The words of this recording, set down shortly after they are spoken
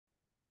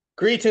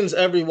Greetings,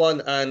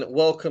 everyone, and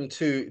welcome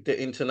to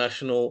the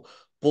International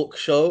Book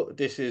Show.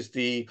 This is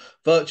the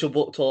Virtual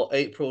Book Tour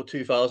April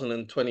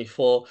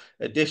 2024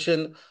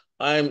 edition.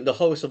 I'm the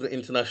host of the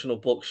International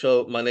Book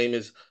Show. My name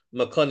is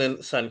Makonnen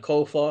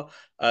Sankofa.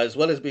 As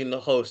well as being the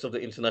host of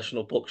the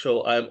International Book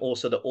Show, I am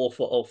also the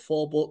author of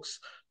 4 books: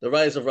 The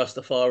Rise of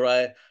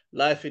Rastafari,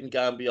 Life in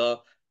Gambia,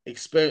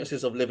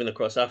 Experiences of Living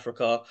Across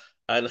Africa,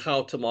 and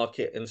How to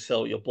Market and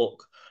Sell Your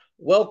Book.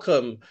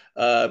 Welcome.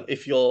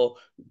 If you're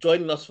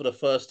joining us for the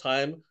first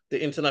time,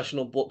 the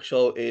International Book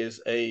Show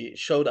is a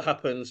show that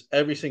happens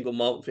every single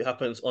month. It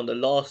happens on the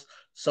last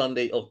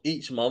Sunday of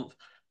each month.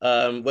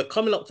 We're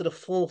coming up to the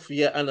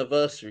 4th-year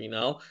anniversary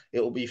now. It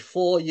will be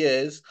 4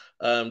 years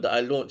that I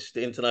launched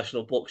the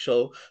International Book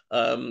Show.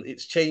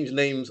 It's changed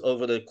names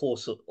over the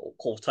course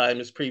of time.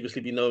 It's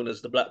previously been known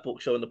as the Black Book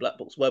Show and the Black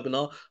Books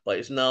Webinar, but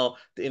it's now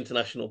the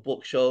International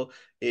Book Show.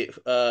 It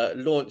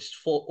launched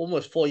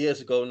almost 4 years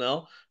ago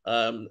now.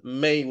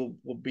 May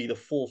will be the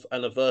 4th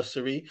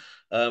anniversary.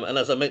 And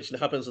as I mentioned,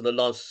 it happens on the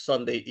last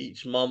Sunday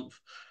each month.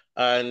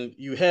 And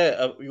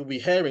you'll be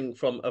hearing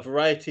from a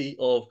variety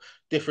of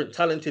different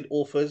talented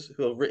authors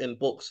who have written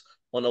books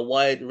on a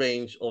wide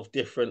range of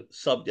different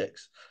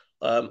subjects.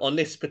 On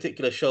this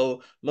particular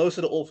show, most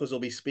of the authors will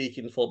be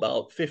speaking for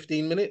about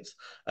 15 minutes,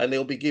 and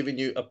they'll be giving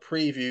you a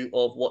preview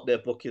of what their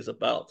book is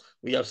about.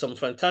 We have some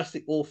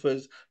fantastic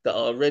authors that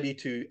are ready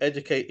to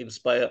educate,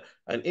 inspire,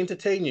 and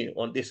entertain you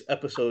on this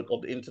episode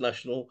of the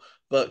International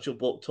Virtual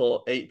Book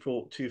Tour,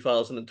 April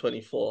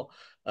 2024.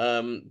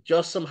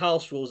 Just some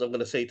house rules I'm going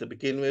to say to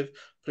begin with.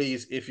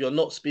 Please, if you're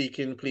not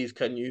speaking, please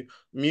can you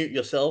mute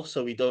yourself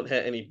so we don't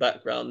hear any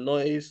background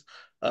noise.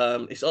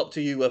 It's up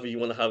to you whether you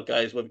want to have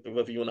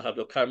whether you want to have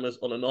your cameras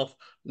on and off.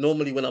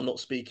 Normally, when I'm not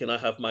speaking, I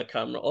have my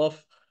camera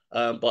off.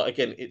 But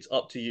again, it's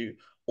up to you.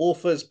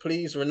 Authors,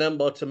 please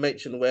remember to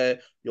mention where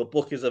your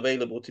book is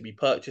available to be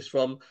purchased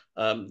from.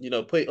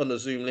 Put it on the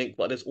Zoom link,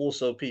 but there's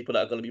also people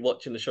that are going to be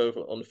watching the show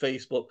on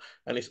Facebook,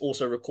 and it's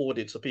also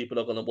recorded, so people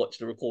are going to watch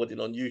the recording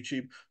on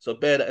YouTube. So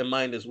bear that in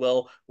mind as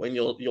well when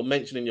you're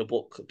mentioning your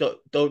book.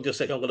 Don't just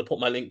say, I'm going to put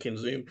my link in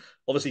Zoom.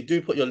 Obviously,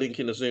 do put your link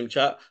in the Zoom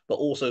chat, but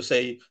also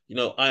say,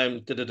 I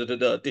am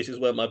this is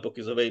where my book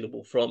is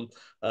available from.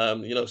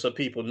 So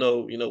people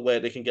know, where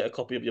they can get a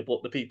copy of your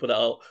book. The people that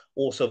are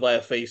also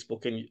via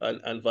Facebook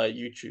and via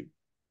YouTube.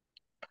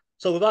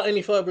 So without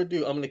any further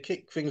ado, I'm going to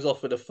kick things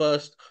off with the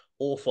first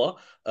author.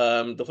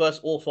 The first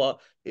author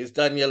is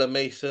Daniela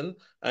Mason,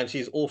 and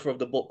she's author of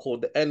the book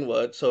called The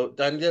N-Word. So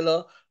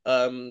Daniela,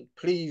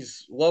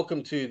 please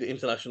welcome to the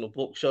International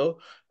Book Show.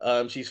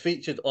 She's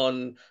featured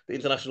on the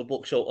International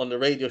Book Show on the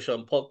radio show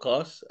and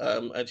podcast,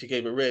 and she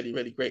gave a really,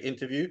 really great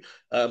interview.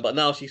 But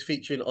now she's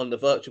featuring on the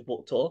Virtual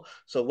Book Tour.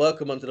 So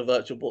welcome onto the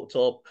Virtual Book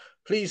Tour.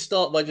 Please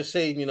start by just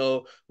saying,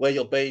 where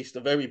you're based, a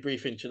very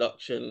brief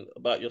introduction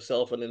about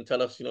yourself, and then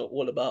tell us,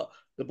 all about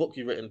the book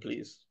you've written,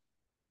 please.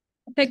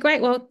 Okay,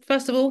 great. Well,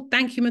 first of all,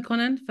 thank you,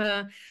 Makonnen,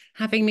 for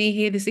having me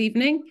here this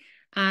evening.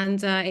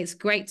 And it's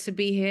great to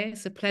be here.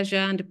 It's a pleasure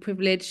and a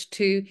privilege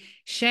to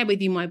share with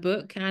you my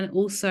book and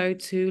also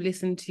to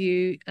listen to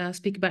you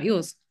speak about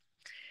yours.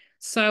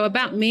 So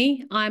about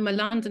me, I'm a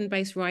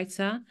London-based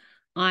writer.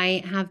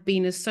 I have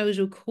been a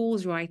social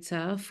cause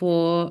writer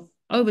for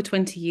over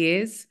 20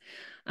 years.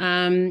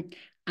 And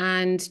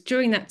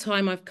during that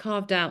time, I've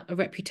carved out a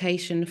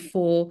reputation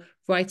for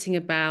writing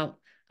about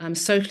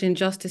social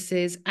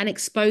injustices and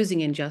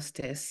exposing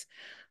injustice.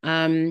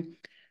 I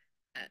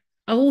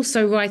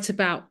also write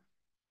about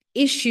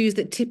issues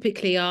that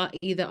typically are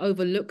either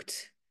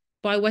overlooked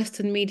by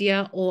Western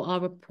media or are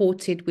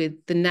reported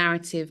with the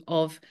narrative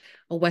of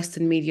a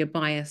Western media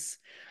bias.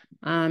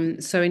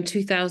 So in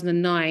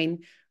 2009,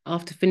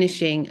 after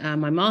finishing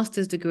my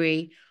master's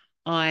degree,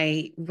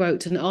 I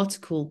wrote an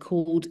article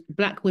called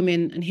Black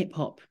Women and Hip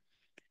Hop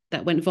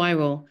that went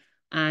viral.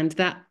 And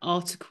that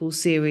article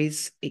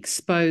series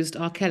exposed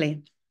R.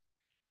 Kelly,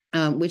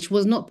 which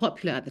was not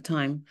popular at the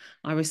time.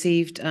 I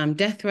received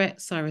death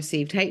threats, I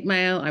received hate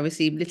mail, I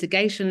received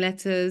litigation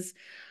letters,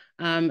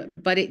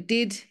 but it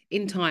did,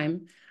 in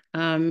time,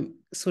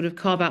 sort of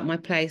carve out my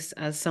place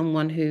as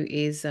someone who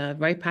is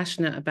very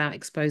passionate about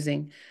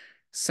exposing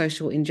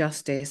social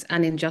injustice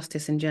and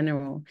injustice in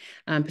general,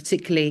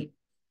 particularly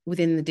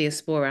within the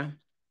diaspora.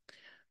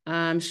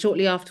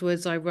 Shortly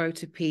afterwards, I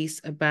wrote a piece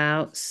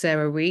about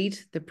Sarah Reed,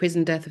 the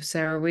prison death of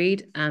Sarah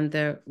Reed, and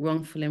the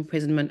wrongful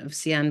imprisonment of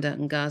Sianda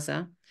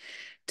Ngaza.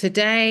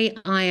 Today,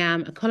 I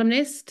am a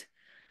columnist,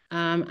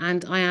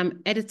 and I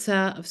am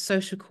editor of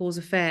social cause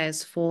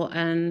affairs for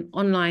an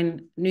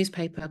online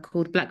newspaper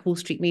called Black Wall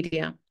Street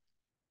Media.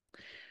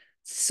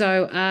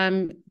 So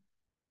I'm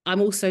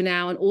also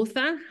now an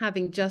author,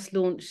 having just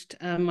launched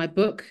my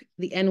book,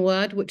 The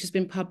N-Word, which has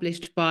been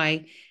published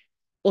by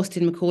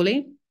Austin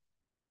Macaulay.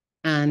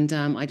 And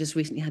I just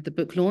recently had the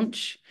book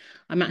launch.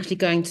 I'm actually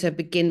going to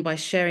begin by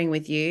sharing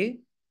with you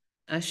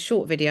a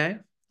short video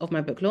of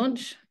my book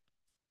launch.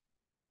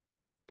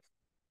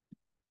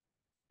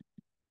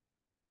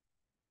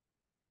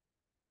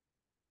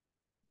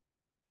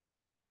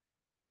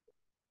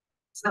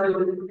 So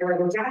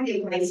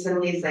Daniel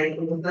Mason is a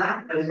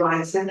black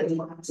writer and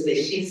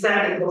activist. She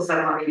certainly got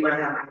somebody where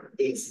her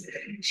is.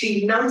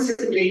 She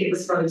notably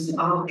exposed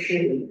R.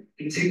 Kelly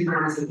in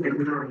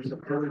 2009.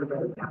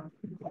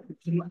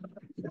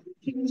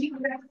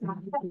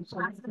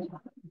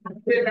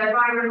 With a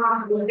very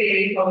remarkable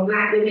theory of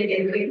black women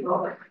in hip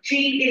hop.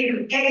 She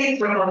is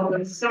editor of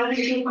the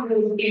Social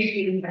Cause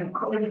Issues and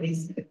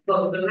Columnist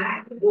for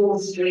Black Wall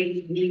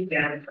Street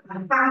Media,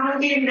 a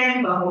founding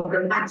member of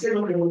the Latin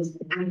Awards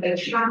and a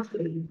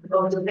trustee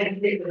of the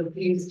Benefit of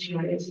Abuse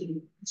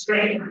charity,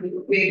 strengthened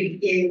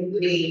within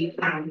the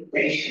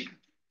foundation.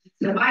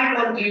 So I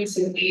want you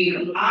to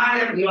view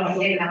all of your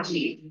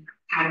energy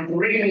and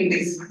bring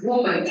this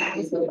woman that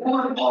is the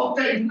woman of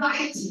the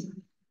night.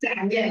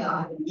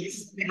 Daniela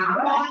is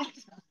now.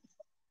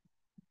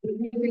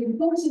 It was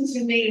important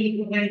to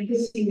me when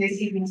putting this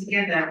evening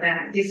together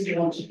that this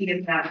launch should be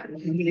about the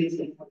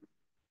community.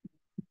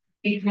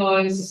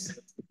 Because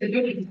the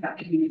book is about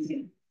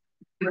community.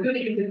 The book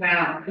is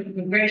about the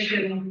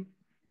progression,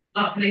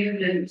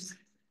 upliftment,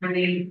 and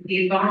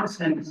the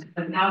advancement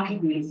of our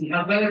community,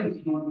 our global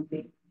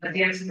community, of the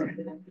diaspora.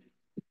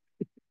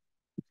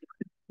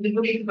 The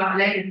book is about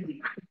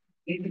legacy.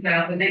 It's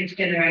about the next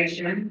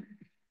generation,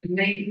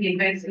 making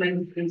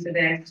investments into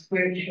their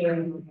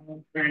spiritual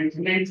and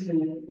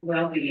mental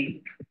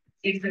well-being.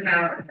 It's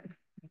about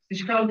the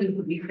shoulders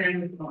that we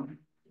stand upon.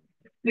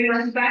 We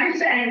must banish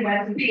the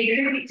N-word to pay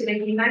tribute to the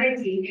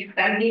humanity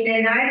that has been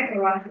denied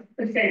for us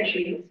for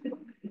centuries.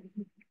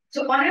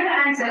 To honor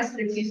the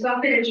ancestors who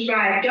suffered and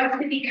strived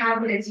just to be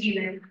counted as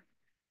human.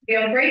 We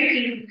are great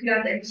people who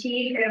have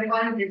achieved an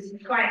abundance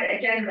despite the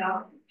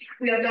agenda.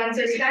 We have done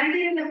so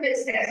standing in the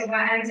footsteps of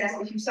our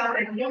ancestors who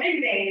suffered not in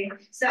vain,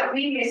 so that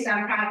we may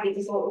stand proudly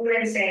before all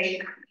and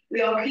say,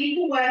 we are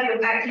people worthy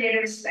of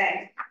accurate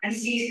respect and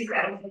cease to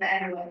settle for the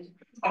N-word.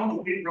 I'm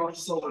a big rough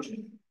soldier.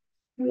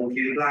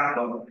 Walking black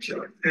on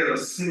hair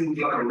smooth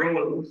like a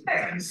roller,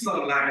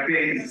 something like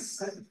this.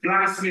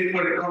 Blacksmith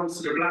when it comes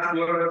to the black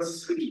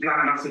words,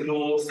 black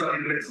matador,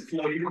 studying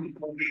metaphor, you can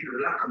call me the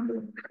black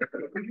one.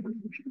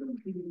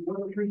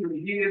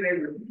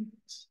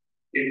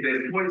 If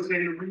there's poison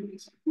in the root,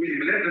 we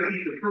let them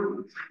eat the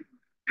fruit.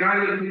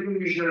 Guided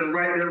conclusion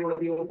right there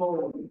on your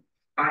phone.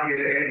 I hear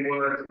the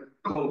N-word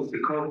coast to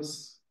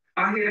coast.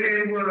 I hear the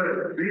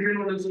N-word living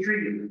on the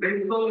street.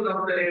 They sold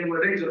up the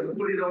N-word, they just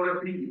put it on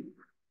their feet.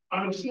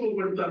 I'm sure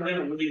when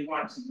Daniela really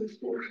writes this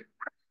book,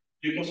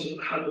 you must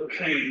have had the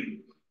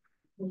pain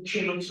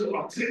to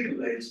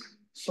articulate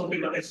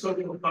something that is so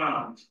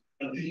profound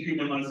and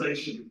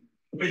dehumanization.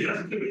 But you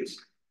have to do it.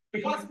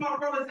 Once my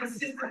brothers and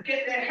sisters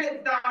get their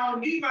heads down,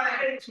 leave my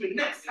head to it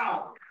next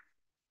time.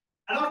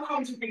 And I've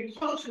come to bring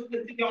consciousness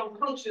to the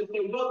unconscious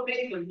so God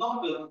made them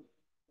longer.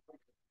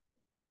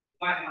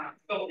 Why I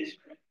felt this.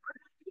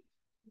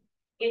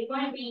 It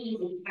won't be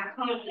easy, I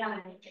can't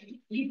lie.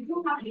 You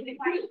still have to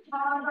fight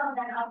harder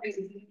than others.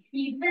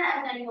 Be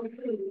better than your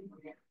crew.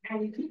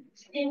 And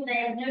still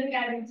there's no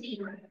guarantee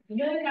of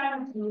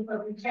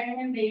the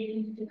genuine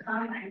babies to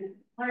come and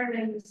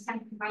honor the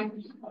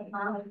sacrifices of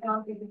our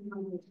fathers and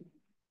mothers.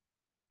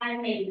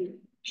 And maybe,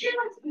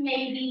 just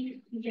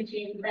maybe, we can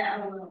change a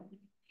better world.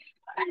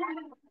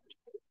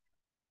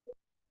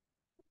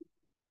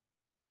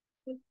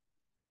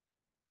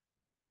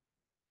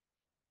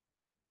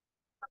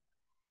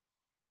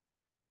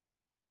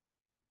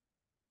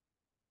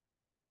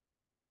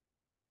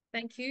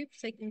 Thank you for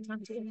taking the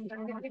time to Sorry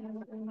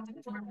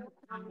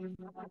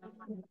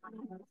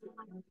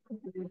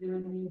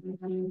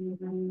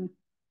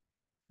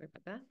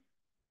about that.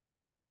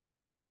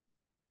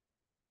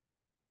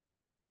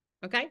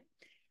 Okay.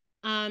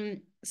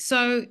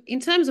 So in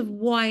terms of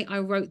why I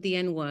wrote the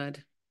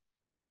N-word,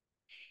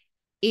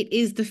 it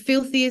is the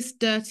filthiest,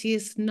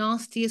 dirtiest,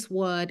 nastiest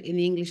word in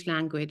the English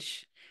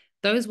language.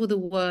 Those were the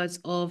words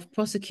of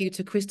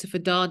prosecutor Christopher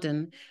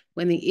Darden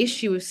when the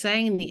issue of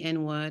saying the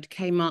N-word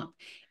came up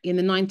in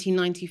the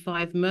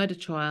 1995 murder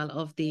trial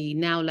of the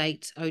now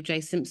late O.J.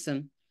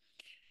 Simpson.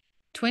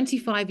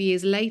 25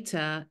 years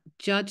later,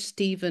 Judge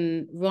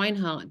Stephen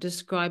Reinhart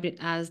described it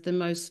as the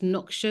most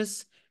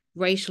noxious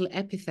racial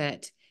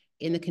epithet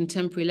in the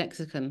contemporary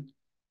lexicon.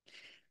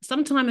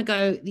 Some time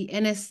ago, the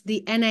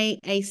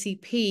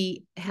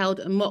NAACP held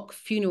a mock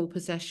funeral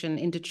procession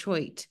in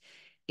Detroit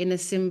in a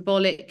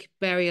symbolic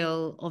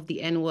burial of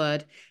the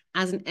N-word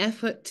as an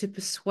effort to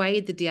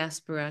persuade the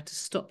diaspora to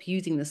stop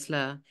using the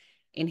slur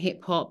in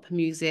hip-hop,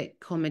 music,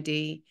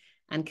 comedy,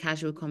 and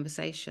casual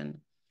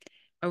conversation.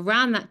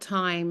 Around that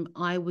time,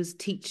 I was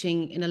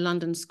teaching in a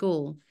London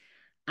school,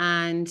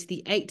 and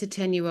the 8 to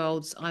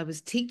 10-year-olds I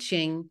was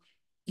teaching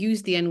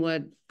used the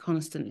N-word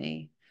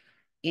constantly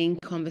in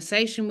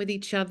conversation with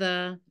each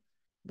other,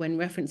 when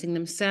referencing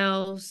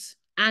themselves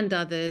and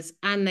others,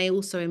 and they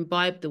also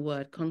imbibed the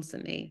word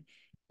constantly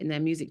in their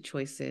music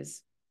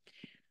choices.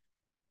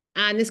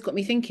 And this got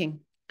me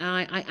thinking.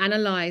 I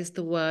analyzed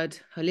the word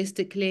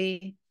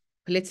holistically,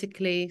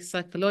 politically,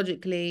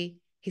 psychologically,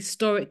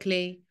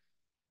 historically,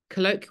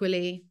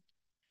 colloquially,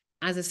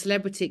 as a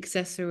celebrity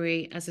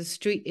accessory, as a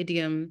street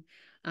idiom,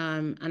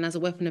 and as a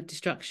weapon of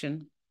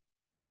destruction.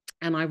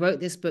 And I wrote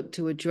this book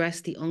to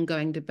address the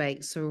ongoing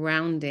debate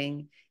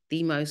surrounding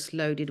the most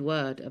loaded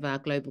word of our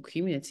global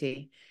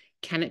community.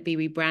 Can it be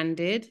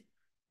rebranded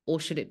or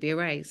should it be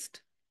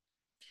erased?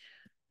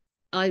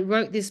 I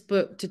wrote this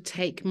book to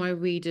take my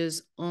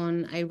readers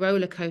on a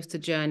roller coaster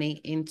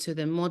journey into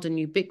the modern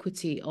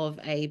ubiquity of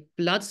a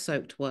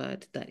blood-soaked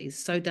word that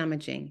is so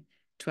damaging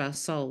to our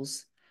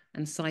souls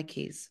and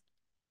psyches.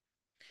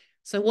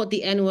 So what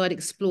the N-word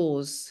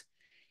explores.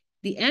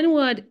 The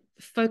N-word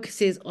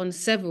focuses on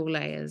several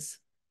layers.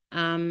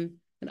 And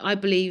I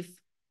believe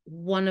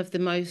one of the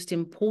most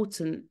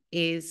important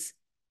is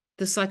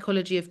the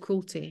psychology of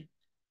cruelty.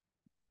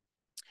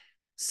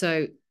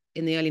 So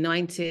in the early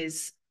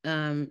 90s,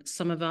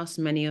 some of us,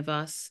 many of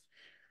us,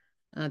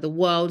 the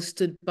world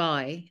stood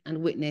by and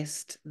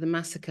witnessed the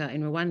massacre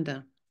in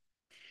Rwanda.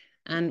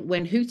 And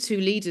when Hutu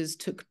leaders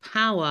took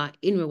power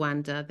in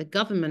Rwanda, the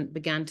government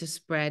began to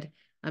spread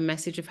a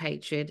message of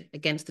hatred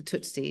against the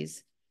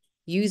Tutsis,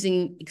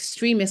 using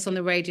extremists on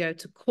the radio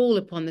to call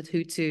upon the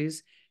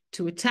Hutus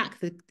to attack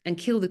and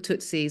kill the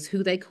Tutsis,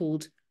 who they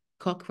called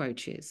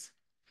cockroaches.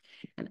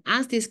 And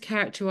as this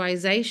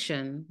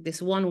characterization,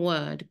 this one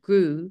word,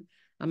 grew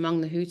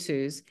among the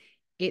Hutus,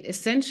 it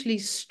essentially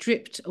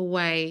stripped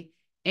away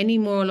any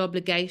moral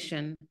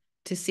obligation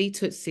to see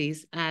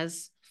Tutsis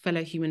as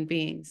fellow human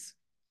beings.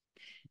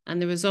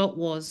 And the result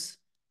was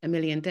 1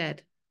 million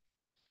dead.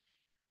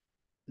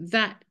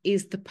 That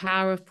is the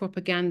power of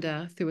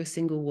propaganda through a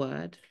single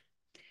word.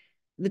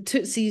 The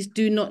Tutsis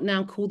do not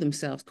now call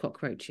themselves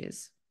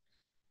cockroaches.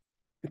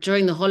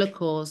 During the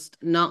Holocaust,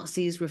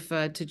 Nazis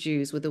referred to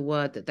Jews with a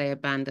word that they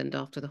abandoned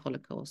after the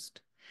Holocaust.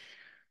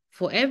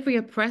 For every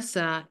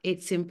oppressor,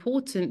 it's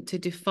important to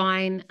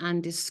define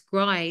and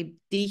describe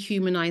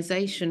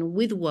dehumanization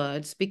with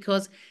words,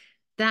 because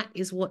that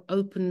is what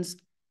opens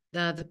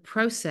the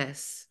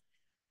process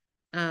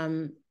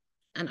and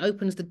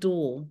opens the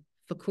door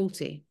for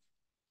cruelty.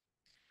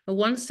 But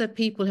once the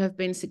people have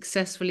been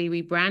successfully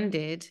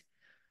rebranded,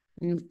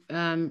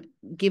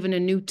 given a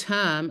new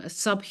term, a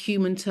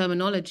subhuman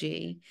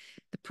terminology,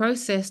 the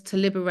process to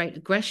liberate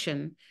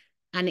aggression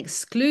and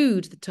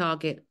exclude the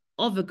target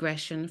of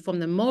aggression from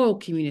the moral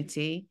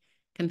community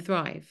can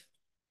thrive.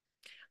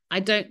 I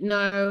don't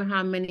know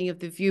how many of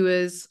the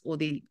viewers or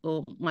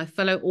my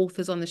fellow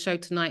authors on the show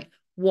tonight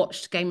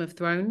watched Game of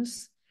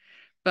Thrones,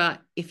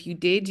 but if you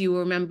did, you will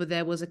remember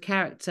there was a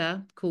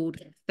character called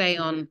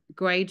Theon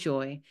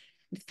Greyjoy.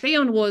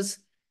 Theon was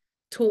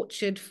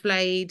tortured,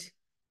 flayed,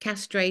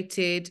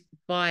 castrated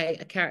by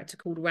a character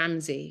called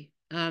Ramsay.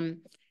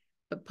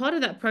 But part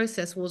of that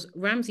process was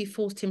Ramsay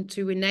forced him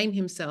to rename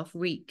himself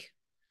Reek.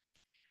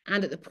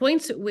 And at the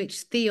point at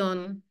which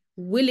Theon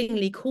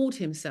willingly called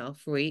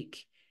himself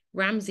Reek,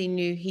 Ramsay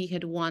knew he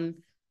had won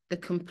the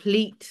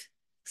complete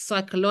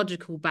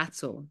psychological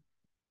battle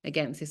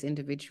against this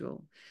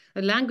individual.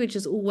 The language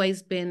has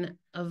always been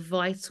a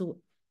vital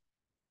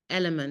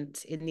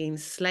element in the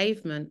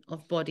enslavement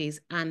of bodies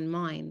and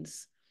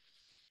minds.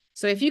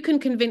 So if you can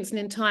convince an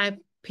entire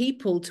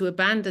people to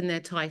abandon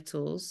their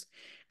titles,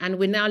 and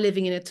we're now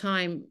living in a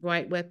time,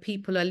 right, where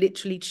people are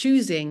literally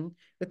choosing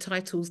the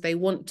titles they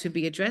want to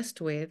be addressed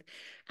with,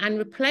 and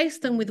replace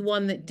them with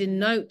one that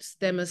denotes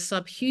them as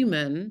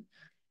subhuman,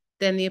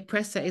 then the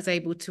oppressor is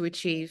able to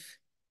achieve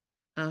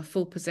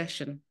full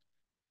possession.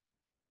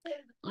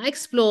 I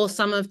explore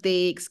some of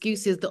the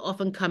excuses that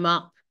often come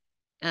up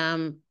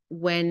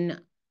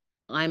when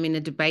I'm in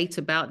a debate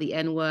about the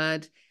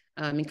N-word,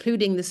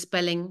 including the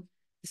spelling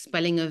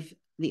of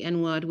the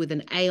N-word with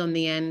an A on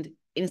the end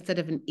instead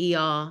of an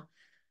ER.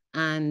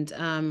 And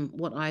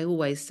what I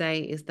always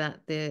say is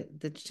that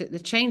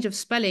the change of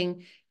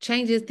spelling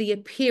changes the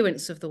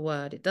appearance of the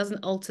word. It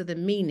doesn't alter the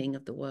meaning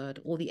of the word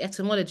or the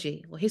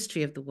etymology or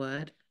history of the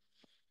word.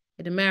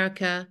 In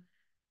America,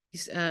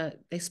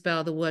 they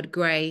spell the word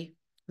grey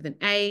with an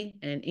A,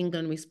 and in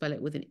England we spell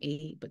it with an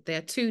E, but they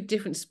are two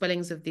different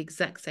spellings of the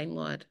exact same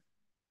word.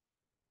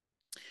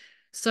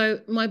 So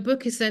my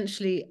book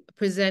essentially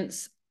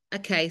presents a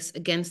case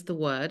against the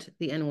word,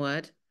 the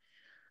N-word.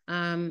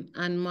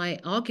 And my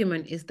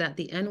argument is that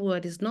the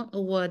N-word is not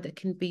a word that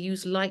can be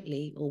used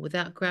lightly or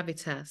without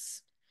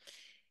gravitas.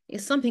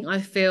 It's something I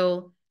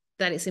feel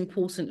that it's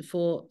important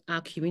for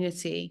our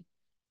community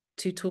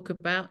to talk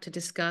about, to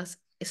discuss,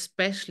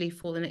 especially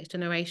for the next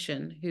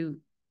generation who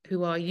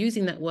are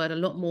using that word a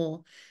lot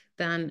more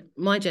than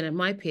my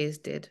peers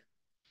did.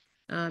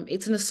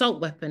 It's an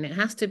assault weapon. It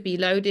has to be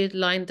loaded,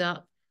 lined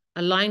up,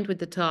 aligned with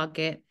the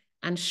target,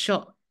 and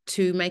shot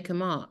to make a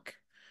mark.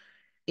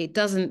 It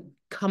doesn't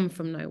come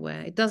from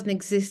nowhere. It doesn't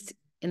exist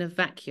in a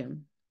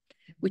vacuum,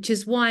 which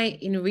is why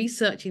in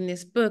researching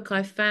this book,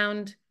 I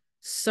found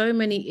so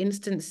many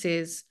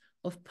instances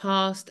of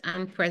past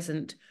and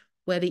present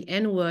where the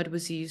N-word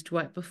was used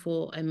right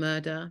before a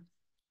murder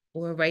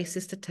or a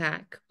racist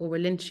attack or a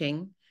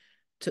lynching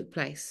took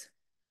place.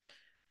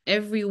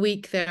 Every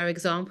week, there are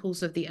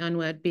examples of the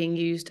N-word being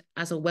used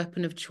as a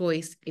weapon of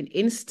choice in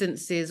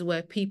instances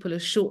where people are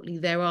shortly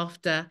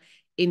thereafter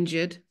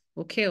injured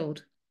or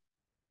killed.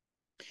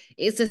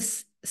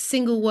 It's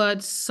single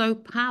word so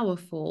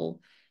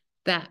powerful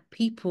that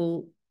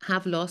people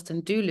have lost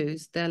and do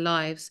lose their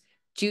lives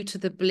due to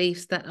the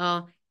beliefs that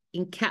are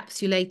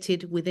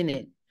encapsulated within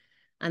it.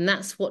 And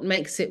that's what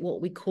makes it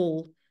what we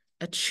call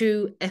a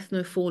true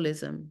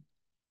ethnofallism.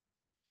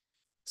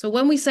 So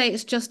when we say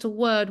it's just a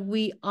word,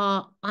 we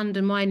are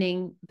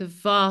undermining the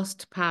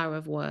vast power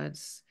of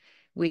words,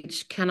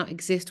 which cannot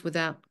exist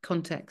without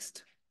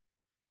context.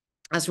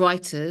 As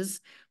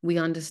writers, we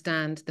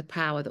understand the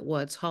power that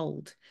words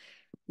hold.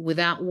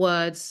 Without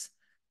words,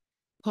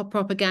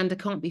 propaganda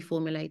can't be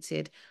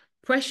formulated.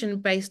 Oppression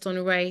based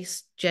on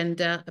race,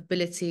 gender,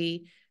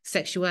 ability,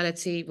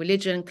 sexuality,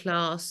 religion,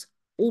 class,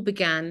 all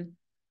began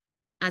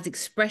as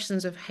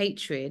expressions of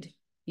hatred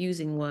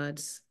using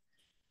words.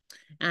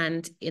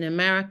 And in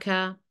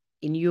America,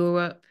 in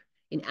Europe,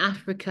 in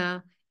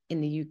Africa,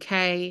 in the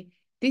UK,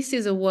 this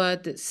is a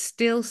word that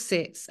still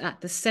sits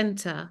at the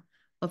center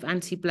of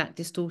anti-Black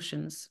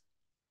distortions.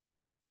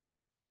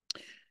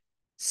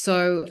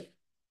 So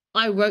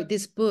I wrote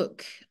this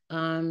book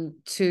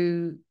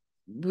to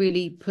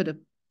really put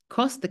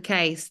across the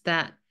case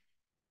that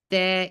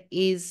there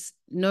is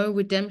no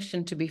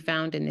redemption to be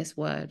found in this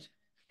word.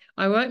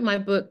 I wrote my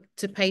book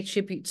to pay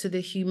tribute to the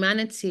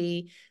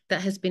humanity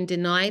that has been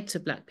denied to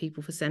Black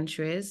people for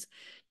centuries,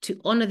 to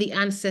honor the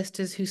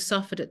ancestors who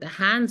suffered at the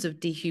hands of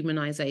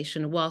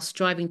dehumanization while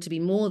striving to be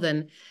more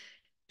than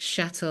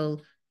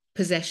chattel,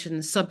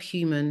 possession,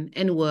 subhuman,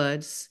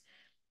 N-words.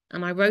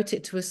 And I wrote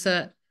it to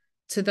assert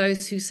to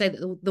those who say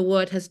that the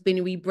word has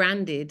been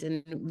rebranded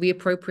and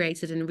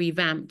reappropriated and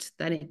revamped,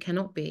 that it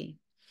cannot be.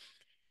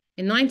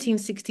 In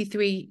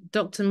 1963,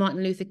 Dr.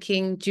 Martin Luther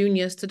King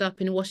Jr. stood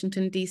up in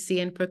Washington, D.C.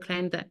 and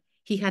proclaimed that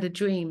he had a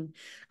dream.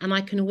 And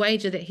I can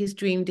wager that his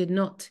dream did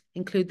not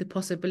include the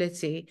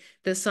possibility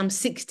that some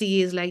 60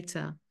 years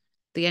later,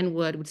 the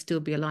N-word would still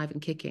be alive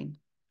and kicking.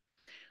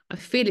 I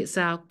feel it's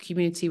our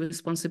community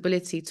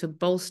responsibility to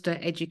bolster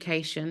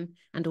education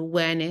and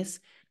awareness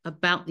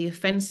about the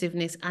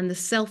offensiveness and the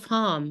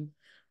self-harm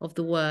of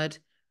the word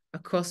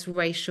across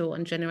racial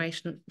and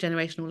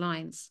generational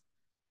lines.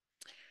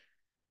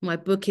 My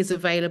book is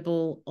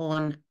available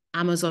on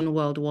Amazon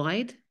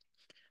worldwide.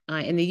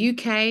 In the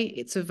UK,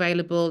 it's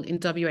available in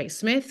WH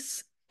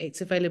Smith's. It's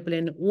available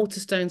in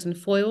Waterstones and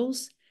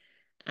Foyles.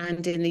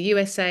 And in the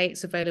USA,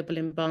 it's available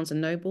in Barnes &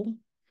 Noble.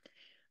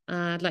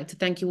 I'd like to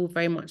thank you all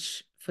very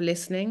much for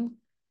listening.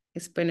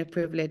 It's been a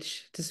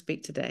privilege to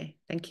speak today.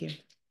 Thank you.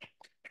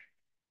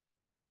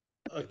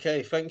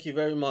 Okay, thank you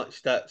very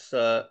much. That's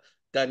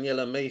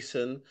Daniela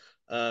Mason.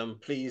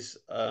 Please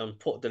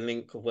put the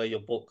link of where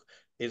your book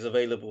is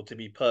available to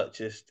be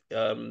purchased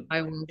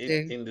I will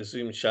do. in the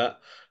Zoom chat.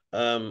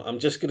 I'm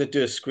just going to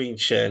do a screen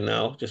share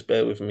now. Just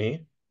bear with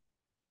me.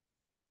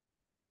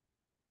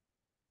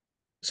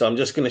 So I'm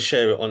just going to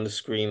share it on the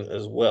screen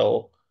as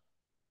well.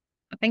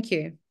 Thank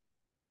you.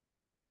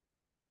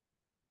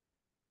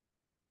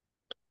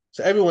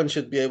 So everyone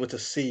should be able to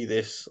see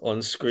this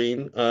on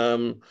screen.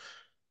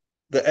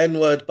 The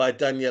N-Word by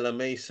Daniela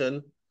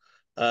Mason.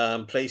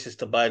 Places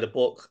to buy the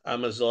book: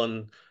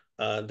 Amazon,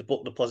 the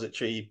Book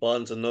Depository,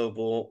 Barnes &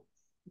 Noble,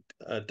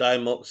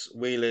 Dymox,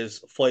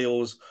 Wheelers,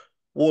 Foyles,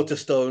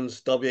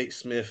 Waterstones, W.H.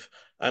 Smith,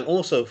 and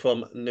also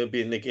from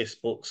Nubia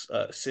Nigis Books,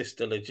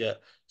 Sister Legit.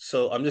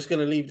 So I'm just going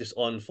to leave this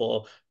on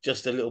for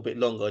just a little bit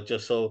longer,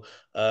 just so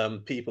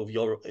people,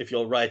 if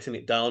you're writing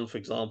it down, for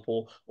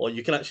example, or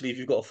you can actually, if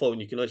you've got a phone,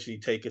 you can actually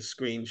take a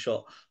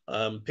screenshot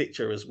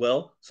picture as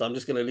well. So I'm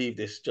just going to leave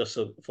this just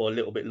for a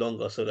little bit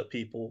longer so that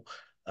people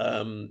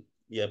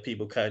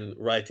people can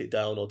write it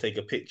down or take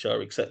a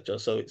picture, etc.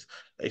 So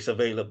it's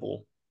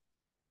available.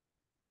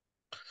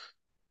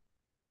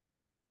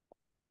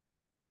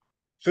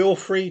 Feel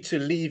free to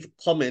leave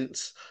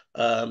comments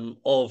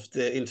of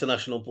the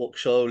International Book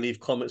Show, leave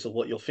comments of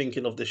what you're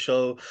thinking of the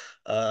show,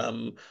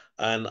 and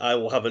I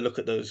will have a look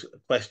at those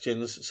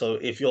questions. So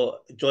if you're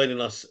joining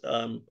us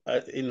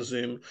in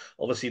Zoom,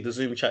 obviously the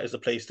Zoom chat is the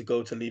place to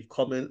go to leave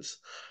comments.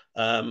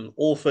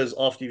 Authors,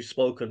 after you've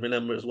spoken,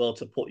 remember as well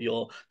to put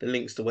the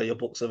links to where your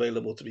book's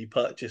available to be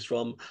purchased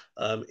from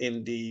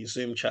in the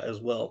Zoom chat as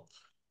well.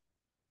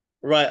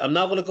 Right, I'm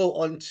now going to go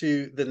on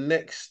to the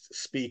next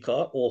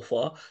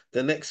author.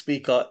 The next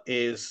speaker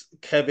is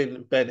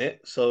Kevin Bennett.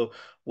 So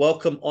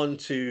welcome on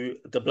to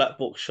the Black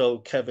Book Show,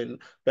 Kevin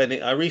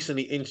Bennett. I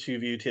recently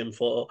interviewed him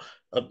for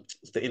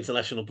the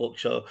International Book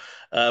Show.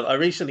 I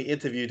recently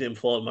interviewed him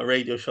for my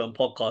radio show and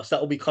podcast.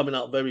 That will be coming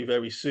out very,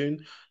 very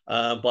soon.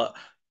 But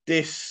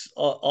this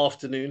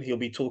afternoon, he'll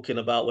be talking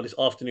about, well, this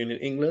afternoon in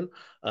England,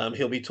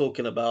 he'll be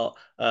talking about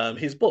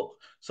his book.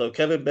 So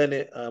Kevin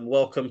Bennett,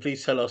 welcome.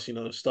 Please tell us,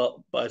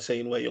 start by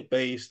saying where you're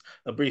based,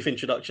 a brief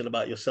introduction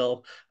about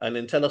yourself, and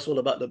then tell us all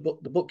about the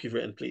book you've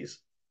written, please.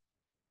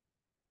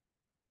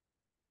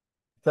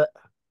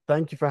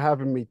 Thank you for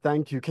having me.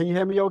 Thank you. Can you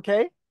hear me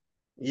okay?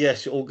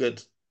 Yes, you're all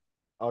good.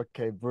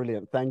 Okay,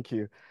 brilliant. Thank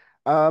you.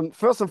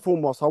 First and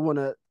foremost, I want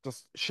to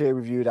just share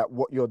with you that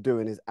what you're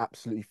doing is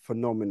absolutely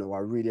phenomenal. I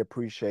really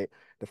appreciate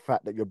the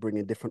fact that you're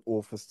bringing different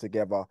authors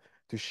together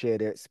to share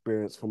their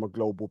experience from a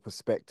global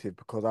perspective,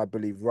 because I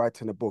believe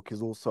writing a book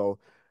is also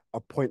a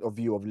point of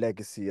view of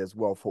legacy as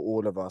well for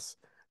all of us,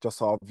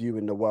 just our view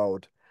in the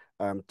world,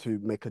 to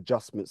make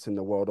adjustments in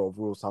the world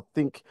overall. So I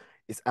think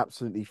it's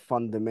absolutely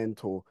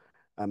fundamental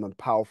and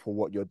powerful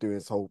what you're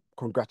doing. So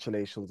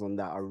congratulations on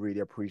that. I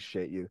really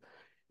appreciate you.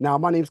 Now,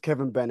 my name's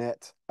Kevin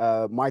Bennett.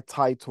 My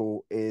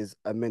title is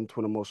a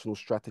mental and emotional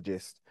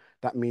strategist.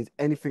 That means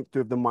anything to do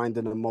with the mind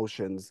and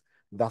emotions.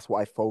 That's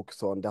what I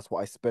focus on. That's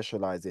what I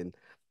specialize in.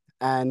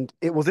 And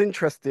it was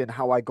interesting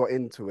how I got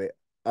into it.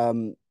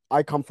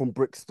 I come from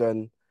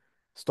Brixton,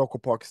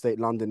 Stockwell Park Estate,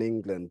 London,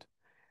 England.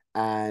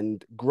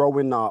 And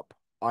growing up,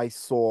 I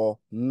saw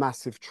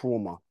massive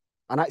trauma,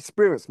 and I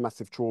experienced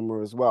massive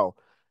trauma as well.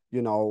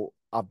 You know,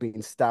 I've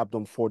been stabbed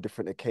on 4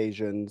 different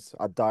occasions.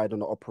 I died on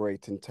the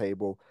operating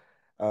table.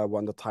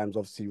 One of the times,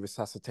 obviously,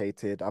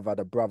 resuscitated. I've had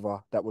a brother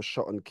that was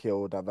shot and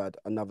killed. I've had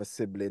another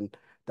sibling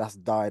that's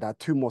died. I had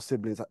 2 more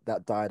siblings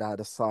that died. I had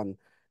a son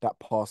that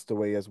passed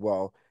away as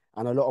well.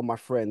 And a lot of my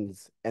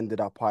friends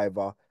ended up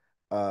either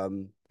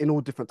in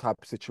all different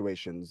type of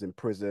situations, in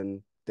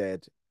prison,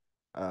 dead,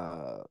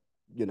 uh,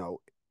 you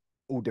know,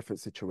 all different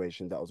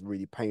situations that was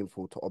really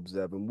painful to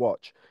observe and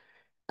watch.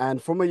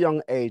 And from a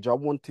young age, I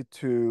wanted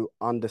to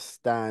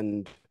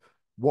understand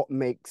what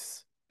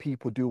makes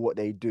people do what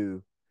they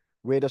do.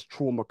 Where does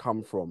trauma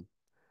come from?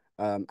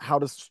 How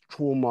does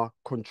trauma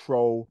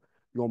control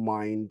your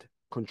mind,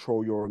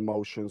 control your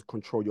emotions,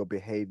 control your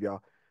behavior?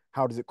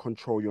 How does it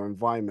control your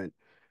environment?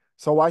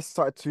 So I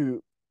started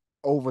to,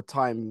 over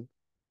time,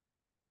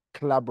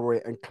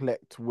 collaborate and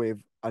collect with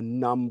a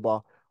number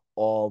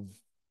of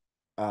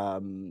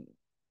um,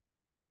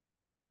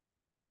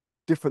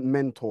 different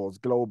mentors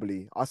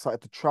globally. I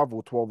started to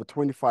travel to over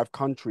 25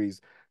 countries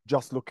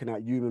just looking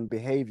at human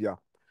behavior.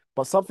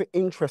 But something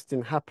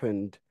interesting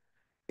happened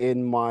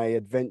in my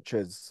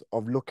adventures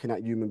of looking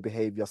at human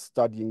behavior,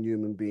 studying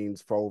human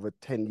beings for over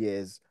 10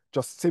 years,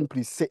 just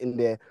simply sitting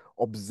there,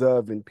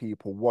 observing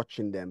people,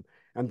 watching them.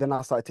 And then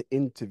I started to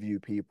interview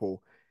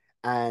people.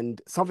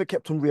 And something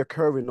kept on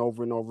reoccurring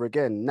over and over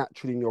again.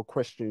 Naturally, in your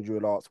questions,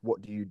 you'll ask,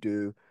 what do you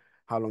do?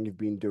 How long you've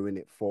been doing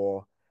it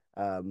for?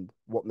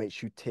 What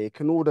makes you tick?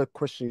 And all the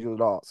questions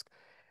you'll ask.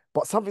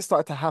 But something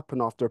started to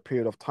happen after a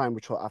period of time,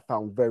 which I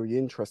found very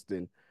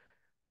interesting.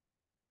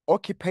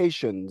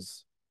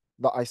 Occupations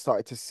that I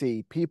started to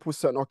see, people,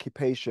 certain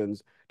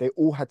occupations, they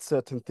all had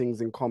certain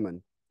things in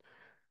common.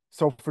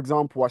 So, for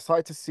example, I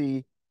started to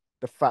see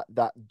the fact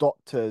that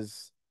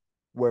doctors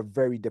were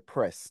very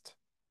depressed.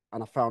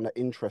 And I found that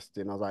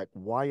interesting. I was like,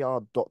 why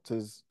are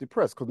doctors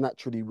depressed? Because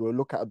naturally, we'll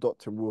look at a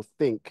doctor and we'll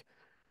think,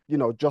 you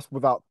know, just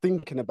without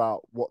thinking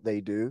about what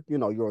they do. You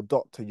know, you're a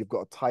doctor, you've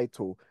got a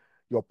title,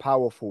 you're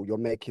powerful, you're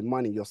making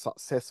money, you're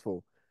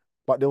successful.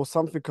 But there was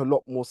something a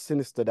lot more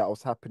sinister that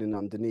was happening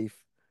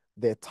underneath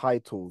their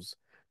titles.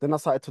 Then I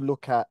started to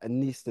look at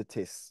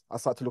anesthetists, I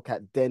started to look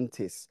at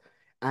dentists,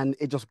 and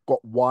it just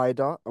got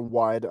wider and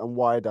wider and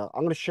wider.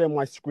 I'm going to share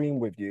my screen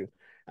with you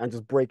and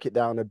just break it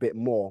down a bit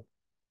more.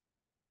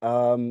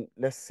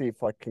 Let's see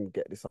if I can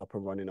get this up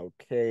and running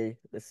okay.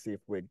 Let's see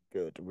if we're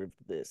good with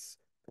this.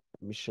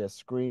 Let me share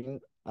screen.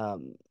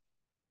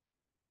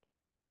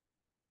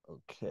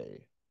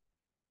 Okay.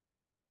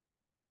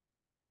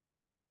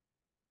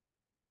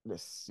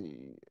 Let's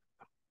see.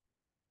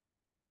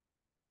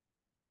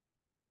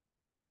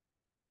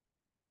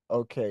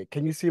 Okay,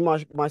 can you see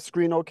my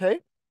screen okay?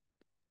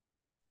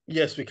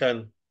 Yes, we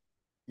can.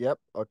 Yep.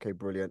 Okay,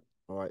 brilliant.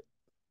 All right.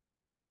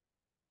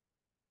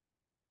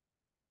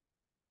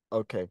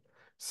 Okay.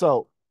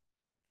 So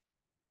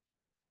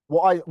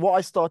what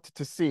I started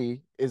to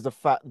see is the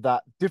fact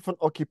that different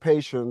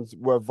occupations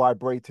were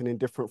vibrating in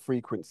different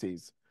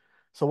frequencies.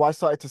 So I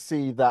started to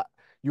see that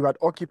you had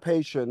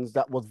occupations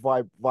that was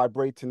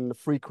vibrating in the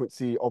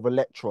frequency of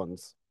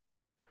electrons.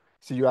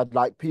 So you had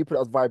like people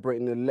that was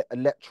vibrating in the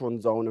electron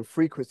zone and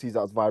frequencies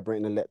that was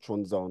vibrating in the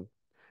electron zone.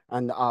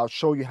 And I'll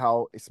show you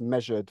how it's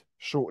measured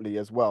shortly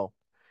as well.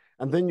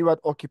 And then you had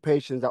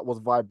occupations that was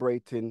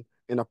vibrating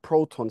in a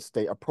proton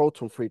state, a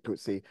proton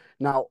frequency.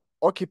 Now,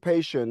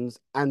 occupations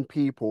and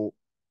people,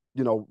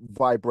 you know,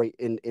 vibrate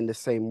in the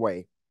same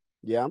way.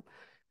 Yeah.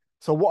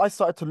 So what I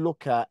started to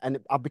look at, and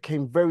I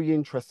became very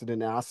interested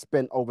in it. I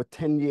spent over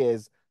 10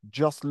 years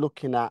just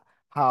looking at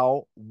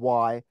how,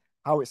 why,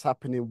 how it's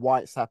happening,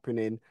 why it's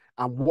happening,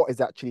 and what is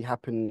actually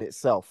happening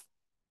itself.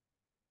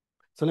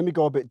 So let me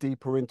go a bit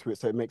deeper into it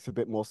so it makes a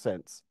bit more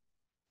sense.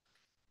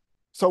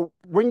 So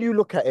when you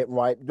look at it,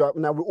 right,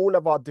 now we all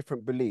have our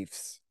different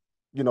beliefs.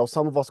 You know,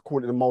 some of us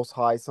call it the Most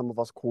High, some of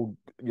us call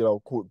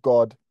it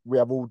God. We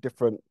have all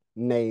different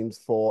names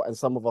for, and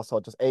some of us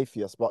are just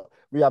atheists, but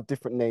we have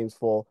different names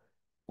for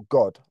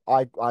God.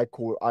 I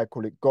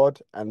call it God,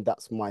 and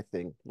that's my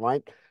thing,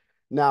 right?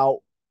 Now,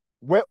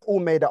 we're all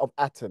made out of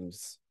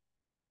atoms.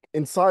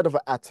 Inside of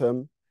an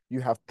atom,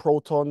 you have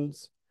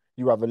protons,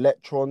 you have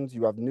electrons,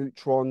 you have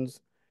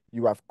neutrons,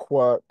 you have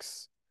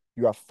quarks,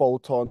 you have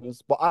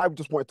photons. But I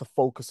just wanted to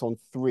focus on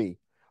 3.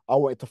 I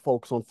wanted to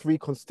focus on 3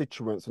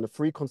 constituents, and the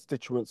 3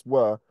 constituents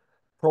were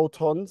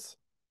protons,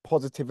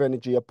 positive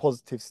energy, a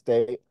positive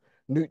state,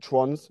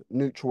 neutrons,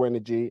 neutral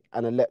energy,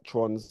 and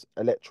electrons,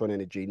 electron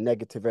energy,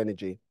 negative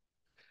energy.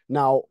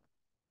 Now,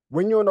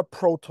 when you're in a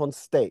proton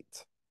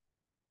state,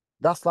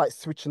 that's like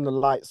switching the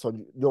lights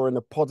on. You're in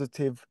a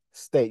positive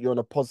state. You're in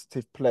a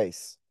positive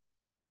place.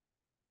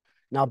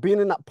 Now, being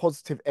in that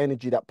positive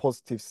energy, that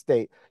positive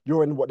state,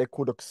 you're in what they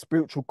call the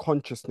spiritual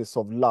consciousness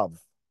of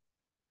love.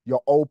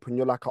 You're open.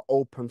 You're like an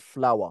open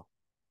flower.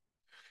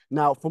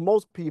 Now, for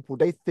most people,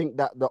 they think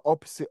that the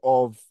opposite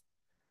of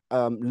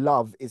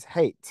love is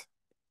hate,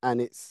 and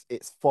it's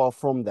far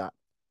from that.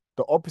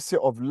 The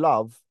opposite of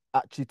love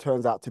actually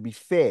turns out to be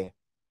fear.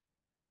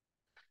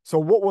 So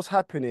what was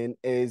happening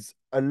is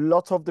a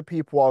lot of the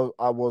people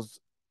I was,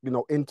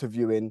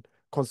 interviewing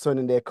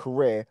concerning their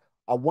career,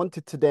 I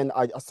wanted to then,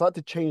 I started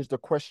to change the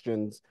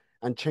questions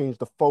and change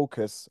the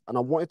focus. And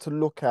I wanted to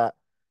look at,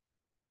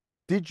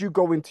 did you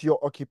go into your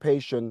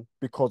occupation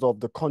because of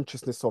the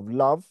consciousness of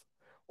love?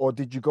 Or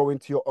did you go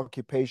into your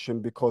occupation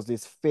because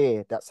there's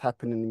fear that's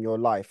happening in your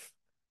life?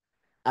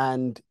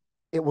 And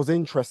it was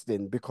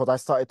interesting because I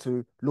started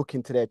to look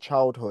into their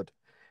childhood.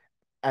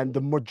 And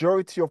the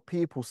majority of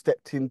people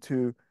stepped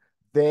into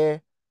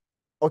their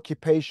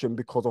occupation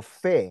because of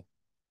fear.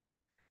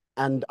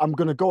 And I'm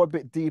going to go a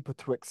bit deeper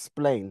to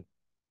explain.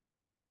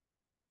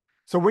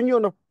 So when you're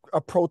in a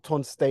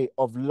proton state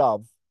of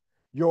love,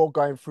 you're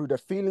going through the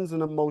feelings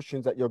and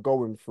emotions that you're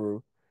going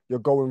through. You're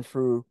going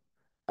through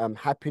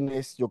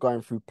happiness, you're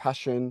going through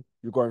passion,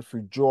 you're going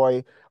through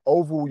joy.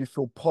 Overall, you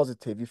feel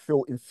positive, you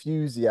feel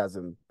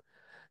enthusiasm,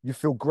 you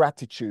feel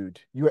gratitude,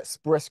 you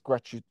express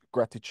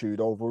gratitude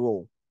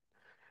overall.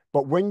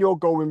 But when you're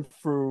going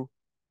through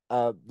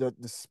the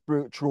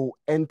spiritual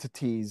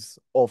entities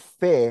of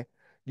fear,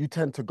 you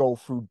tend to go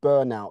through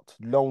burnout,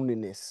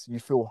 loneliness, you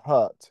feel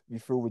hurt, you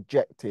feel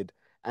rejected,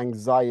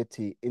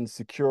 anxiety,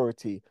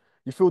 insecurity,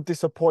 you feel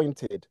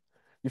disappointed,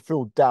 you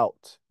feel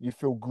doubt, you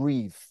feel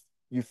grief,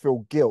 you feel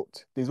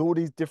guilt. There's all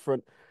these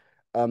different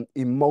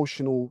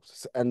emotional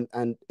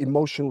and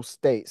emotional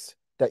states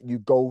that you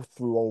go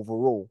through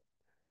overall.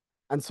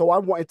 And so I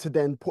wanted to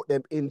then put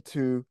them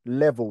into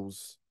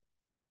levels.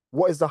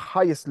 What is the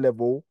highest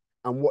level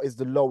and what is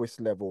the lowest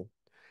level?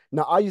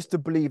 Now, I used to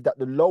believe that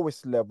the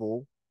lowest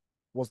level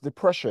was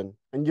depression,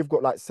 and you've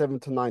got like 7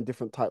 to 9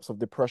 different types of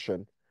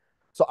depression.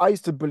 So I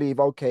used to believe,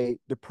 okay,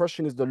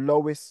 depression is the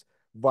lowest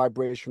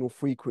vibrational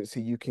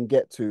frequency you can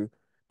get to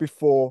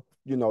before,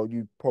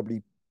 you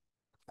probably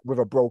with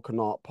a broken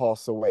heart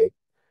pass away.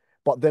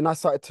 But then I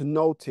started to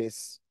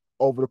notice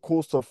over the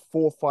course of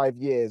 4 or 5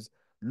 years,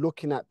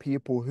 looking at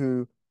people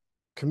who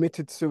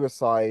committed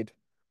suicide,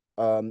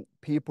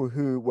 people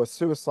who were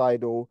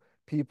suicidal,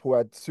 people who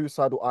had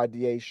suicidal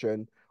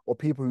ideation, or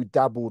people who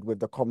dabbled with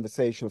the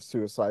conversation of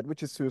suicide,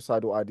 which is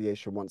suicidal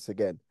ideation once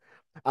again.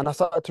 And I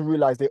started to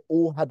realize they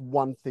all had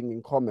one thing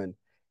in common.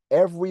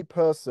 Every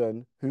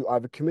person who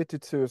either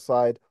committed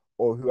suicide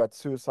or who had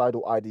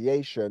suicidal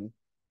ideation,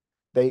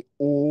 they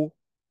all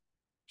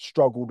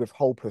struggled with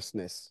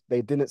hopelessness.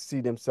 They didn't see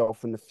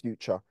themselves in the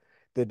future.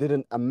 They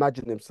didn't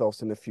imagine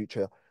themselves in the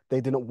future. They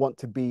didn't want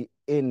to be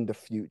in the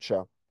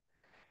future.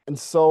 And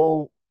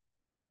so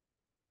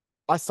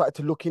I started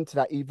to look into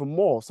that even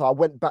more. So I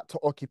went back to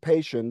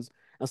occupations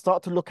and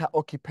started to look at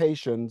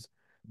occupations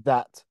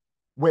that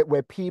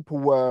where people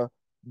were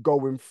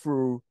going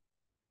through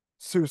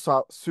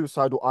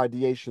suicidal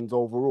ideations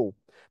overall.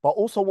 But I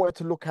also wanted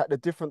to look at the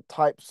different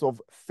types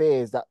of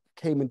fears that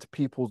came into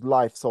people's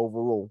lives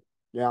overall.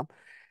 Yeah.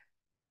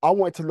 I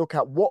wanted to look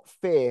at what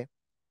fear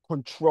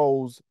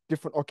controls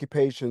different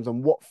occupations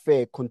and what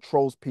fear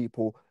controls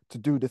people to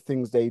do the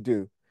things they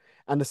do.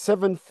 And the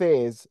 7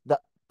 fears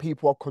that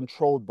people are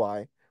controlled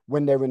by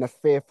when they're in a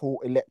fearful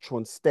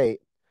electron state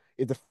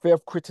is the fear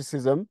of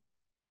criticism,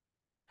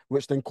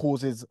 which then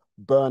causes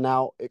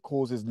burnout, it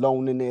causes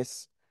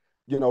loneliness,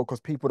 because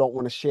people don't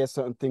want to share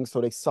certain things,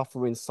 so they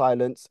suffer in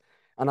silence.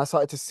 And I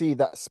started to see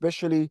that,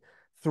 especially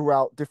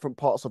throughout different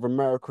parts of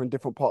America and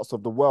different parts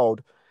of the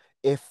world,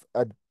 if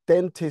a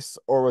dentist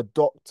or a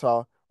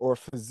doctor or a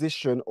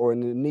physician or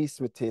an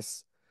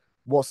anesthetist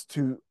was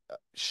to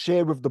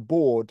share with the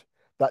board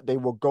that they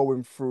were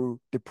going through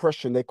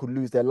depression, they could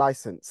lose their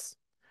license.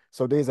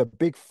 So there's a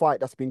big fight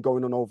that's been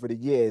going on over the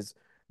years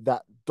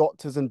that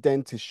doctors and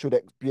dentists should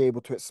be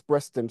able to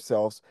express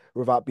themselves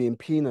without being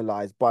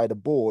penalized by the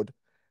board,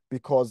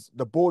 because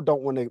the board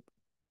don't want to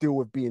deal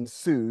with being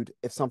sued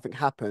if something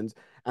happens,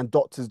 and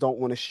doctors don't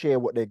want to share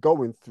what they're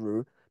going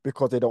through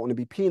because they don't want to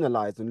be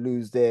penalized and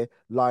lose their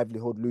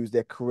livelihood, lose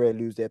their career,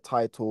 lose their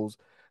titles,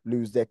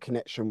 lose their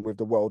connection with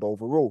the world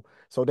overall.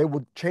 So they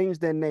would change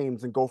their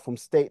names and go from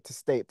state to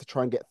state to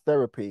try and get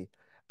therapy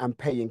and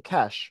pay in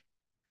cash.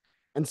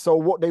 And so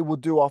what they will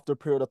do after a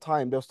period of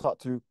time, they'll start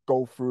to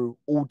go through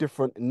all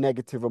different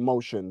negative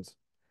emotions,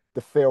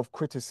 the fear of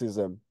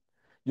criticism,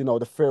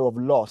 the fear of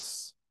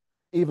loss,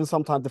 even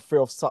sometimes the fear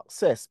of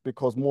success,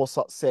 because more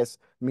success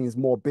means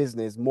more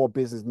business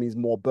means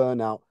more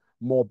burnout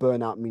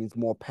means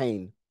more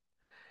pain.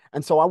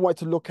 And so I wanted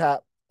to look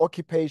at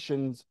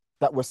occupations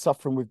that were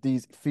suffering with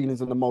these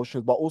feelings and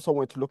emotions, but also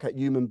wanted to look at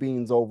human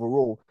beings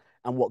overall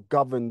and what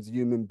governs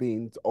human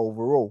beings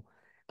overall.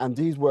 And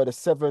these were the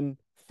 7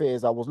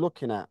 fears I was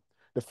looking at: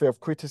 the fear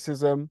of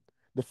criticism,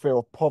 the fear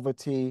of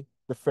poverty,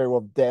 the fear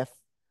of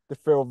death, the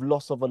fear of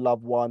loss of a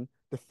loved one,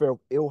 the fear of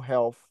ill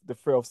health, the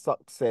fear of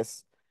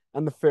success,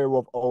 and the fear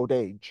of old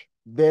age.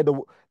 They're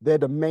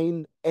the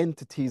main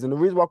entities. And the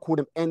reason why I call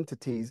them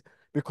entities,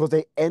 because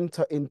they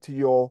enter into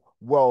your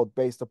world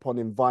based upon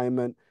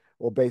environment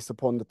or based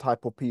upon the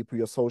type of people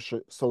you're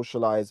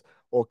socialize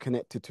or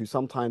connected to.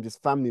 Sometimes it's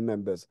family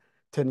members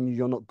telling you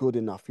you're not good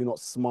enough, you're not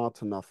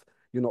smart enough,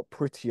 you're not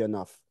pretty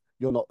enough,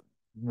 you're not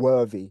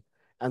worthy.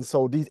 And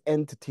so these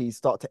entities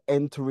start to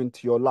enter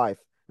into your life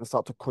and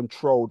start to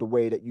control the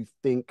way that you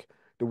think,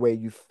 the way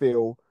you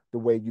feel, the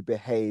way you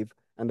behave,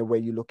 and the way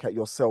you look at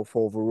yourself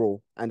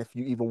overall, and if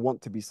you even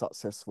want to be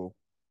successful.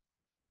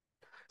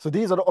 So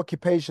these are the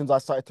occupations I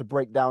started to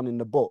break down in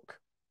the book.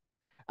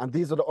 And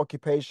these are the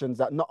occupations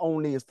that not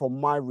only is from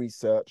my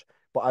research,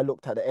 but I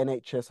looked at the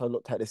NHS, I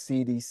looked at the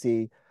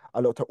CDC, I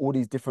looked at all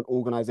these different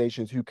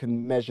organizations who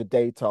can measure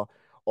data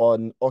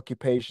on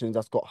occupations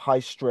that's got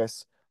high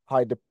stress,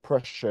 high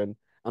depression,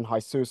 and high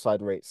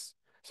suicide rates.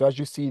 So as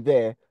you see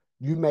there,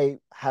 you may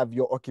have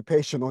your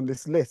occupation on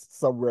this list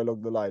somewhere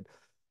along the line.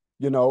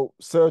 You know,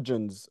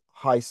 surgeons,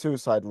 high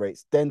suicide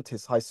rates;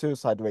 dentists, high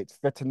suicide rates;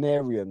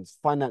 veterinarians,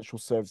 financial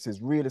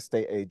services, real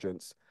estate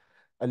agents,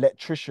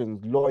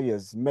 electricians,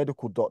 lawyers,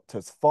 medical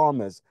doctors,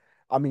 farmers.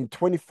 I mean,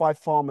 25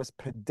 farmers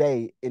per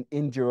day in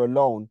India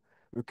alone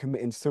were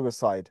committing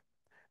suicide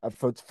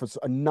for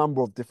a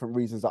number of different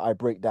reasons that I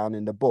break down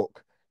in the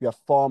book. You have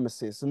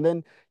pharmacists, and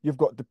then you've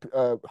got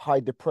the high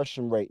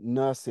depression rate,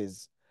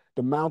 nurses,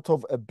 the amount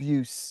of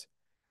abuse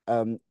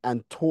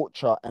and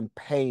torture and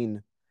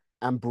pain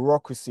and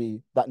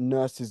bureaucracy that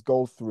nurses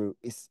go through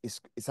is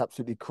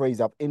absolutely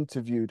crazy. I've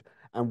interviewed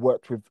and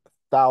worked with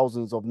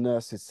thousands of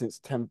nurses since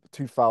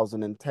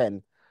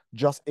 2010,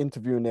 just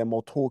interviewing them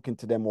or talking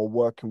to them or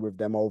working with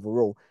them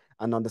overall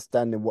and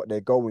understanding what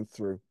they're going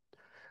through.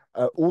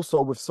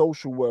 Also with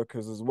social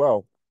workers as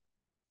well.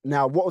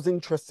 Now, what was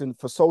interesting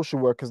for social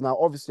workers, now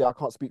obviously I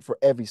can't speak for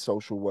every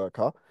social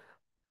worker,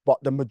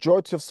 but the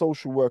majority of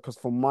social workers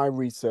from my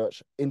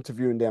research,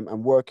 interviewing them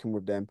and working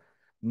with them,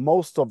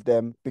 most of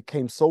them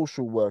became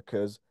social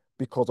workers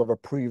because of a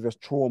previous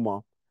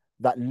trauma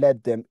that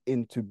led them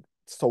into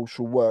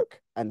social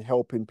work and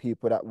helping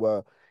people that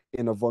were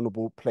in a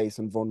vulnerable place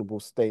and vulnerable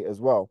state as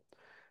well.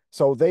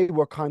 So they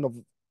were kind of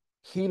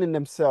healing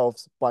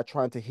themselves by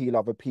trying to heal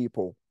other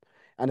people.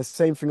 And the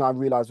same thing I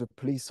realized with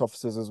police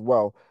officers as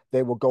well.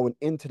 They were going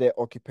into their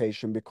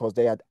occupation because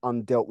they had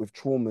undealt with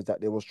traumas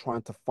that they was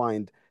trying to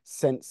find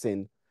sense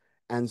in.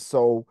 And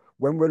so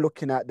when we're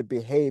looking at the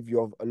behavior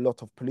of a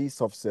lot of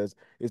police officers,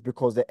 is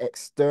because they're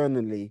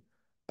externally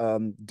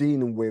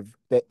dealing with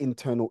their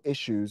internal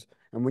issues.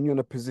 And when you're in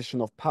a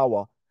position of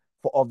power,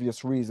 for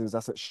obvious reasons,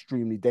 that's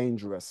extremely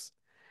dangerous.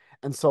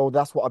 And so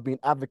that's what I've been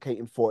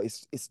advocating for,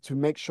 is to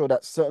make sure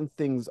that certain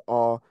things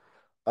are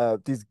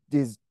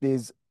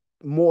there's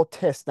more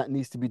tests that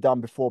needs to be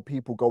done before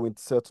people go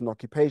into certain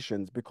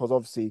occupations, because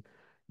obviously,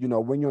 you know,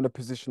 when you're in a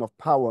position of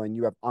power and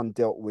you have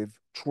undealt with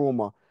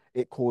trauma,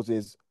 it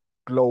causes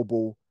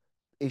global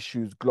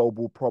issues,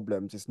 global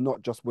problems. It's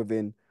not just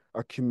within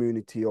a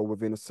community or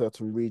within a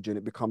certain region,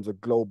 it becomes a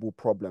global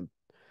problem.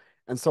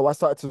 And so I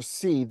started to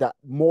see that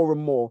more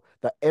and more,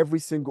 that every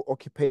single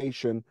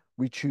occupation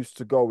we choose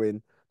to go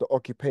in, the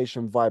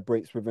occupation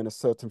vibrates within a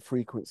certain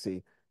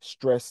frequency: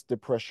 stress,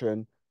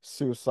 depression,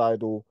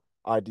 suicidal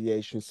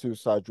ideation,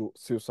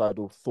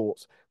 suicidal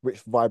thoughts,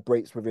 which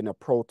vibrates within a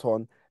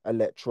proton,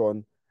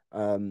 electron,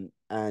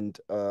 and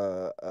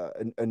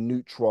a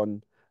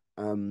neutron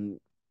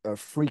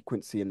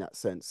frequency in that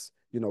sense,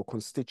 you know,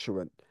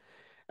 constituent.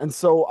 And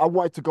so I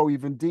wanted to go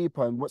even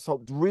deeper. And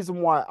so the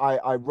reason why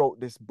I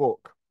wrote this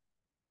book,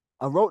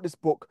 I wrote this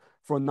book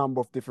for a number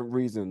of different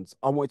reasons.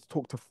 I wanted to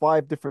talk to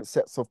 5 different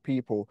sets of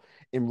people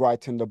in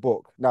writing the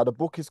book. Now, the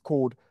book is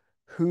called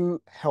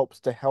Who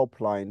Helps the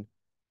Helpline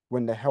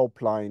When the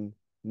Helpline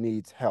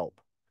Needs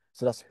Help?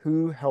 So that's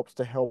who helps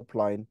the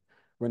helpline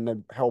when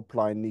the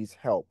helpline needs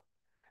help.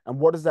 And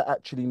what does that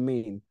actually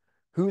mean?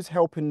 Who's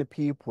helping the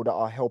people that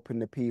are helping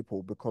the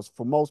people? Because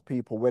for most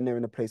people, when they're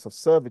in a place of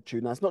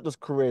servitude, now it's not just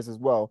careers as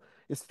well,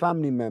 it's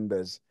family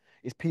members,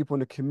 it's people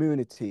in the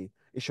community,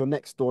 it's your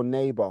next door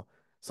neighbor.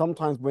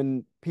 Sometimes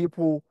when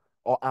people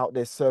are out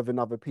there serving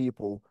other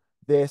people,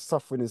 they're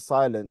suffering in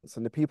silence,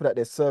 and the people that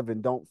they're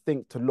serving don't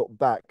think to look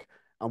back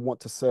and want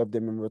to serve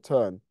them in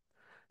return.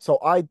 So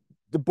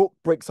the book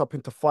breaks up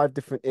into 5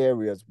 different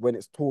areas when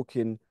it's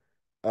talking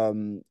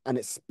and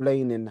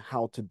explaining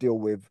how to deal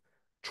with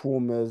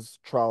traumas,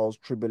 trials,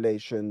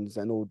 tribulations,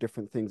 and all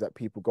different things that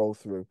people go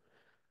through.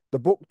 The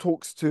book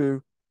talks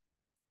to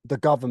the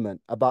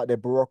government about their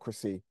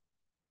bureaucracy.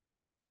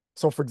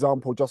 So, for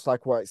example, just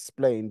like what I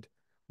explained,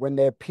 when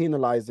they're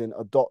penalizing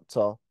a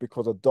doctor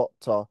because a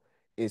doctor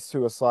is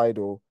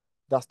suicidal,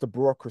 that's the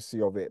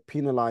bureaucracy of it.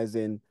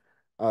 Penalizing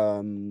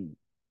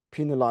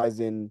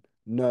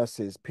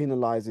nurses,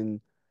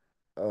 penalizing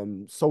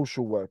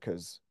social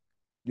workers,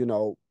 you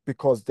know,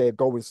 because they're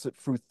going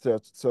through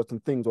certain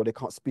things or they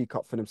can't speak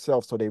up for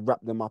themselves, so they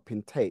wrap them up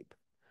in tape.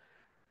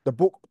 The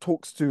book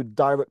talks to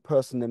direct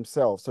person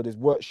themselves. So there's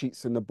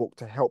worksheets in the book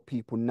to help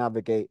people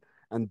navigate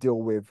and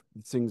deal with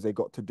the things they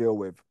got to deal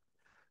with.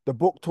 The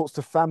book talks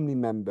to family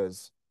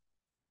members,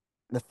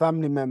 the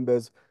family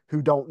members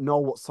who don't know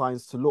what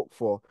signs to look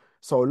for.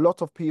 So a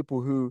lot of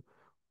people who,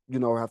 you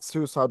know, have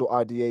suicidal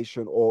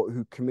ideation or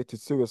who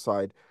committed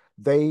suicide,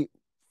 they,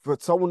 for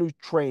someone who's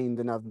trained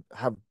and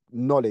have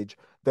knowledge,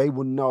 they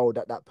will know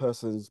that that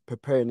person's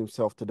preparing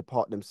himself to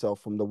depart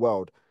themselves from the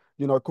world.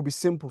 You know, it could be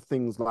simple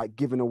things like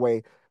giving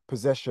away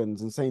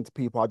possessions and saying to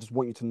people, I just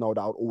want you to know that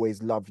I'll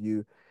always love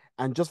you.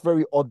 And just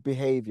very odd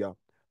behavior.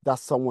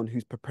 That's someone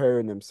who's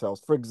preparing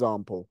themselves, for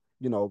example,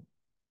 you know,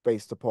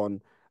 based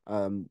upon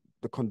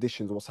the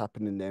conditions, what's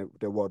happening in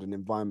their world and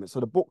environment. So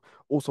the book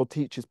also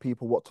teaches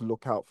people what to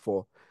look out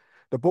for.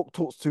 The book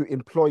talks to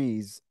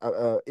employers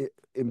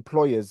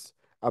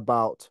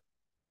about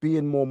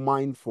being more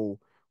mindful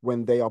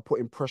when they are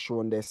putting pressure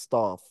on their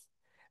staff.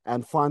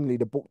 And finally,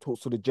 the book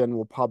talks to the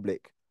general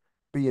public,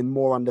 being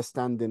more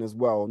understanding as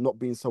well, not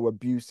being so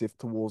abusive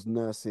towards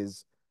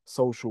nurses,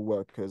 social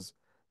workers,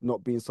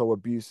 not being so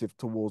abusive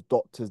towards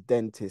doctors,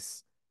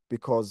 dentists,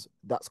 because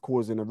that's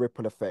causing a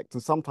ripple effect.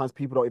 And sometimes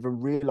people don't even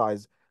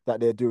realize that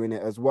they're doing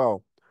it as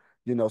well.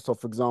 You know, so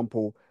for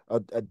example,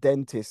 a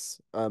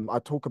dentist, I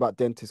talk about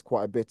dentists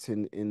quite a bit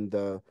in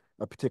the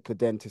a particular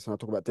dentist, and I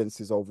talk about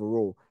dentists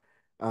overall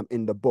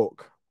in the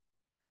book.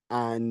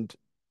 And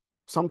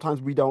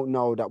sometimes we don't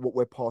know that what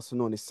we're passing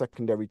on is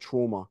secondary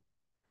trauma.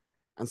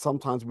 And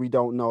sometimes we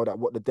don't know that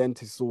what the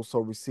dentist is also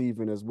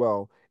receiving as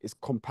well is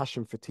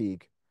compassion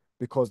fatigue,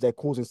 because they're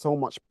causing so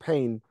much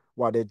pain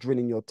while they're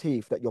drilling your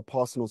teeth that you're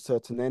passing on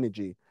certain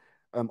energy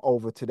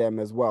over to them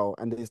as well.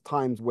 And there's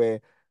times where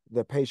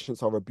the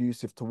patients are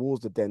abusive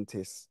towards the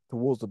dentists,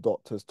 towards the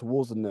doctors,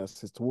 towards the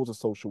nurses, towards the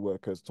social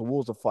workers,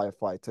 towards the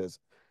firefighters.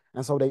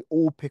 And so they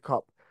all pick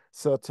up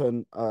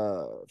certain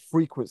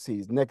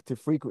frequencies, negative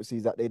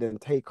frequencies that they then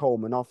take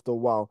home. And after a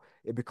while,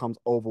 it becomes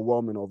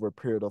overwhelming over a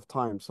period of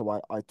time. So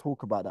I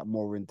talk about that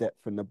more in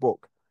depth in the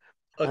book.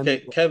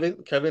 Okay, And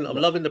Kevin, I'm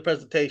yeah, loving the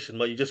presentation,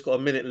 but you just got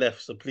a minute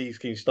left, so please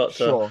can you start to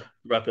sure.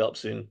 wrap it up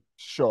soon?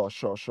 Sure.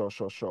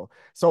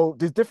 So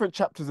there's different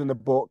chapters in the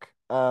book.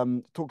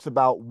 Talks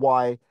about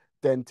why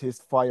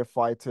dentists,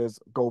 firefighters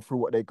go through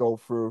what they go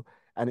through,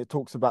 and it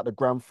talks about the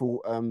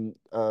Grenfell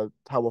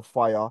Tower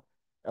fire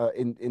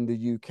in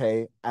the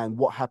UK and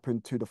what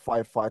happened to the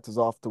firefighters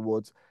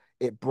afterwards.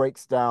 It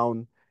breaks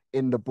down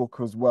in the book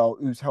as well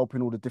who's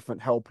helping all the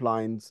different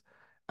helplines,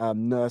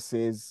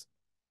 nurses,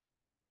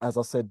 as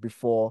I said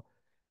before.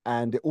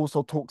 And it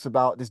also talks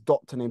about this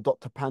doctor named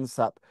Dr.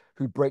 Pansap,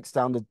 who breaks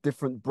down the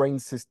different brain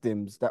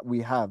systems that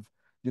we have.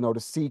 You know,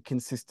 the seeking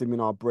system in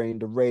our brain,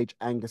 the rage,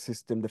 anger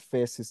system, the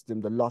fear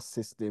system, the lust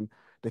system,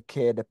 the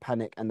care, the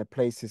panic, and the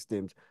play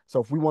systems. So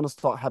if we want to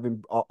start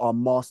having our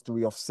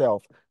mastery of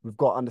self, we've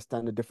got to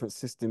understand the different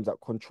systems that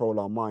control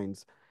our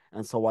minds.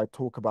 And so I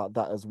talk about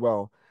that as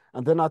well.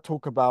 And then I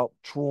talk about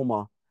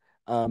trauma,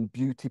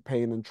 beauty,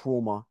 pain, and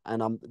trauma.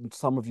 And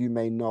some of you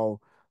may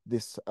know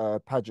this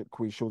pageant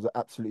queen. She was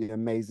absolutely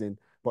amazing,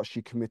 but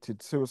she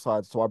committed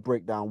suicide. So I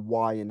break down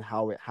why and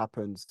how it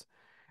happens.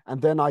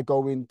 And then I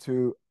go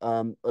into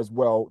as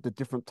well the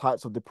different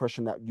types of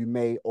depression that you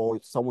may, or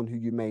someone who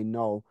you may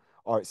know,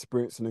 are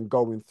experiencing and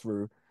going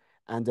through.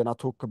 And then I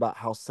talk about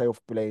how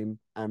self-blame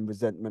and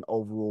resentment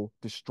overall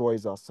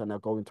destroys us. And I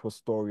go into a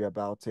story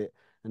about it.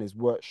 And there's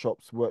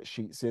workshops,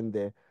 worksheets in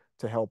there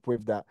to help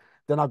with that.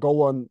 Then I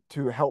go on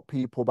to help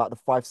people about the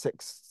 5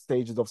 6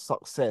 stages of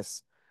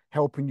success,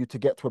 helping you to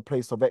get to a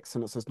place of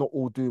excellence. It's not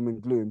all doom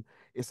and gloom.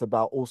 It's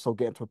about also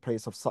getting to a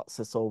place of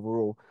success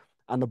overall.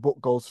 And the book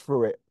goes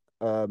through it.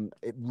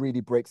 It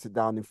really breaks it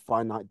down in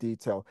finite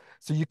detail.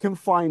 So you can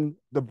find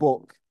the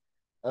book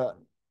uh,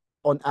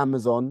 on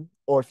Amazon,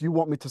 or if you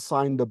want me to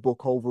sign the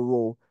book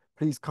overall,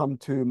 please come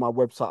to my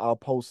website. I'll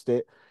post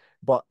it.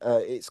 But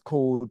the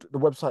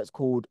website's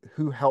called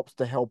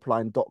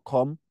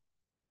whohelpsthehelpline.com.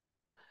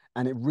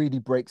 And it really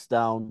breaks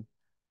down,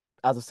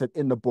 as I said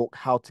in the book,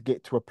 how to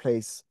get to a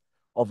place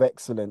of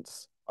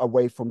excellence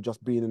away from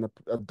just being in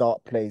a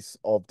dark place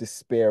of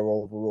despair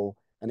overall.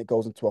 And it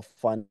goes into a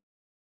fun.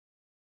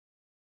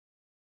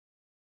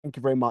 Thank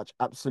you very much.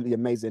 Absolutely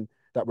amazing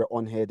that we're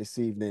on here this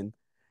evening.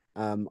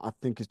 I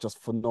think it's just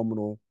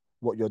phenomenal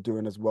what you're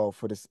doing as well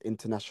for this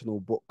international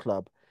book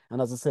club.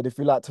 And as I said, if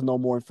you'd like to know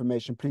more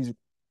information, please,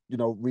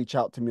 reach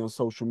out to me on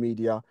social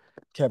media,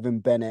 Kevin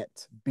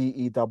Bennett,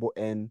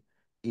 BENNETT,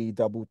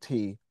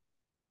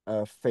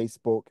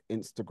 Facebook,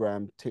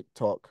 Instagram,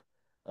 TikTok.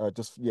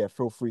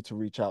 Feel free to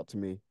reach out to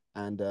me,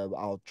 and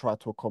I'll try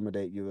to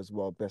accommodate you as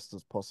well best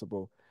as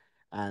possible.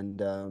 And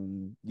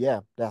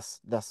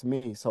that's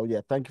me. So yeah,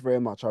 thank you very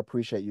much. I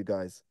appreciate you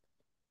guys.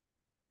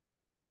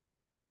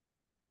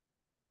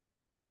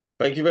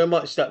 Thank you very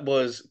much. That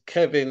was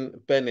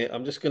Kevin Bennett.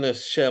 I'm just going to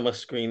share my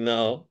screen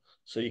now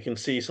so you can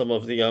see some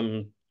of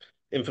the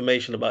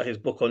information about his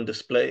book on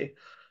display.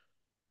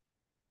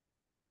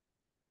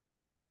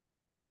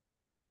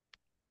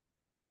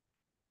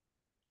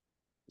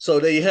 So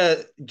there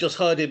you just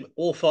heard him,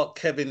 author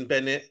Kevin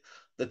Bennett.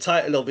 The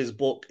title of his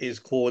book is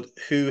called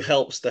Who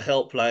Helps the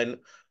Helpline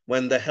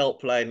When the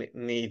Helpline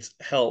Needs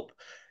Help.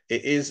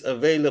 It is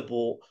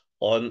available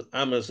on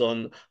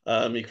Amazon.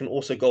 You can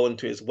also go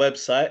onto his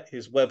website.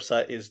 His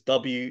website is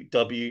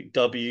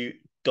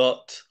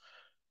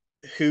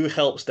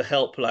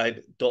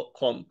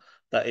www.whohelpsthehelpline.com.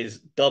 That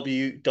is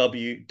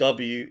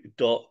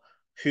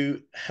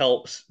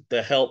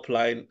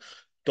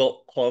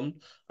www.whohelpsthehelpline.com.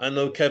 I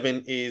know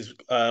Kevin is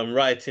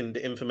writing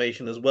the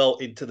information as well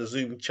into the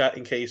Zoom chat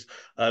in case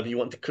you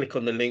want to click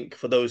on the link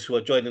for those who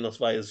are joining us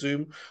via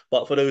Zoom.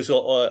 But for those who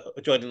are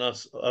joining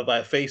us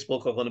via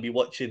Facebook, are going to be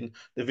watching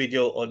the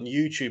video on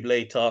YouTube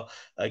later.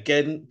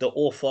 Again, the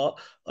author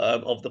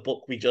of the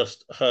book we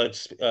just heard,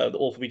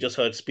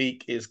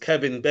 speak is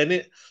Kevin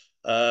Bennett.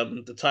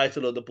 The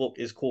title of the book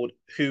is called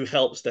Who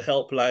Helps the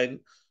Helpline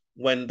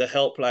When the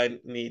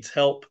Helpline Needs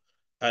Help,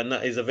 and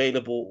that is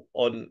available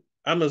on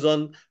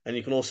Amazon. And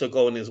you can also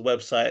go on his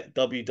website,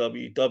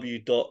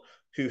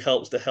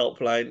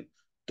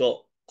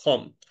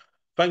 www.whohelpsthehelpline.com.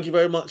 Thank you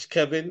very much,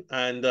 Kevin,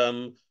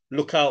 and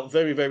look out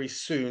very, very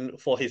soon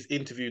for his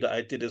interview that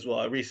I did as well.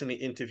 I recently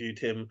interviewed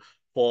him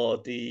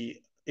for the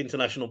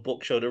International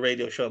Book Show, the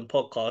radio show and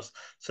podcast.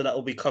 So that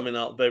will be coming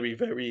out very,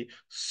 very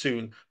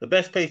soon. The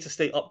best place to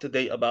stay up to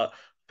date about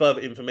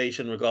further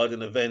information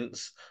regarding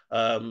events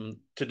to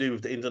do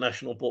with the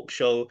International Book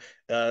Show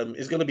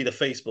is going to be the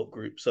Facebook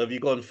group. So if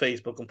you go on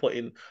Facebook and put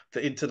in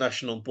the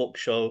International Book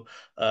Show,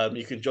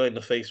 you can join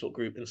the Facebook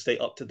group and stay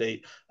up to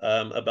date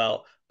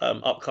about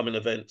upcoming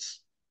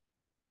events.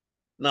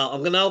 Now,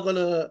 I'm now going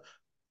to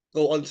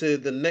go on to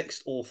the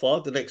next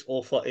author. The next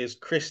author is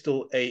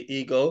Crystal A.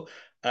 Ego,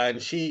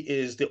 and she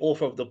is the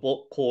author of the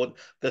book called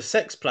The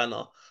Sex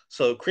Planner.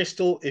 So,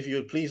 Crystal, if you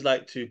would please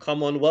like to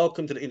come on,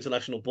 welcome to the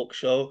International Book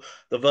Show,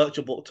 the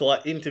virtual book tour.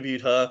 I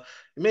interviewed her,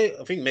 I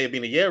think it may have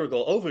been a year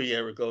ago, over a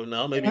year ago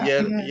now, maybe year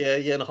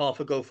and a half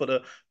ago for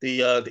the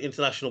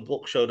International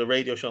Book Show, the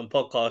radio show and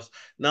podcast.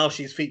 Now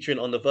she's featuring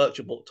on the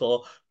virtual book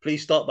tour.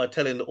 Please start by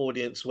telling the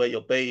audience where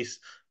you're based,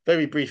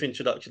 very brief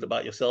introduction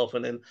about yourself,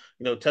 and then,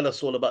 tell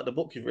us all about the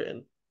book you've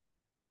written.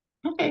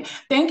 Okay,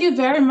 thank you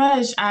very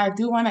much. I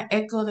do want to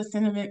echo the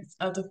sentiments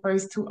of the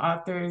first two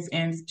authors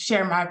and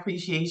share my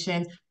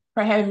appreciation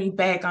for having me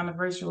back on the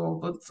virtual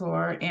book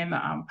tour and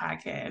the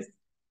podcast.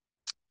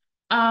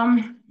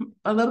 A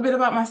little bit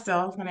about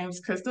myself. My name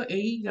is Crystal A.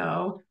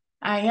 Ego.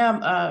 I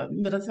am a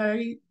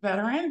military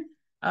veteran,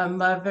 a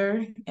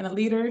mother, and a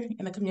leader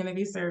in the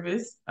community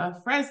service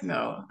of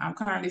Fresno. I'm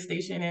currently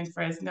stationed in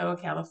Fresno,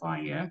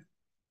 California.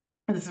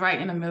 It's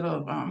right in the middle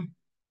of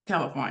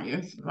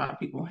California. A lot of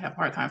people have a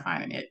hard time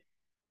finding it.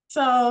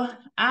 So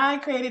I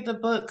created the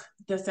book,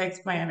 The Sex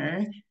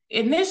Planner.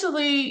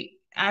 Initially,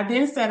 I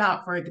didn't set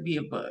out for it to be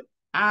a book.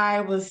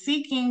 I was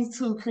seeking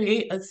to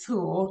create a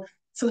tool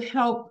to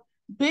help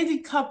busy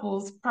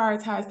couples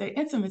prioritize their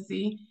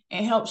intimacy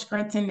and help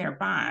strengthen their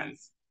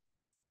bonds.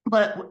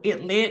 But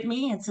it led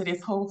me into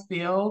this whole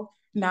field.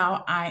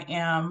 Now I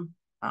am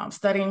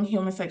studying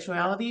human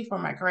sexuality for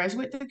my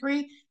graduate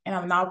degree, and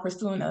I'm now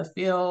pursuing a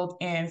field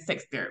in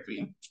sex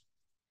therapy.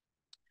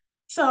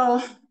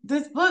 So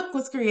this book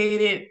was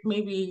created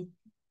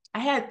I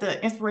had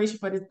the inspiration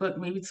for this book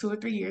maybe 2 or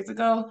 3 years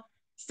ago,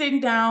 sitting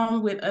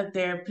down with a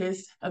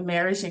therapist, a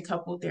marriage and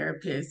couple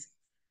therapist,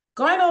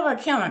 going over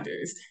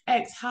calendars,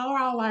 ask how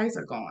our lives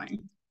are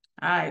going.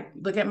 I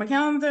look at my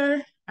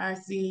calendar, I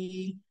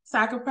see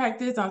soccer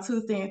practice on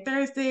Tuesday and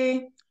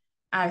Thursday,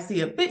 I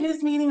see a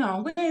fitness meeting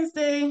on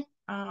Wednesday,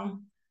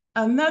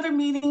 another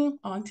meeting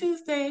on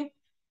Tuesday.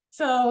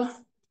 So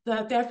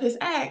the therapist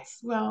asks,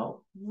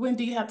 well, when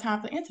do you have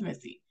time for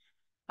intimacy?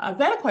 A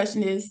better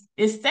question is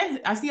sex,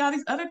 I see all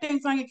these other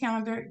things on your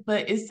calendar,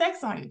 but is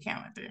sex on your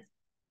calendar?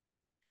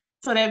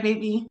 So that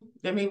made me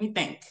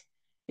think.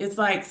 It's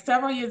like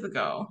several years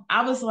ago,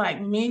 I was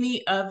like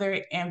many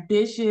other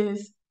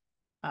ambitious,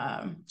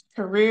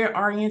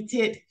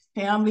 career-oriented,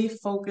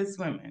 family-focused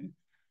women.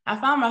 I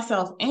found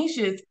myself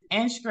anxious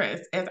and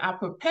stressed as I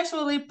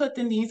perpetually put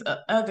the needs of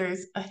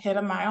others ahead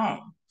of my own.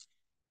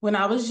 When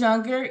I was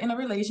younger in a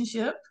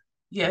relationship,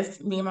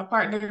 yes, me and my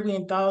partner, we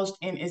indulged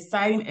in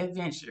exciting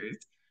adventures.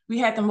 We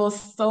had the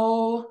most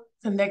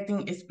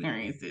soul-connecting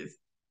experiences.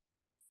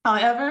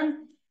 However,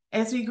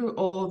 as we grew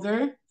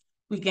older,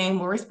 we gained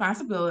more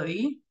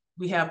responsibility.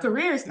 We have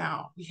careers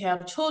now. We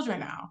have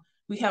children now.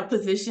 We have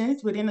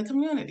positions within the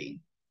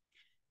community.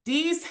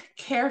 These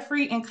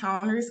carefree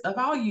encounters of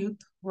our youth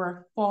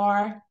were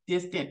far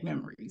distant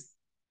memories.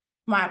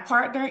 My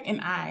partner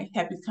and I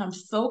had become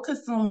so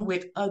consumed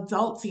with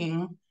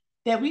adulting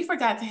that we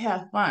forgot to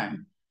have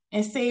fun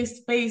and save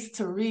space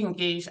to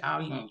re-engage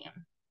our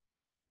union.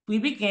 We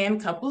began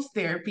couples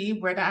therapy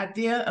where the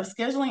idea of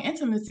scheduling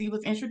intimacy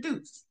was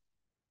introduced.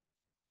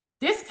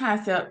 This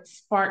concept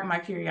sparked my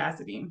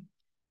curiosity.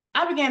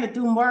 I began to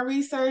do more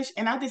research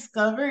and I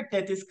discovered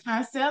that this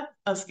concept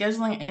of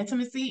scheduling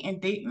intimacy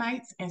and date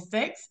nights and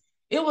sex,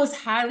 it was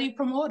highly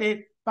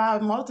promoted by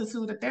a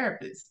multitude of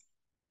therapists.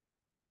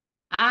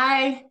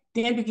 I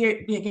then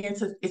began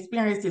to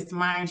experience this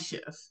mind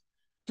shift.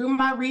 Through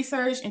my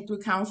research and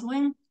through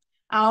counseling,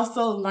 I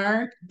also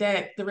learned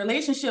that the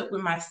relationship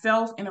with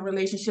myself and the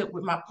relationship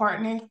with my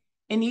partner,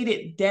 it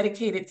needed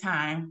dedicated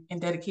time and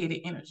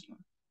dedicated energy.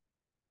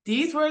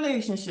 These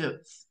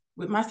relationships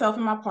with myself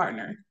and my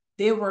partner,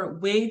 they were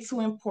way too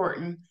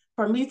important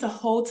for me to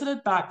hold to the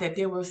thought that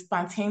they will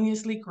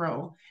spontaneously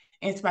grow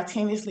and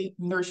spontaneously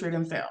nurture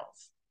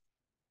themselves.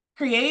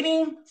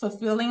 Creating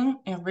fulfilling,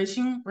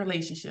 enriching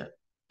relationship,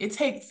 it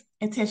takes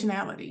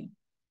intentionality.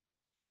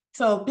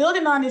 So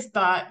building on this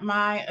thought,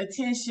 my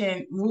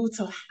attention moved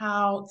to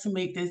how to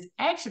make this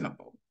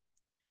actionable.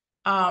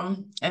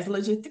 As a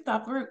logistics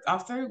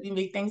officer, we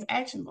make things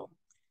actionable.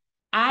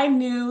 I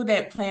knew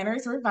that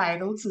planners were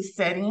vital to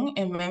setting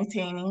and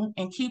maintaining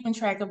and keeping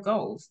track of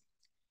goals.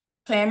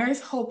 Planners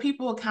hold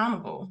people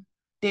accountable.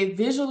 They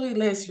visually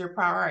list your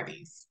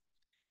priorities.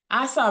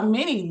 I saw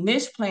many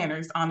niche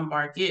planners on the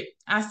market.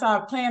 I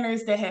saw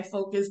planners that had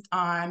focused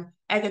on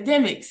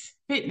academics,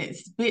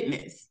 fitness,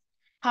 business.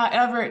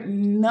 However,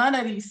 none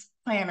of these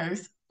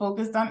planners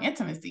focused on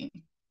intimacy.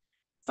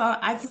 So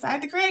I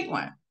decided to create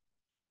one.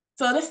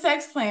 So the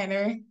Sex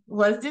Planner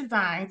was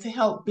designed to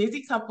help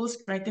busy couples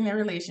strengthen their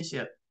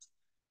relationship.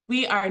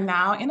 We are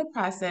now in the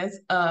process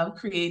of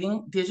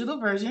creating digital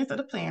versions of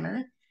the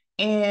planner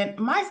and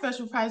my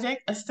special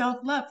project, a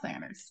self-love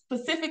planner,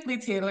 specifically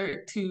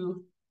tailored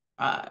to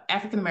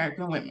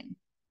African-American women.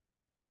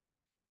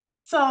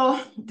 So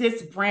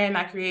this brand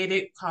I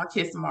created called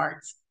Kiss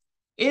Marks,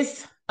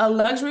 it's a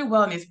luxury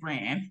wellness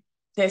brand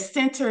that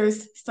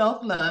centers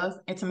self-love,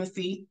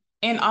 intimacy,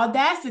 and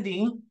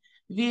audacity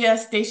via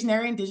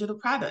stationery and digital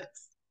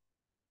products.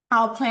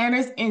 Our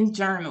planners and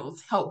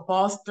journals help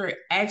bolster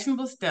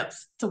actionable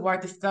steps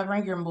toward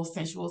discovering your most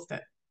sensual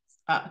self.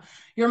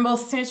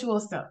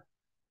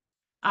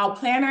 Our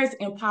planners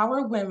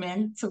empower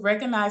women to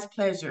recognize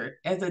pleasure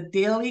as a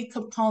daily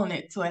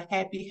component to a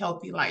happy,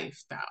 healthy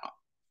lifestyle.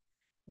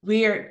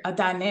 We're a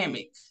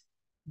dynamic,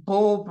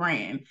 bold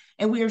brand,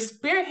 and we are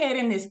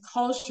spearheading this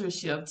culture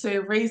shift to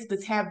erase the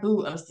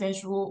taboo of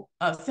sensual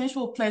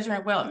pleasure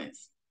and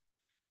wellness.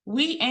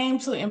 We aim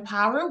to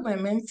empower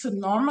women to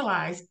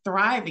normalize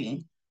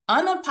thriving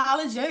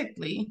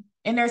unapologetically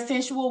in their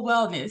sensual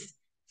wellness,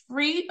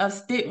 free of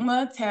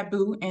stigma,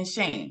 taboo, and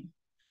shame.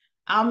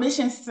 Our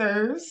mission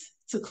serves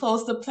to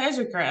close the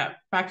pleasure gap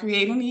by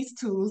creating these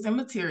tools and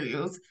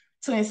materials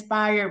to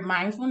inspire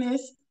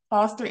mindfulness,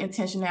 foster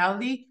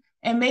intentionality,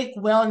 and make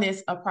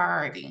wellness a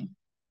priority.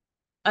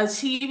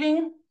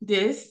 Achieving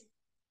this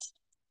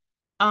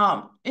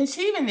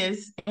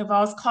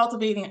involves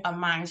cultivating a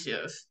mind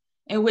shift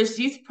in which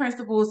these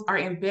principles are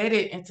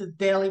embedded into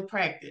daily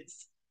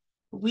practice.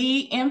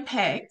 We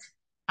impact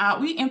our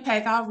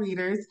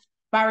readers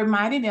by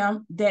reminding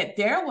them that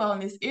their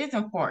wellness is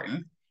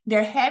important,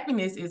 their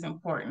happiness is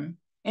important,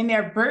 and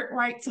their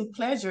birthright to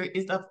pleasure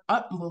is of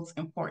utmost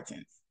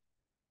importance.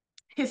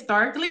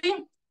 Historically,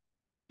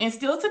 and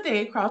still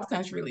today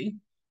cross-culturally,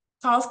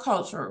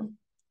 cross-cultural,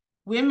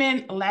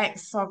 women lack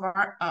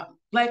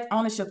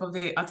ownership of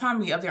the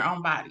autonomy of their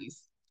own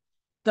bodies.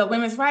 The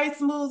women's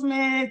rights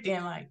movement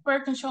and like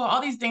birth control,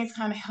 all these things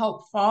kind of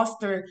help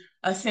foster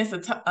a sense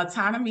of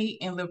autonomy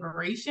and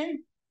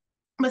liberation.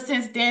 But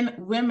since then,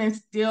 we've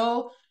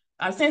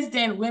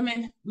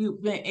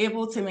been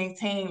able to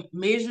maintain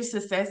major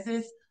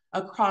successes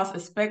across a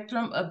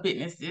spectrum of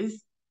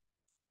businesses,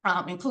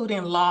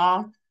 including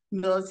law,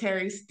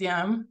 military,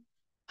 STEM.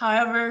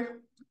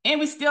 However, and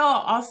we still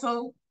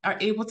also are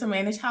able to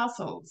manage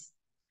households.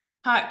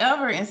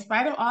 However, in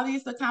spite of all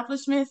these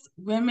accomplishments,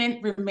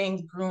 women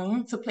remain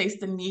groomed to place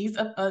the needs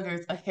of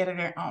others ahead of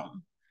their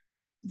own.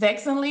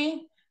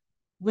 Vexingly,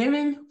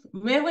 women's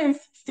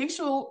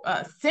sensual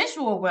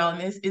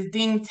wellness is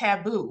deemed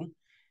taboo.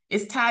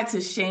 It's tied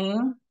to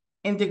shame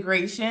and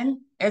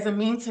degradation as a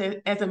means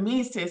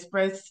to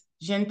express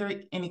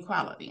gender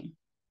inequality.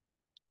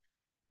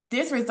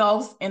 This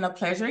results in a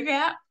pleasure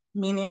gap,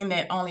 meaning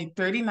that only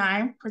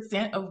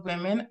 39% of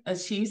women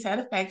achieve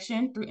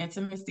satisfaction through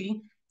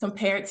intimacy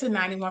compared to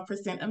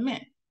 91% of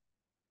men.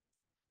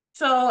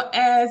 So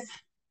as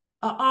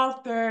an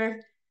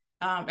author,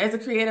 as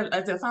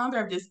a founder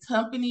of this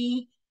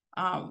company,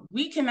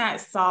 we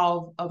cannot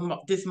solve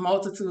this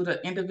multitude of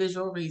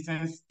individual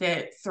reasons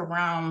that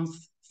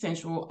surrounds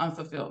sensual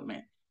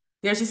unfulfillment.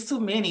 There's just too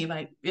many.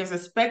 Like there's a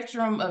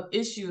spectrum of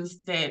issues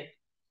that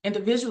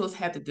individuals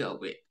have to deal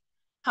with.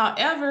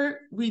 However,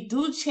 we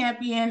do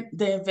champion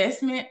the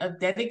investment of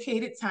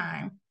dedicated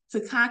time to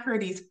conquer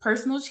these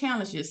personal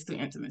challenges through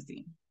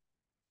intimacy.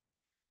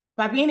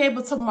 By being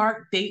able to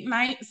mark date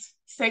nights,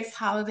 sex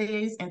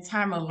holidays, and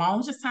time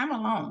alone,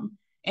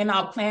 in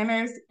our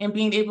planners, and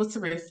being able to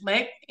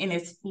reflect and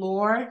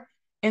explore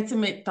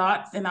intimate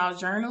thoughts in our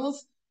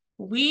journals,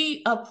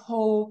 we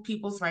uphold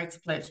people's right to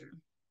pleasure.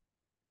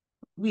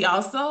 We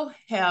also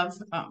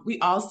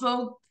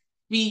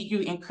feed you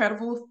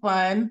incredible,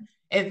 fun,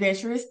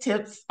 adventurous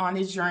tips on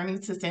this journey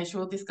to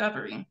sensual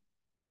discovery.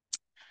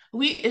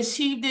 We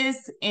achieve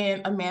this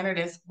in a manner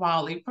that's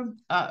wildly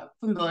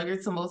familiar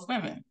to most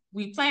women.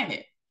 We plan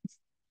it.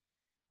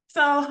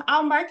 So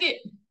our market,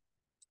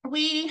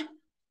 we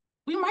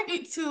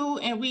market to,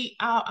 and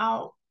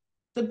our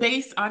The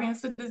base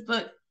audience for this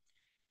book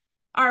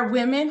are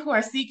women who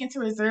are seeking to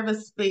reserve a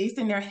space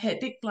in their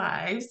hectic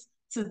lives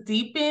to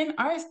deepen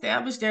or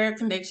establish their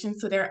connection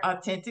to their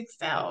authentic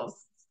selves,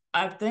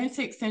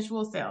 authentic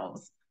sensual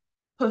selves.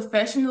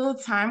 Professional,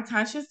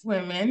 time-conscious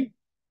women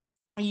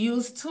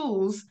use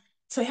tools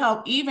to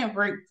help even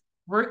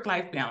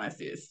work-life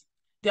balances.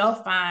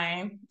 They'll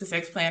find the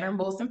sex planner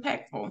most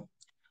impactful.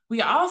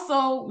 We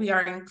are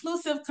an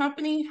inclusive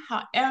company.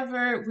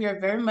 However, we are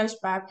very much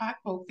BIPOC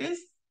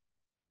focused.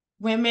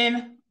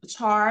 We're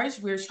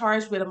charged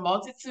with a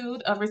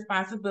multitude of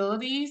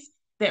responsibilities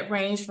that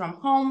range from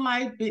home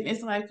life,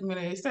 business life,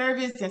 community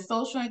service, and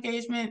social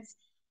engagements.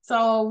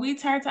 So we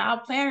turn to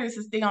our planners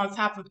to stay on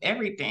top of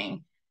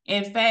everything.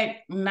 In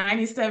fact,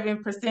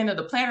 97% of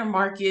the planner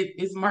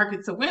market is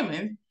marketed to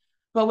women.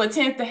 But what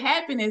tends to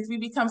happen is we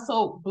become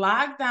so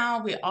bogged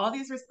down with all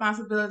these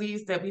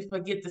responsibilities that we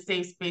forget to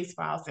save space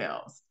for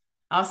ourselves.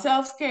 Our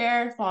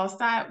self-care falls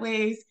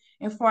sideways,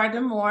 and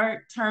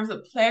furthermore, terms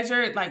of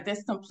pleasure, like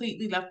that's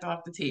completely left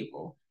off the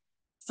table.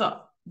 So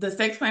the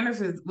sex planners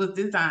was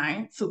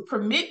designed to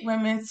permit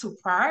women to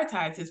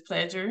prioritize this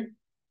pleasure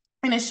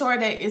and ensure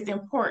that it's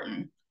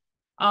important.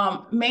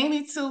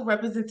 Mainly to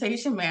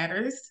representation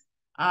matters.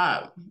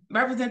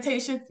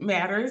 Representation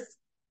matters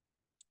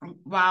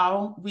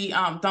while we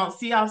don't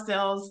see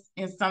ourselves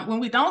in when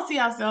we don't see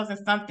ourselves in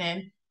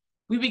something,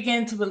 we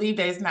begin to believe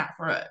that it's not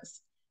for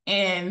us.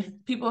 And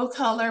people of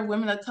color,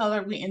 women of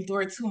color, we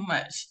endure too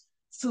much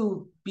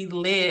to be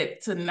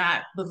led to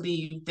not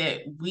believe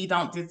that we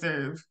don't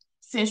deserve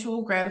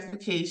sensual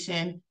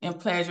gratification and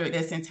pleasure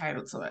that's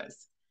entitled to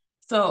us.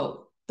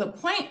 So the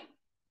point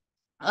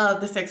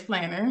of the sex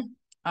planner,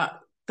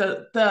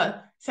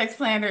 the sex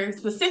planner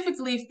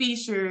specifically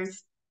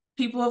features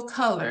people of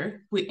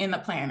color within the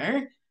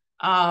planner.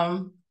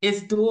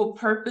 It's dual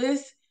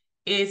purpose.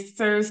 It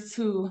serves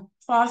to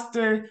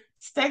foster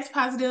sex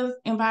positive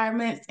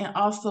environments and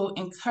also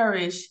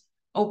encourage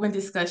open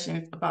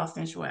discussions about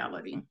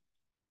sensuality.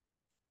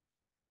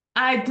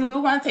 I do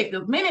want to take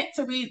a minute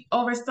to read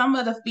over some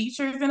of the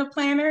features in a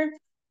planner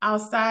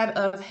outside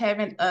of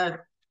having a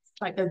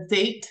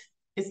date.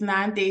 It's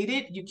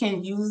non-dated. You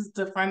can use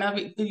the front of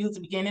it, you can use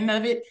the beginning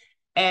of it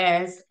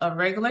as a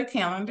regular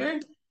calendar.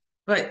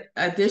 But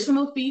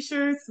additional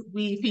features,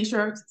 we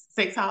feature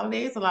sex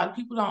holidays. A lot of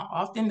people don't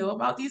often know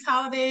about these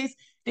holidays.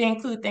 They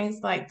include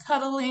things like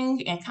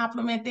cuddling and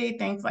compliment day,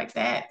 things like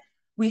that.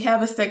 We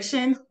have a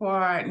section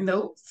for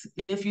notes.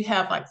 If you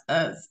have like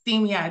a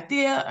steamy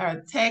idea or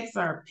a text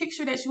or a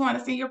picture that you want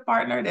to see your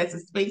partner, there's a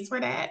space for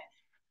that.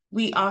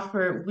 We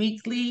offer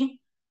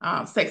weekly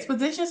sex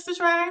positions to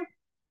try.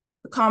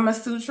 The Kama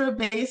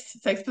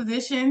Sutra-based sex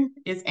position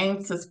is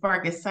aimed to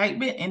spark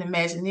excitement and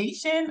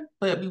imagination,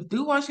 but we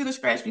do want you to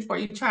scratch before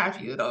you try a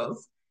few of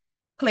those.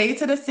 Play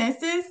to the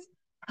senses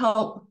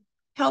help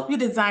you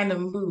design the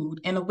mood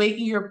and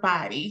awaken your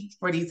body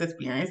for these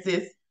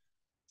experiences.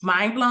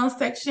 Mind blown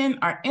section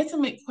are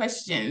intimate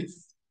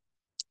questions.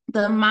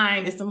 The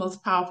mind is the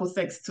most powerful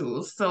sex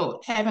tool.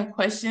 So having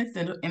questions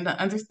and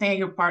to understand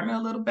your partner a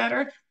little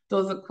better,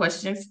 those are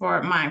questions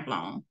for mind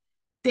blown.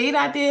 Date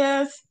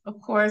ideas,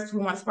 of course, we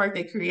want to spark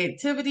their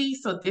creativity.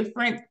 So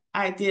different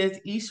ideas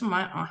each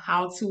month on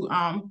how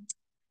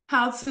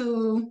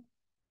to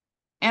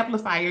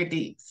amplify your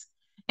dates.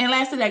 And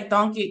lastly, like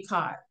don't get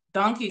caught.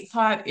 Don't get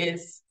caught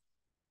is,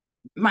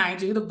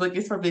 mind you, the book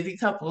is for busy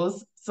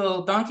couples.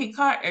 So don't get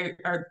caught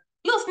are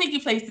little sneaky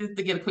places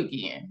to get a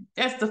quickie in.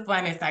 That's the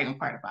fun, exciting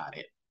part about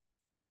it.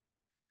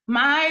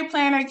 My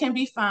planner can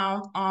be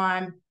found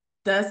on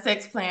The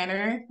Sex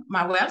Planner,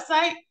 my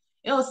website.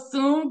 It'll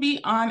soon be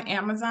on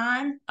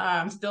Amazon.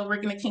 I'm still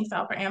working the kinks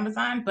out for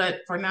Amazon, but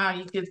for now,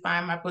 you can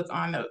find my book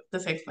on the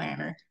Sex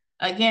Planner.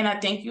 Again, I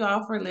thank you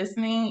all for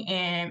listening,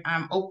 and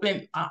I'm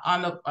open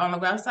on the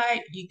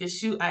website. You can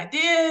shoot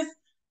ideas.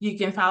 You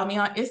can follow me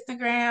on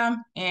Instagram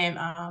and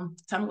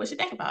tell me what you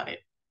think about it.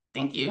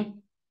 Thank you.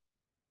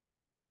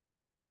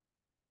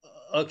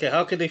 Okay,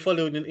 how can they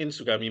follow you on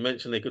Instagram? You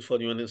mentioned they could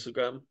follow you on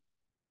Instagram.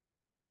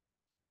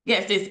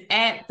 Yes, it's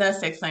at The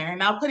Sex Planner,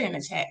 and I'll put it in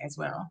the chat as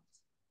well.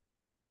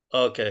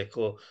 Okay,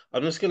 cool.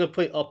 I'm just gonna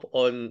put it up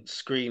on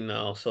screen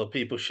now, so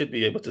people should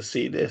be able to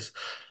see this.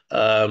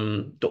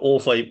 The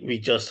author we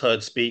just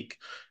heard speak,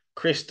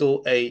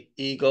 Crystal A.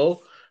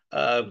 Ego,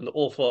 the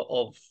author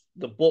of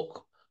the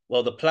book,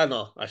 well, the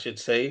planner, I should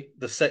say,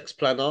 The Sex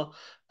Planner,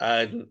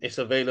 and it's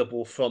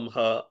available from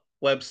her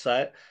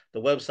website.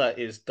 The website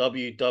is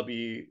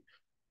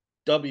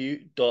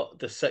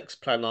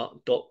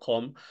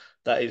www.thesexplanner.com.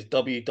 That is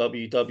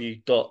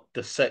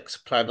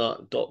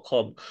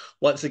www.thesexplanner.com.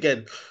 Once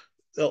again,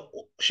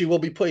 she will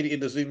be putting it in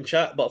the Zoom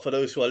chat, but for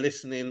those who are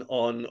listening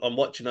on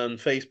watching on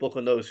Facebook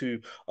and those who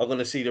are going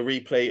to see the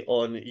replay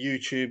on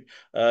YouTube,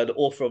 the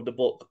author of the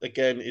book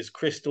again is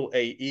Crystal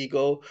A.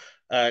 Ego,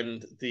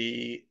 and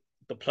the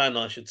planner,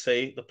 I should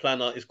say, the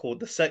planner is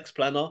called The Sex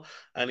Planner,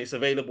 and it's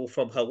available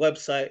from her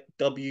website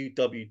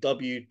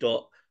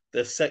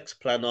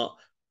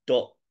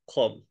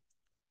www.thesexplanner.com.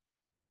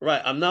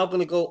 Right, I'm now going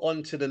to go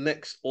on to the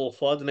next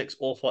author. The next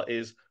author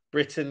is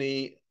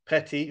Brittany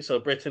Petty. So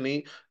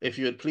Brittany, if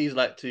you would please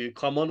like to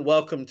come on,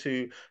 welcome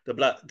to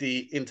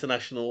the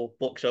International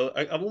Book Show.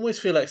 I always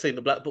feel like saying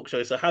the Black Book Show.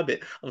 It's a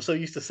habit. I'm so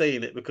used to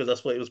saying it because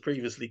that's what it was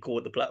previously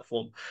called, the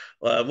platform.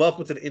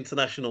 Welcome to the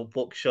International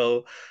Book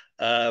Show,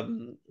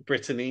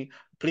 Brittany.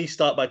 Please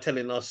start by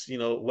telling us,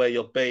 where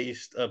you're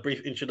based, a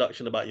brief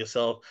introduction about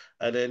yourself,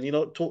 and then,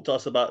 talk to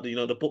us about,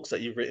 the books that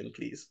you've written,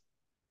 please.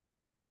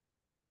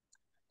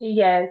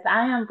 Yes,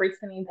 I am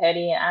Brittany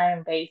Petty. I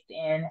am based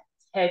in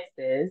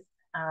Texas.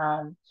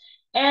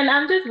 And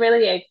I'm just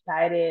really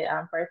excited.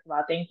 First of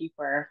all, thank you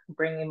for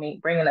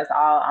bringing us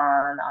all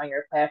on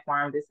your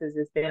platform. This has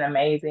just been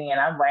amazing, and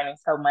I'm learning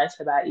so much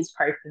about each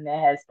person that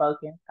has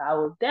spoken. So I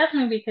will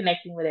definitely be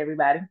connecting with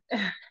everybody.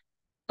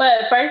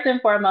 But first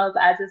and foremost,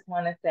 I just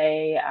want to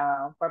say,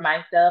 for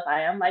myself,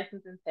 I am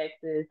licensed in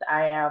Texas.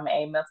 I am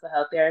a mental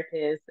health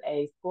therapist,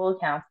 a school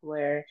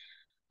counselor,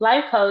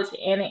 life coach,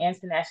 and an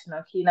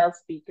international keynote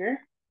speaker.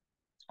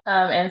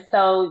 And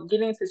so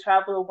getting to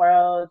travel the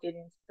world,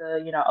 getting to,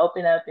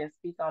 open up and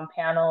speak on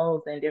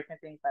panels and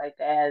different things like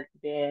that has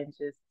been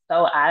just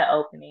so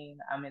eye-opening.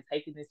 And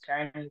taking this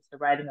journey to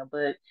writing a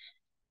book,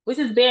 which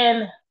has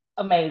been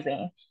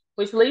amazing,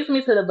 which leads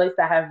me to the books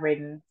I have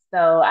written.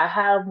 So I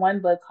have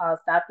one book called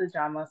Stop the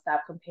Drama,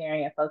 Stop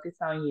Comparing and Focus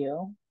on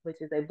You,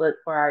 which is a book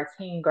for our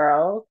teen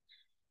girls.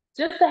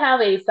 Just to have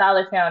a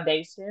solid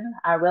foundation.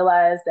 I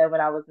realized that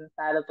when I was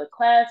inside of the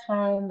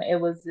classroom, it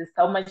was just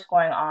so much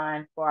going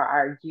on for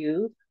our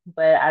youth.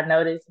 But I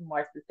noticed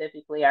more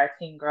specifically, our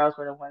teen girls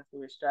were the ones who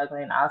were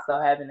struggling. Also,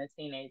 having a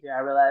teenager, I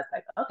realized,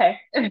 like, okay,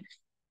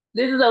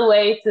 this is a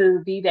way to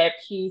be that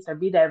piece or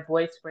be that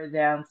voice for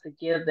them, to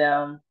give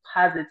them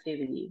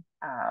positivity,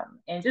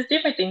 and just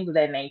different things of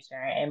that nature.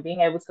 And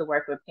being able to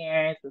work with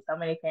parents, with so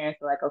many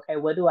parents are like, okay,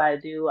 what do? I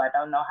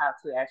don't know how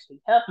to actually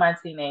help my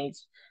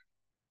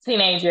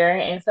teenager,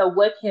 and so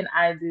what can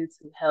I do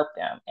to help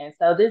them? And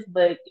so this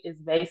book is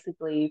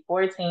basically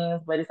for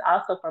teens, but it's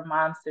also for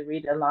moms to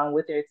read along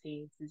with their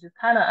teens, to just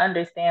kind of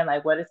understand,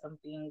 like, what are some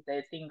things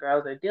that teen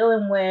girls are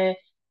dealing with.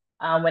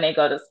 When they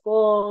go to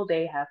school,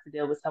 they have to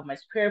deal with so much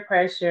peer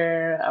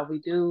pressure. I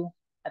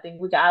think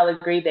we can all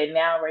agree that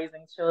now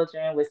raising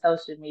children with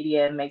social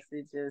media makes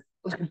it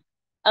just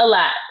a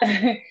lot.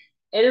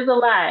 It is a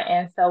lot.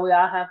 And so we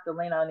all have to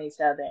lean on each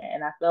other.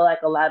 And I feel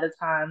like a lot of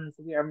times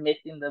we are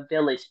missing the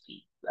village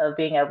piece of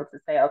being able to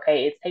say,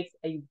 okay, it takes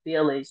a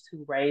village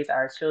to raise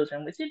our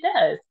children, which it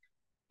does.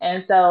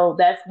 And so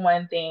that's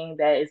one thing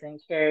that is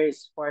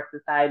encouraged for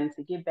society,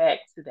 to get back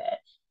to that.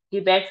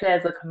 Get back to,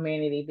 as a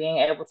community, being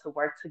able to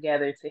work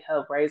together to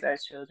help raise our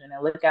children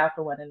and look out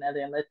for one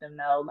another and let them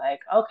know, like,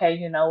 okay,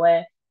 you know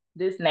what?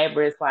 This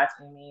neighbor is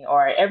watching me,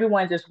 or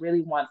everyone just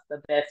really wants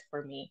the best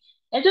for me,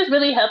 and just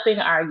really helping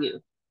our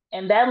youth.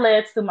 And that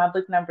led to my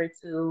book number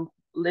 2,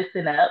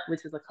 Listen Up,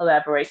 which is a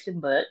collaboration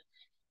book.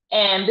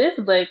 And this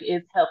book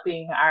is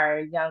helping our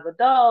young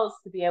adults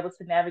to be able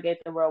to navigate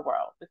the real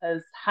world,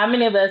 because how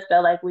many of us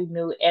felt like we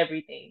knew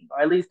everything,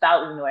 or at least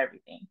thought we knew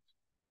everything?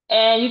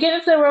 And you get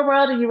into the real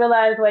world and you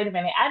realize, wait a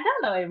minute, I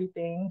don't know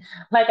everything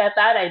like I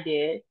thought I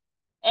did.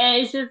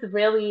 And it's just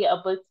really a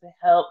book to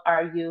help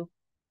our youth,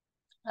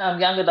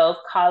 young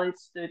adults, college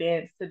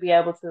students, to be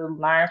able to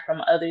learn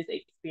from others'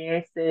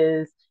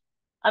 experiences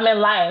in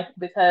life,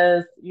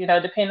 because,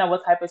 depending on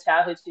what type of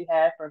childhood you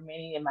have, for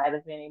many, it might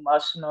have been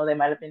emotional. They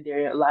might have been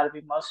there, a lot of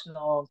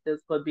emotional,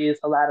 physical abuse,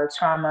 a lot of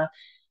trauma.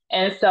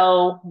 And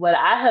so what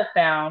I have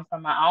found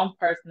from my own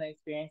personal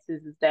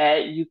experiences is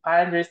that you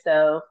find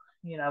yourself,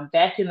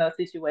 back in those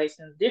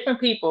situations, different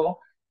people,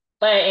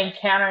 but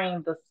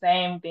encountering the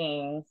same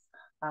things,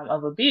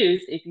 of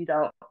abuse, if you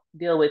don't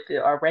deal with it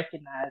or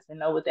recognize and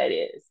know what that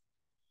is.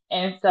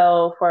 And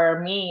so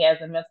for me,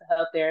 as a mental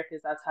health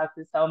therapist, I talk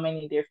to so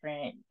many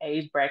different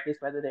age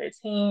brackets, whether they're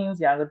teens,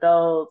 young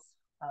adults,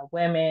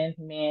 women,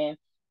 men.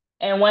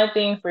 And one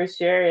thing for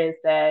sure is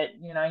that,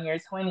 in your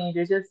 20s,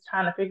 you're just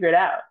trying to figure it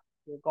out.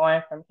 You're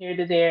going from here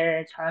to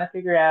there, trying to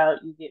figure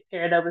out, you get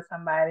paired up with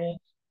somebody,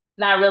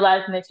 not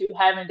realizing that you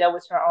haven't dealt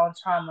with your own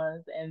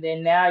traumas. And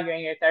then now you're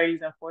in your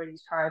 30s and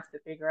 40s trying to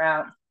figure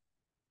out,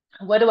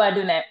 what do I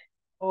do next?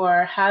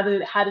 Or how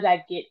did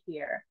I get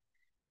here?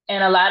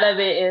 And a lot of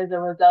it is a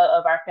result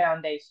of our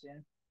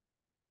foundation.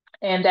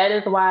 And that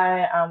is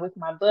why, with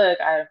my book,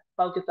 I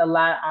focus a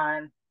lot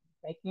on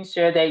making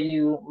sure that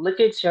you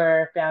look at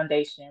your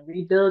foundation,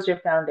 rebuild your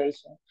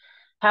foundation.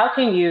 How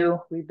can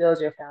you rebuild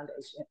your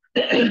foundation?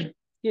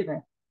 Excuse me.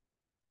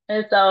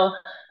 And so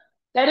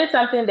that is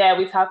something that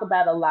we talk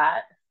about a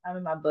lot,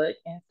 in my book.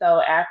 And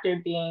so after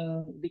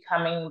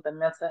becoming the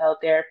mental health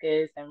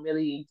therapist and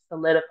really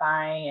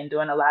solidifying and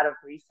doing a lot of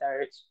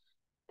research,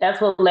 that's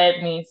what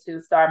led me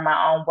to start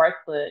my own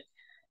workbook.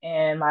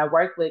 And my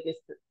workbook is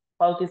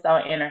focused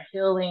on inner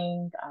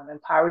healing,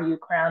 Empower You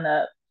Crown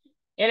Up,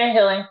 inner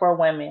healing for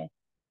women.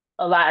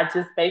 A lot, I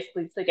just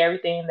basically took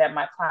everything that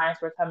my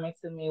clients were coming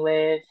to me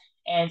with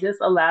and just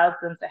allows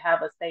them to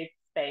have a safe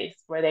space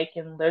where they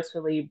can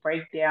literally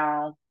break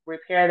down,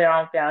 repair their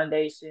own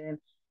foundation,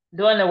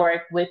 doing the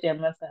work with their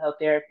mental health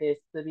therapist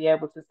to be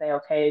able to say,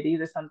 okay,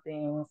 these are some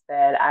things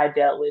that I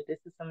dealt with. This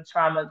is some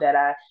trauma that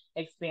I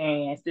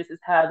experienced. This is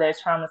how that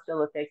trauma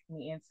still affects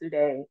me in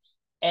today.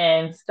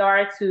 And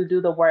start to do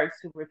the work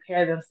to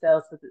repair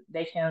themselves so that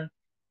they can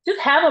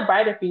just have a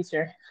brighter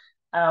future.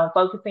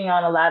 Focusing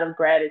on a lot of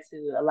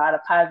gratitude, a lot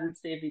of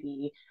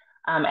positivity,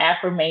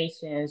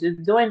 affirmations,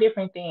 just doing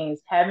different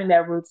things, having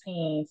that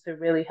routine to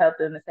really help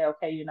them to say,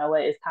 okay, you know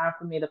what, it's time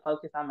for me to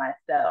focus on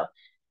myself.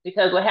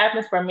 Because what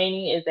happens for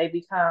many is they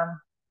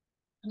become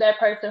that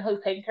person who's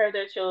taking care of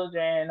their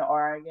children,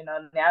 or, you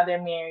know, now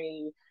they're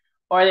married,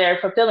 or they're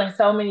fulfilling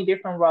so many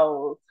different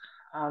roles.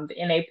 And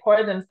they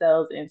pour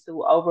themselves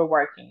into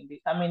overworking,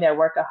 becoming that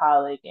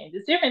workaholic, and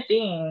just different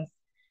things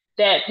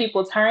that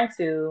people turn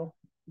to,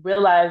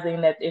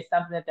 realizing that it's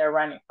something that they're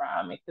running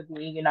from. It could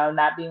be, you know,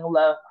 not being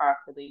loved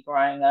properly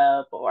growing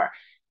up, or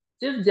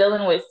just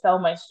dealing with so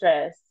much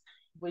stress,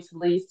 which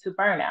leads to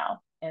burnout.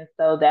 And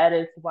so that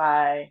is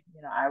why,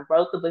 you know, I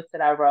wrote the books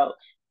that I wrote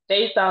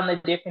based on the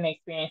different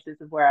experiences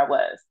of where I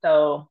was.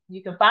 So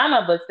you can find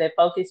my books at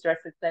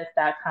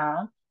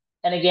focusyoursuccess.com.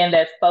 And again,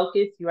 that's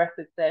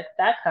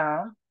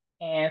focusyoursuccess.com.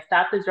 And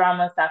Stop the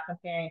Drama, Stop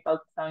Comparing,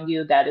 Focus on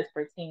You. That is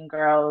for teen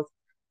girls.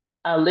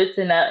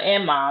 Listen Up,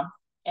 and moms.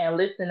 And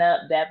Listen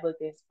Up, that book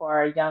is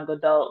for young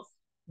adults,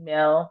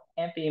 male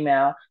and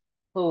female,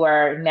 who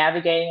are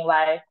navigating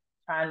life,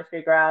 trying to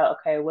figure out,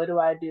 okay, what do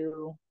I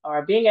do?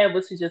 Or being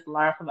able to just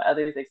learn from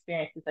others'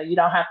 experiences so you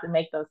don't have to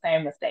make those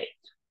same mistakes.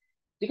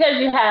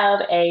 Because you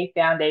have a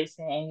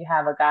foundation and you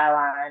have a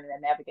guideline and a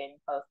navigating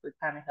post to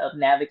kind of help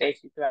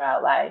navigate you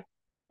throughout life.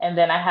 And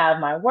then I have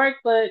my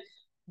workbook,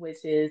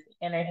 which is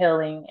Inner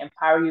Healing,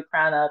 Empower You,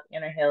 Crown Up,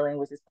 Inner Healing,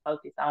 which is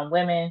focused on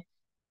women.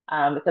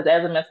 Because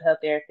as a mental health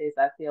therapist,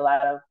 I see a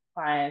lot of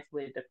clients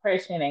with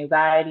depression,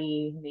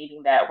 anxiety,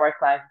 needing that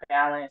work-life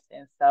balance.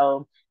 And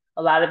so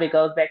a lot of it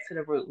goes back to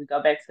the root. We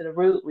go back to the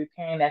root,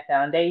 repairing that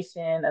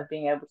foundation of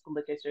being able to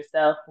look at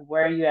yourself,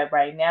 where are you at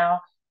right now?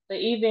 But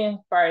even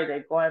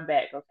further, going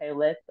back, okay,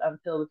 let's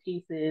unpeel the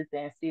pieces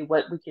and see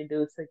what we can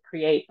do to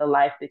create the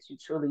life that you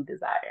truly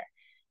desire.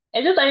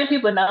 And just letting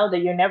people know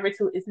that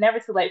it's never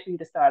too late for you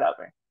to start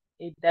over.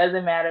 It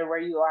doesn't matter where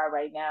you are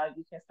right now,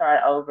 you can start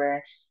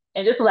over.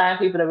 And just allowing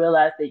people to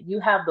realize that you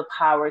have the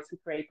power to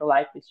create the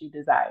life that you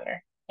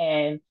desire.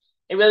 And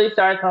it really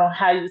starts on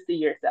how you see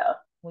yourself.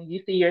 When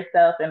you see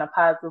yourself in a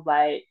positive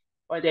light,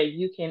 or that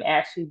you can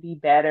actually be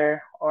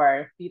better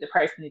or be the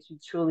person that you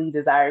truly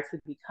desire to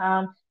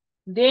become,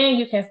 then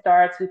you can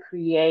start to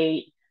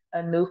create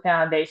a new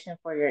foundation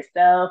for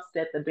yourself,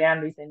 set the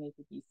boundaries that need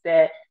to be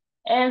set,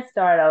 and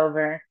start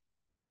over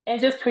and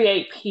just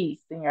create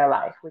peace in your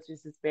life, which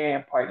is just very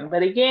important.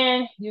 But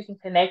again, you can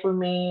connect with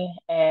me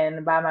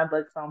and buy my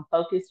books on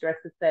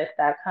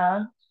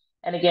focusyoursuccess.com.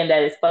 And again,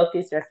 that is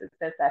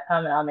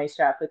focusyoursuccess.com, and I'll make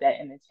sure I put that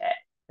in the chat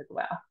as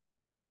well.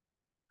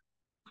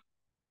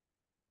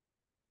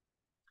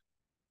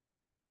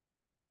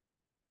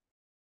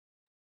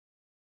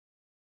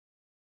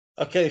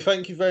 Okay,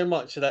 thank you very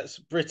much. That's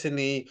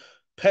Brittany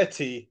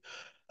Petty.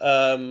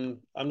 I'm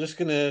just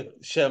gonna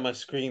share my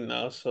screen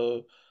now,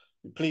 so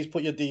please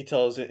put your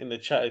details in the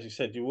chat as you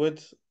said you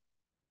would.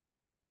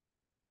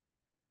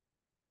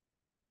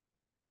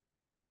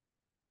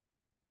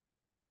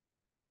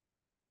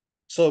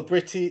 So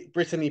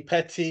Brittany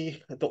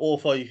Petty, the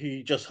author who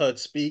you just heard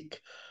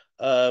speak,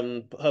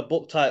 her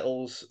book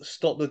titles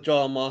Stop the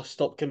Drama,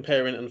 Stop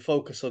Comparing and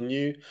Focus on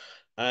You,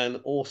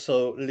 and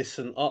also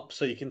Listen Up.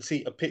 So you can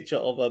see a picture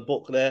of her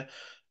book there,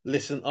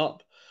 Listen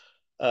Up.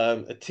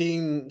 A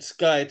teen's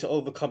guide to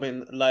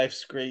overcoming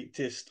life's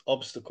greatest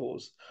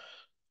obstacles.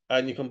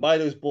 And you can buy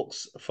those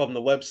books from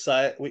the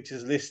website, which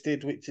is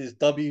listed, which is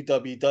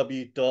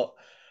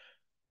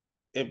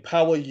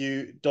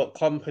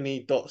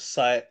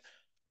www.empoweryou.company.site,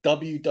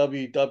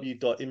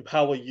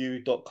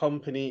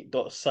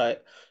 www.empoweryou.company.site.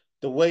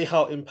 The way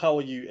how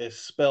Empower You is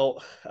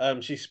spelled,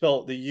 she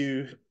spelled the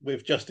U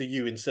with just a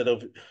U instead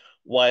of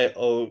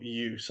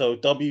YOU. So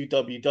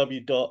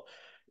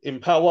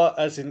www.empower,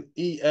 as in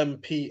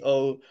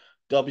EMPOWERU,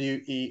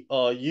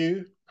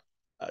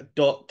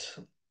 dot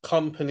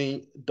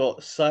company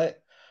dot site.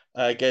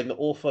 Again, the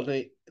author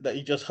that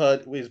you just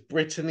heard was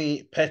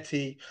Brittany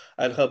Petty,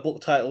 and her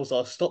book titles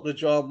are Stop the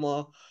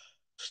Drama,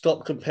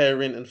 Stop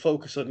Comparing and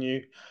Focus on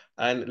You,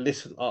 and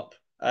Listen Up.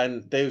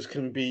 And those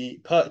can be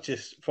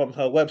purchased from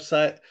her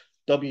website,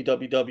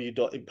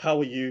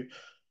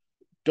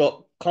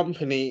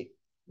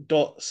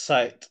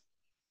 www.empoweryou.company.site.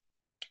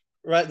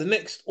 Right, the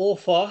next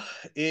author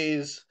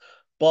is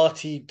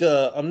Barty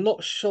Durr. I'm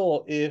not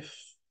sure if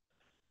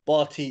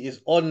Barty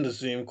is on the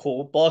Zoom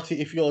call.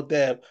 Barty, if you're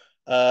there,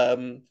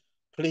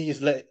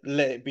 please let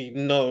it be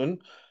known.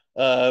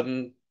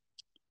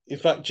 In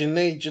fact,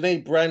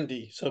 Janae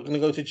Brandy. So I'm going to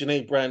go to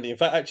Janae Brandy. In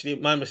fact, actually,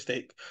 my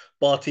mistake.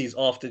 Barty's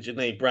after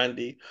Janae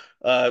Brandy.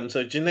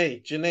 So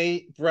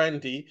Janae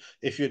Brandy,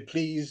 if you'd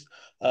please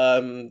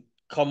come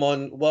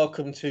on.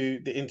 Welcome to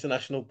the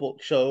International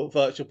Book Show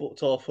Virtual Book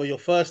Tour for your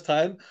first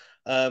time.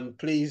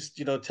 Please,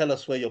 tell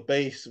us where you're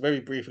based, very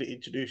briefly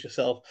introduce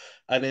yourself,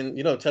 and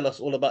then, tell us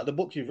all about the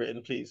book you've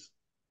written, please.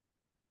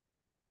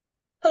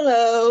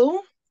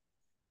 Hello,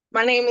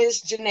 my name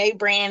is Janae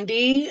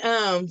Brandy.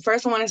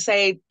 First, I want to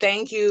say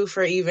thank you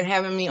for even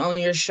having me on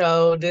your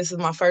show. This is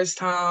my first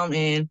time,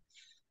 and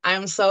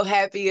I'm so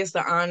happy. It's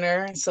an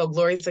honor. So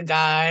glory to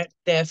God,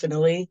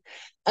 definitely.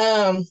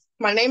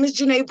 My name is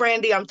Janae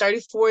Brandy. I'm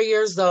 34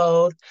 years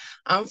old.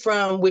 I'm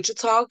from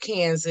Wichita,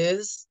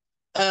 Kansas.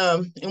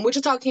 And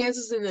Wichita,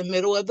 Kansas is in the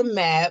middle of the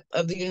map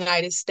of the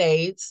United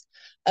States.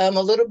 A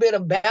little bit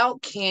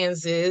about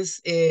Kansas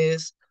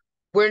is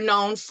we're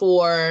known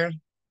for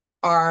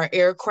our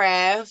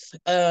aircraft,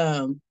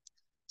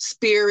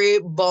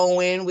 Spirit,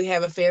 Boeing. We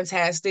have a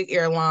fantastic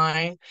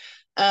airline.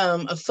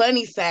 A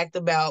funny fact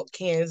about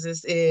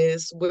Kansas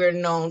is we're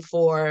known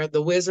for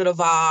the Wizard of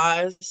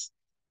Oz,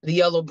 the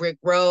Yellow Brick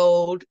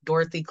Road,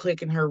 Dorothy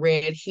Click and her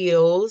Red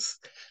Heels.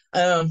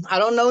 I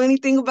don't know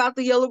anything about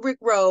the Yellow Brick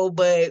Road,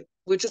 but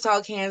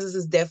Wichita, Kansas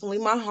is definitely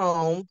my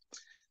home.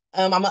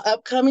 I'm an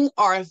upcoming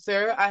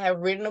author. I have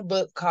written a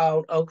book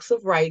called Oaks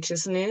of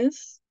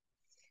Righteousness.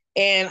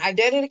 And I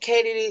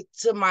dedicated it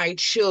to my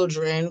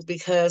children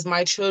because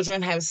my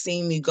children have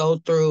seen me go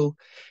through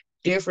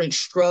different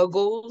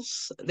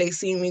struggles. They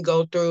see me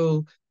go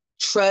through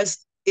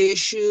trust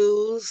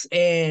issues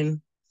and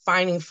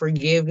finding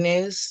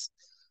forgiveness.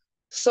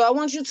 So I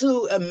want you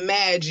to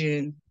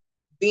imagine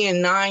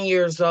being 9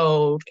 years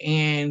old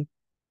and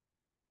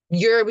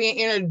you're being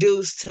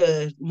introduced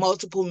to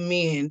multiple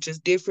men,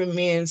 just different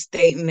men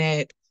stating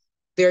that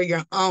they're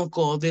your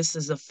uncle, this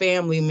is a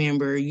family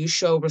member, you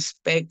show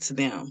respect to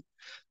them.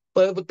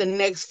 But with the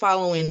next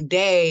following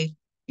day,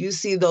 you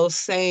see those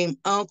same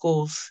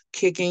uncles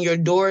kicking your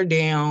door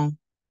down,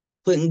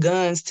 putting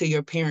guns to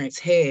your parents'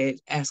 head,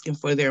 asking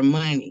for their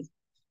money.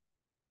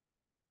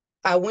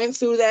 I went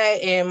through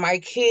that, and my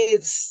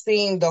kids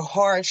seen the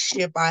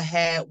hardship I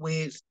had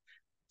with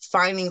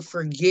finding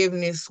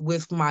forgiveness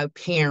with my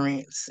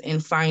parents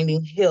and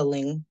finding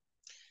healing.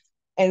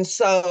 And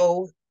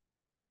so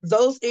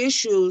those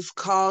issues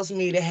caused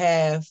me to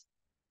have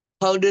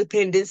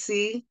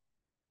codependency,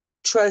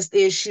 trust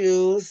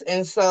issues.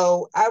 And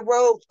so I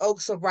wrote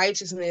Oaks of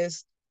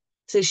Righteousness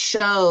to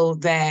show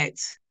that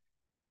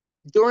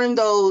during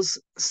those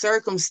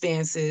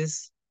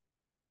circumstances,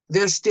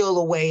 there's still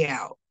a way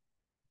out.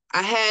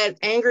 I had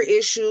anger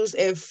issues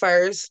at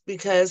first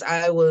because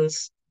I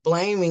was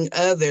blaming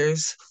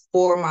others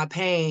for my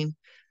pain,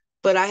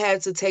 but I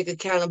had to take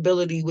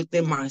accountability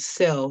within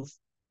myself.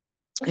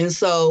 And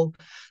so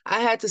I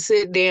had to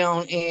sit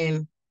down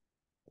and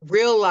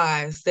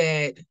realize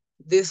that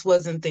this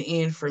wasn't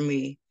the end for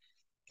me.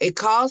 It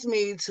caused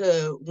me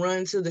to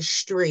run to the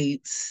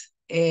streets,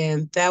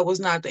 and that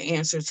was not the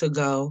answer to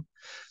go.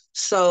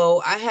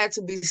 So I had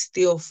to be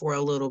still for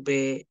a little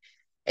bit,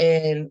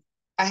 and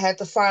I had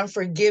to find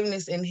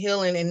forgiveness and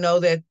healing and know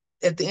that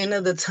at the end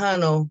of the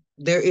tunnel,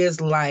 there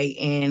is light.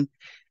 And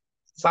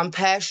if I'm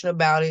passionate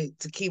about it,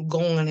 to keep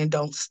going and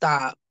don't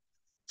stop.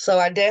 So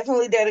I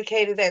definitely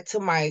dedicated that to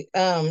my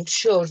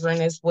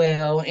children as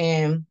well.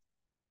 And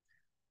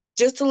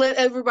just to let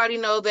everybody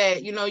know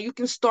that, you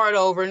can start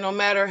over no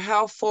matter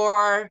how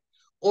far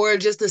or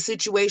just the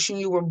situation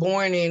you were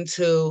born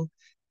into,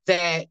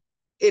 that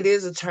it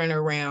is a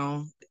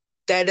turnaround.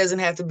 That doesn't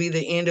have to be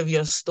the end of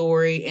your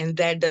story, and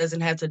that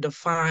doesn't have to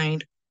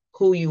define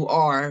who you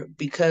are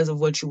because of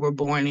what you were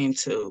born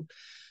into.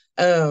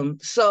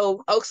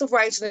 So Oaks of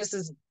Righteousness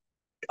is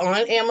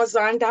on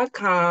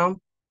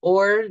Amazon.com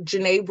or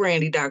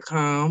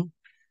JanaeBrandy.com.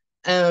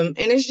 And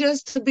it's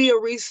just to be a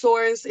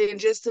resource and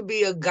just to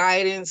be a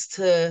guidance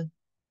to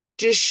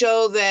just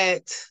show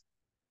that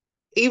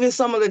even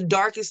some of the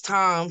darkest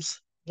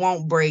times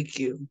won't break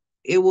you.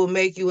 It will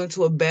make you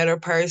into a better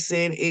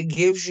person. It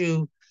gives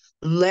you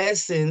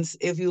lessons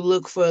if you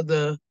look for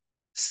the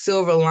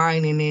silver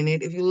lining in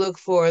it, if you look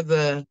for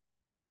the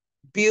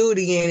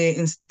beauty in it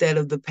instead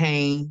of the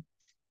pain,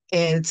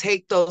 and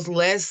take those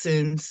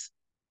lessons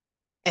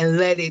and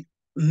let it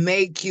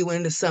make you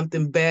into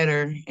something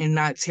better and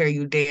not tear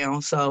you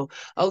down. So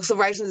Oaks of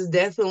Righteousness is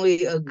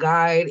definitely a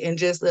guide and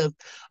just a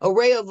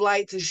ray of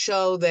light to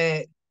show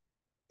that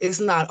it's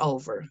not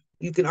over.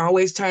 You can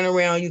always turn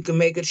around, you can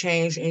make a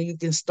change, and you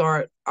can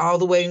start all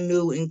the way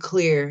new and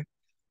clear,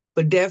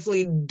 but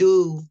definitely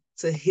due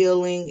to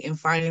healing and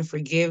finding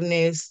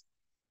forgiveness,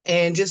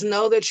 and just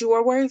know that you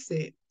are worth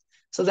it.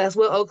 So that's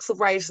what Oaks of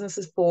Righteousness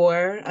is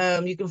for.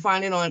 You can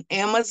find it on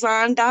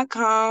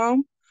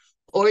Amazon.com,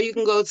 or you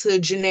can go to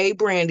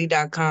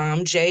JanaeBrandy.com,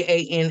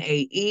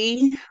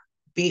 JanaeBrandy.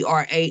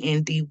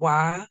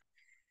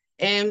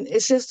 And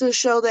it's just to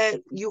show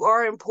that you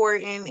are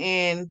important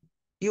and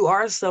you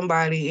are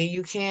somebody and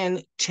you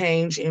can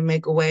change and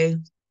make a way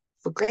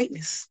for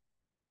greatness.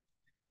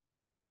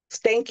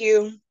 Thank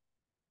you.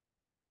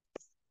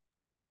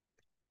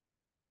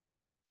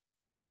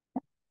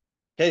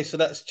 Okay, so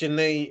that's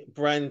Janae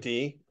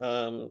Brandy.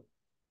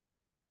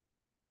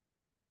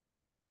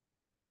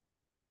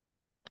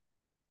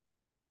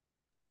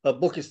 Her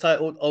book is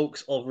titled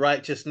Oaks of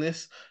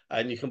Righteousness,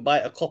 and you can buy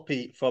a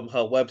copy from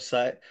her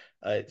website.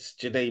 It's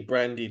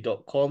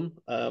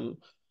JanaeBrandy.com.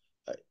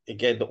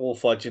 Again, the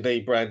author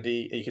Janae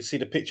Brandy. You can see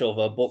the picture of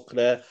her book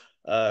there.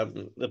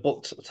 The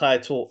book's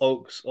title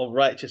Oaks of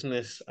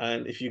Righteousness,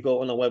 and if you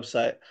go on the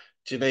website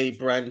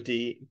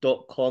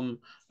JanaeBrandy.com,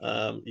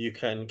 you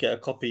can get a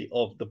copy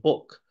of the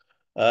book.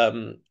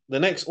 The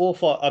next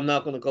author I'm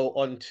now going to go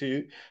on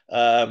to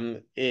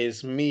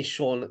is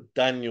Meshawn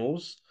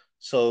Daniels.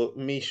 So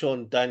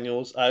Meshawn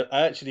Daniels, I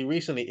actually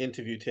recently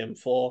interviewed him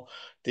for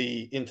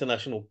the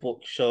International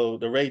Book Show,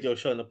 the radio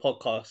show and the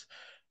podcast,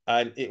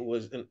 and it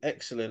was an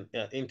excellent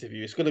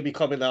interview. It's going to be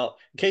coming out,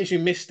 in case you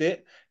missed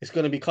it, it's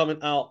going to be coming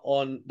out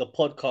on the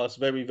podcast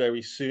very,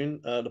 very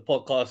soon. The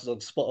podcast is on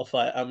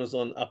Spotify,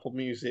 Amazon, Apple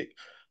Music,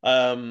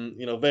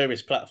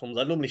 various platforms.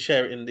 I normally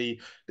share it in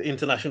the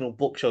International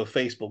Book Show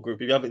Facebook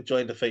group. If you haven't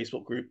joined the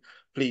Facebook group,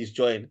 please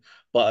join.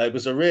 But it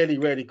was a really,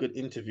 really good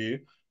interview.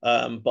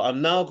 But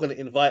I'm now going to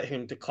invite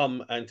him to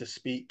come and to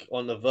speak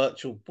on the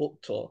virtual book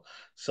tour.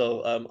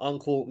 So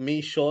Uncle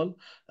Meshawn,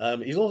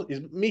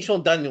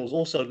 Meshawn Daniels,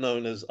 also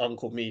known as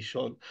Uncle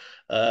Meshawn,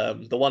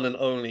 the one and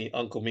only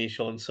Uncle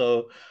Meshawn.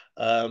 So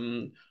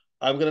I'm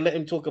going to let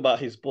him talk about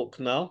his book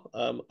now.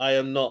 I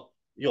Am Not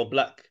Your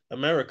Black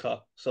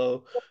America.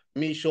 So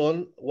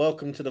Meshawn,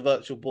 welcome to the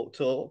virtual book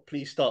tour.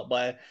 Please start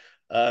by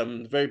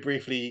very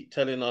briefly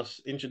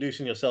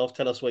introducing yourself,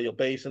 tell us where you're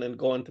based, and then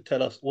go on to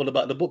tell us all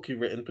about the book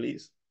you've written,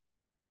 please.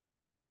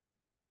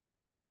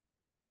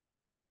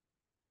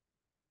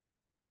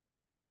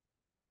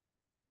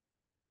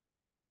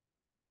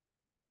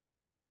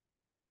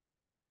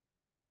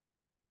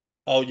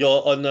 Oh,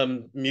 you're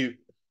on mute.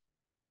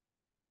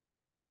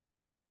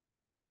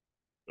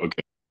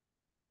 Okay.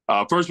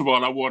 First of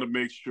all, I want to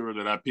make sure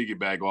that I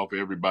piggyback off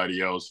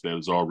everybody else that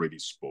has already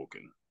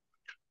spoken.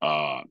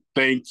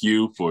 Thank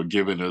you for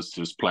giving us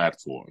this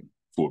platform,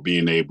 for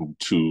being able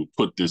to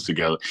put this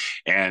together.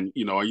 And,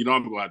 I'm going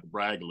to have to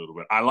brag a little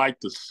bit. I like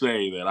to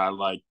say that I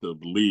like to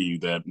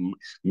believe that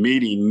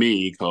meeting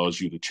me caused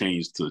you to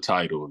change the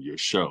title of your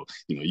show.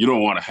 You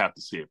don't want to have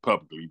to say it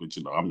publicly, but,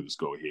 I'm going to just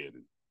go ahead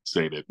and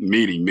say that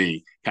meeting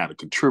me kind of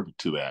contribute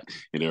to that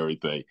and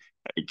everything.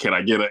 Can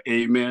I get an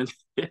amen?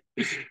 I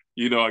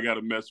got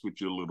to mess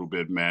with you a little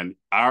bit, man.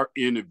 Our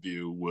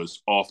interview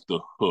was off the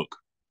hook.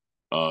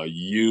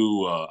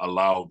 You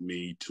allowed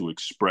me to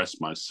express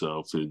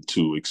myself and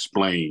to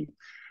explain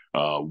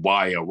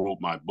why I wrote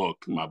my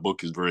book. My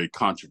book is very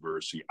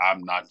controversial.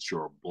 I'm Not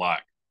Your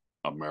Black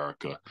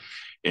America.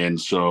 And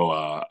so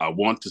I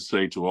want to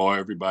say to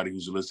everybody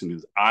who's listening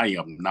is I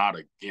am not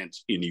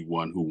against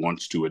anyone who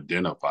wants to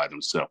identify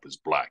themselves as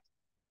Black.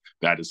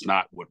 That is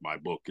not what my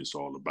book is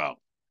all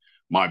about.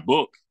 My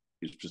book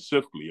is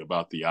specifically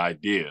about the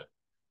idea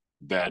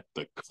that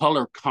the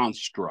color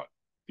construct,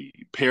 the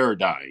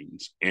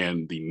paradigms,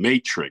 and the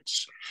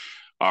matrix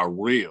are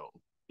real,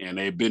 and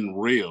they've been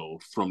real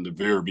from the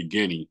very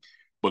beginning.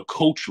 But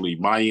culturally,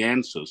 my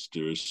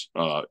ancestors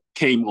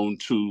came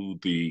onto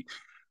the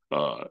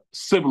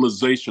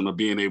civilization of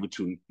being able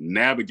to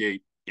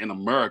navigate in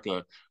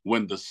America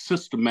when the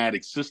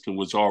systematic system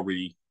was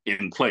already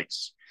in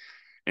place.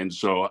 And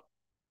so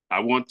I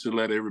want to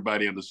let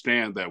everybody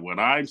understand that when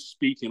I'm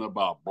speaking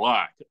about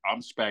Black,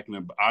 I'm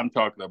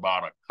talking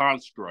about a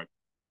construct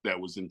that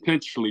was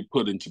intentionally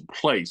put into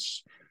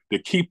place to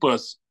keep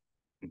us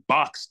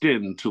boxed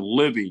into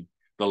living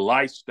the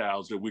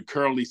lifestyles that we're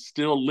currently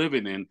still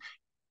living in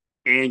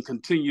and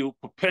continue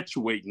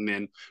perpetuating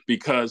in,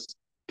 because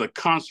the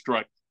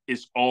construct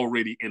is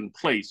already in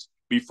place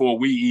before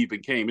we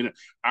even came in.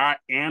 Our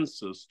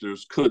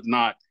ancestors could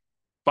not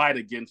fight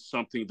against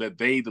something that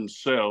they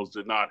themselves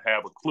did not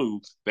have a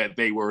clue that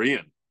they were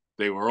in.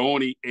 They were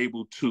only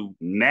able to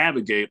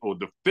navigate or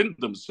defend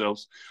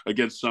themselves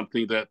against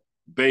something that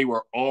they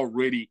were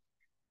already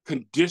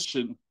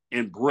conditioned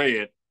and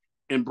bred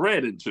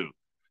into.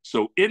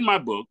 So in my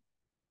book,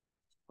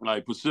 I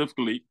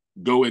specifically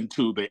go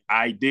into the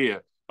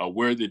idea of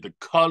where did the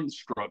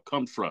construct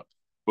come from.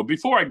 But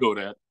before I go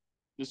there,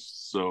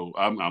 just so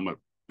I'm a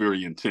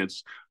very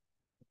intense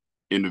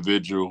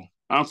individual.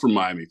 I'm from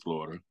Miami,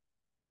 Florida.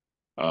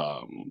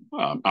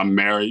 I'm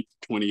married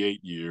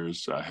 28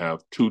 years. I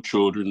have 2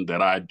 children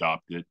that I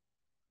adopted.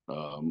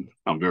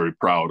 I'm very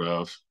proud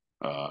of.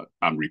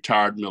 I'm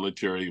retired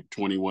military of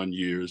 21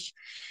 years,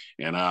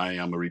 and I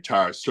am a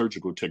retired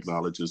surgical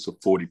technologist of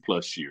 40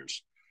 plus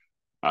years.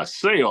 I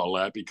say all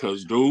that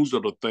because those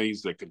are the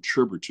things that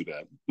contribute to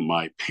that.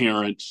 My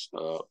parents,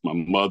 my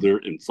mother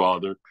and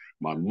father.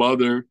 My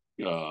mother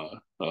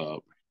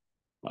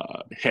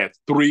had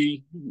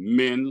 3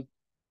 men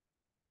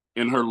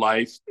in her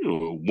life.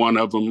 One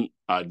of them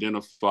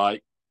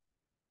identified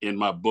in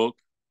my book,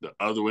 the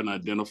other one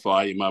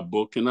identified in my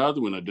book, and the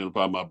other one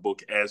identified in my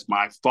book as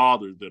my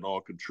fathers that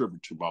all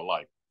contribute to my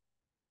life.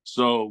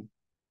 So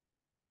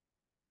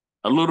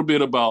a little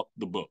bit about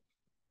the book.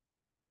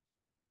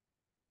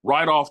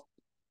 Right off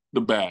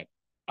the bat,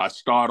 I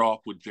start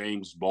off with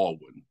James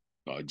Baldwin.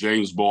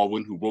 James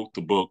Baldwin, who wrote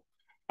the book,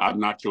 I'm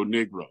Not Your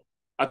Negro.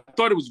 I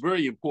thought it was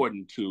very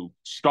important to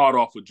start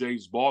off with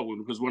James Baldwin,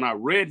 because when I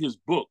read his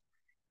book,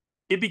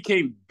 it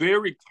became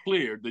very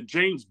clear that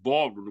James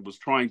Baldwin was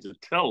trying to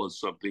tell us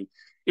something.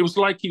 It was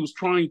like he was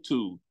trying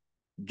to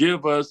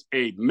give us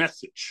a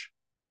message.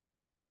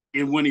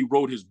 And when he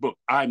wrote his book,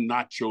 I'm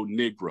Not Your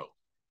Negro.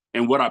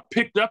 And what I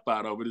picked up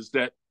out of it is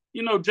that,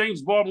 you know,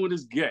 James Baldwin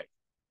is gay.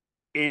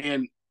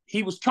 And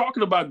he was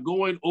talking about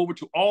going over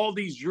to all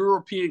these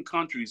European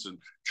countries and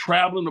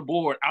traveling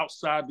abroad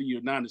outside the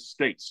United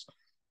States.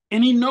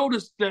 And he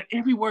noticed that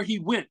everywhere he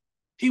went,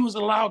 he was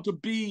allowed to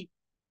be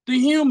the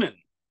human.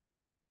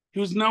 He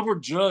was never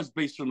judged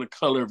based on the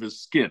color of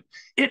his skin.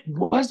 It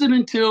wasn't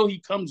until he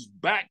comes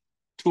back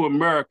to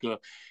America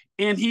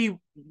and he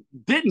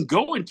didn't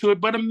go into it,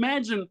 but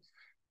imagine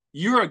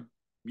you're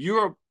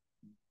a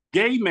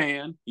gay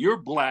man, you're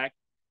Black,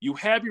 you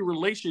have your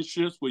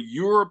relationships with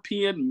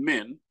European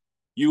men,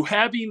 you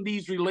having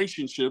these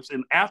relationships,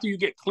 and after you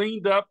get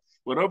cleaned up,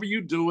 whatever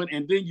you're doing,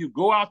 and then you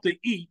go out to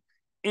eat,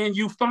 and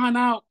you find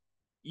out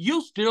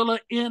you still an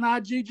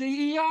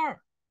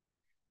N-I-G-G-E-R.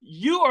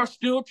 You are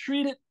still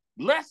treated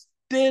less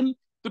than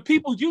the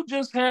people you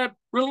just had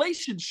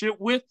relationship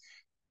with.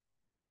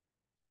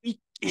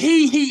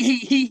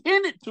 He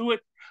hinted to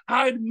it,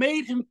 how it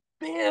made him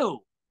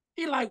feel.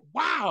 He like,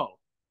 wow,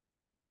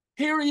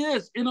 here he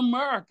is in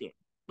America,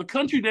 the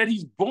country that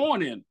he's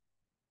born in,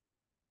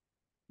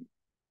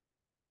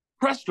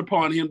 pressed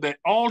upon him that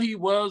all he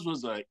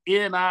was a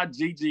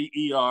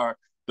N-I-G-G-E-R,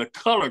 the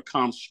color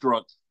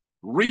construct,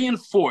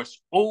 reinforced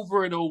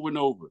over and over and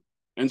over.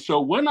 And so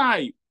when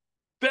I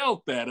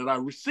felt that and I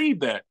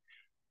received that,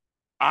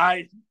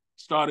 I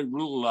started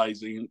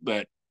realizing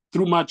that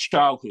through my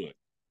childhood,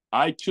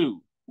 I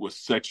too was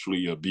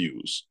sexually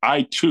abused.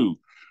 I too,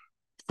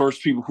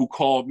 first people who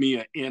called me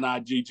an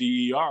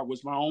N-I-G-G-E-R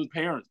was my own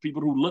parents,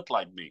 people who looked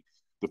like me.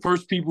 The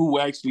first people who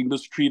actually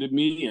mistreated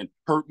me and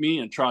hurt me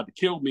and tried to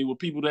kill me were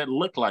people that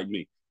looked like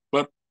me.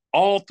 But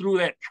all through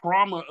that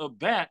trauma of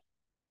that,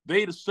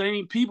 they the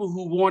same people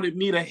who wanted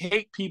me to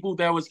hate people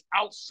that was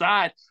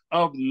outside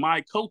of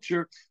my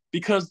culture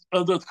because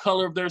of the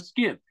color of their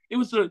skin. It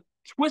was a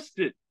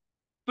twisted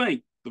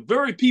thing. The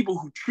very people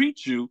who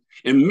treat you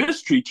and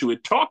mistreat you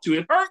and talk to you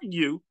and hurt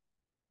you,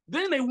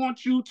 then they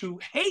want you to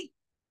hate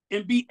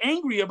and be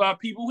angry about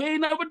people who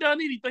ain't never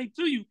done anything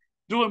to you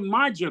during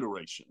my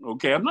generation,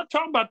 okay? I'm not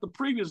talking about the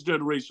previous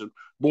generation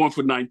born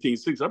for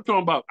 1960. I'm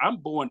talking about I'm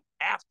born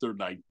after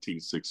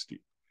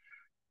 1960.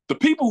 The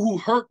people who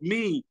hurt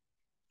me,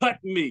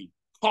 cut me,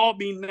 called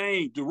me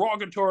names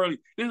derogatorily,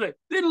 they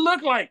didn't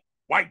look like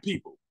white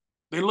people.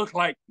 They look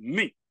like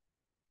me.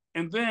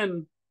 And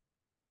then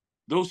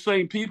those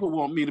same people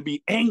want me to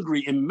be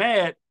angry and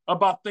mad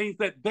about things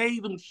that they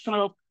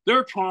themselves,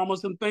 their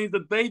traumas and things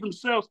that they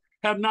themselves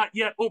have not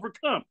yet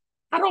overcome.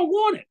 I don't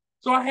want it.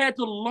 So I had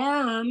to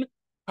learn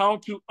how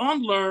to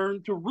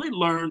unlearn, to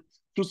relearn,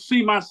 to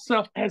see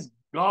myself as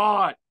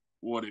God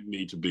wanted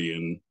me to be.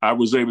 And I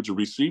was able to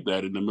receive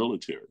that in the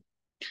military.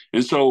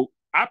 And so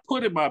I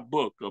put in my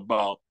book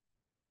about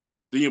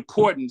the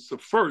importance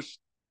of, first,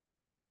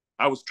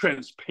 I was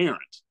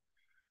transparent.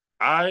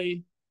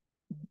 I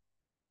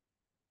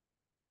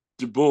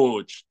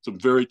divulged some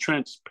very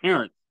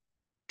transparent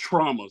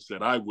traumas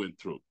that I went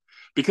through.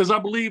 Because I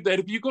believe that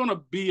if you're going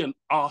to be an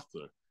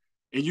author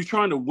and you're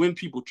trying to win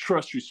people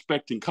trust,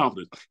 respect, and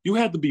confidence, you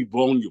have to be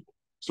vulnerable.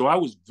 So I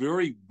was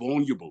very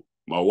vulnerable.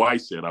 My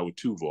wife said I was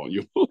too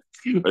vulnerable.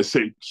 I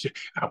said,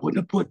 I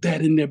wouldn't have put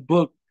that in their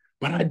book,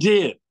 but I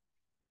did.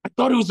 I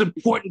thought it was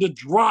important to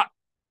drop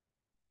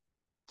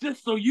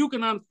just so you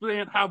can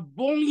understand how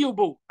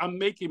vulnerable I'm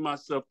making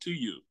myself to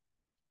you.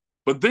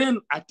 But then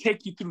I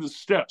take you through the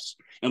steps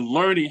and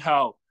learning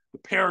how the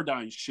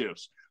paradigm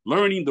shifts,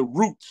 learning the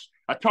roots.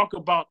 I talk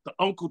about the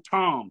Uncle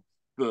Tom,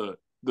 the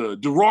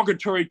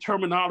derogatory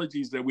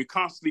terminologies that we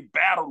constantly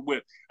battled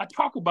with. I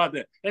talk about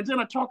that. And then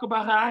I talk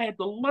about how I had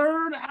to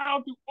learn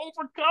how to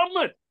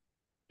overcome it,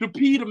 to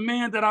be the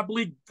man that I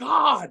believe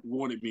God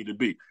wanted me to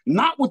be.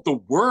 Not what the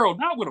world,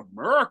 not what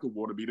America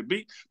wanted me to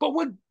be, but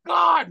what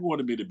God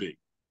wanted me to be.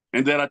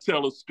 And then I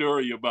tell a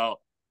story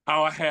about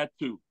how I had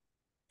to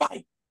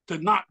fight to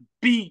not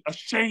be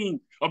ashamed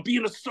of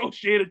being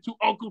associated to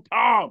Uncle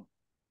Tom.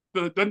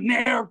 The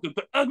narrative,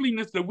 the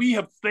ugliness that we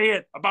have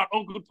said about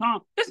Uncle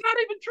Tom, it's not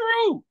even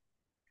true.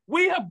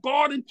 We have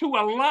bought into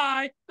a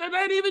lie that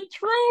ain't even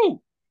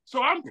true.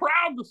 So I'm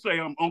proud to say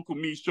I'm Uncle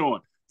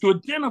Michon, to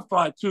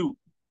identify to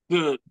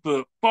the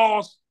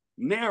false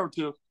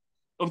narrative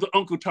of the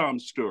Uncle Tom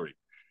story.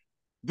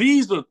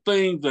 These are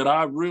things that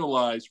I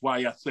realized why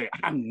I say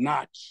I'm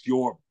not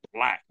your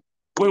Black.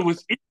 What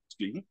was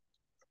interesting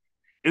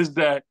is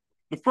that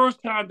the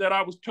first time that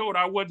I was told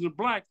I wasn't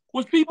Black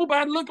was people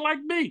that looked like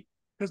me,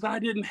 because I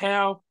didn't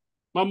have,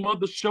 my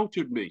mother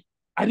sheltered me.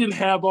 I didn't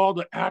have all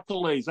the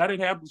accolades. I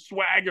didn't have the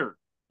swagger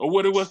or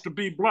what it was to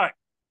be Black.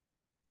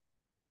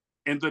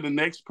 And then the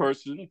next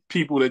person,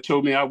 people that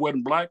told me I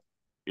wasn't Black,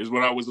 is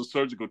when I was a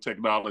surgical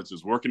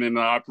technologist working in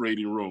the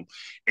operating room.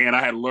 And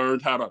I had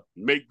learned how to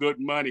make good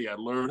money. I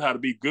learned how to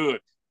be good.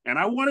 And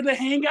I wanted to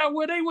hang out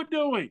where they were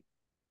doing.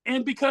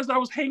 And because I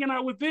was hanging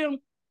out with them,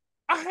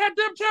 I had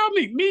them tell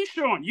me,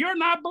 Meshon, you're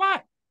not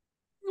Black.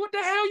 What the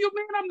hell you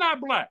mean I'm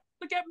not Black?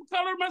 Look at the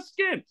color of my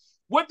skin.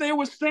 What they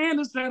were saying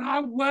is that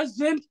I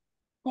wasn't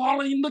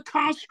following the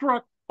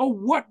construct of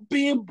what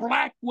being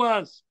Black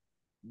was.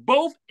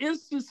 Both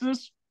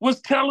instances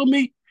was telling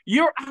me,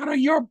 you're out of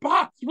your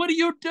box. What are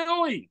you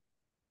doing?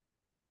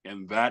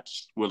 And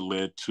that's what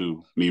led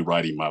to me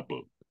writing my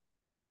book.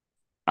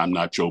 I'm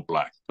not your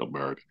Black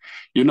America.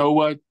 You know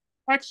what?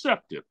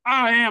 Accept it.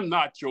 I am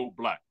not your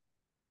Black.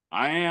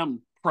 I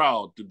am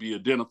proud to be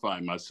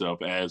identifying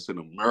myself as an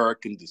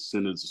American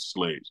descendant of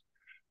slaves.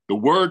 The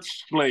word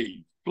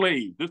slave,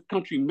 this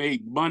country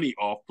made money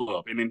off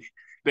of, and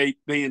they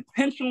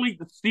intentionally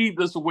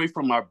deceived us away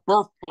from our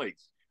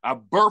birthplace, our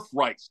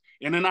birthrights,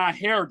 and in our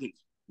inheritance.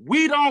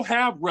 We don't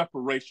have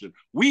reparation.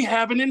 We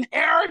have an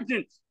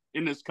inheritance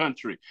in this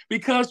country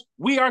because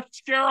we are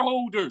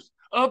shareholders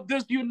of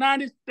this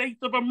United States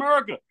of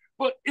America.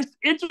 But it's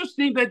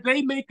interesting that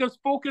they make us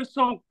focus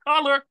on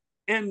color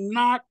and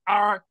not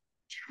our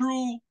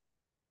true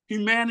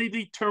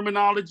humanity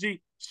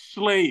terminology,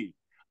 slave.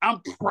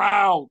 I'm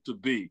proud to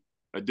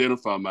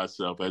identify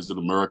myself as an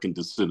American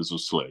descendant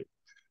of slave.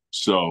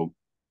 So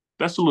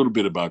that's a little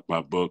bit about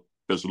my book.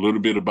 There's a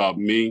little bit about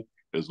me.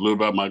 There's a little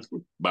about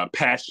my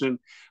passion.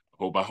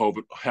 I hope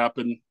it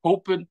happened.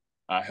 Hoping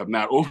I have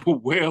not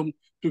overwhelmed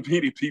too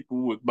many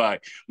people with my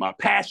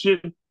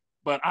passion,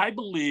 but I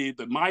believe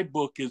that my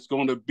book is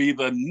going to be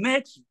the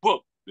next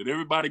book that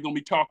everybody going to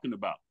be talking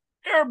about.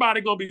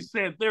 Everybody going to be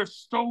saying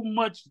there's so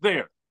much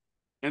there.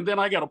 And then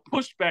I got to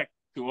push back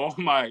to all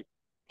my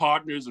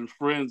partners and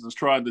friends that's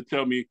trying to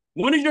tell me,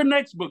 when is your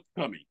next book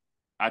coming?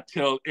 I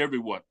tell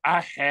everyone,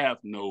 I have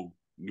no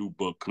new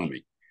book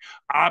coming.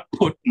 I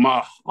put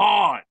my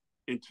heart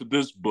into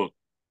this book.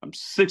 I'm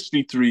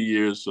 63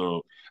 years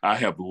old. I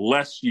have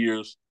less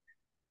years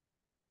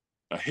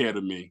ahead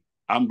of me.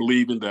 I'm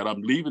believing that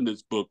I'm leaving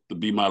this book to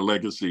be my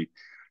legacy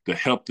to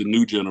help the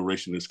new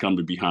generation that's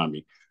coming behind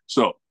me.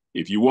 So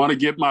if you want to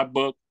get my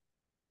book,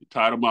 the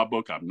title of my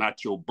book, I'm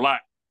Not Your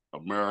Black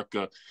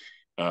America.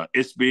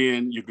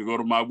 You can go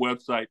to my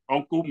website,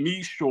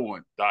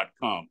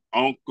 UncleMeshon.com,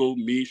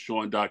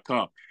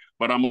 UncleMeshon.com.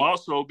 But I'm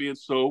also being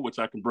sold, which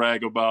I can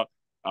brag about.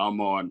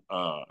 I'm on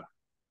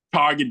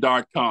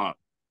Target.com.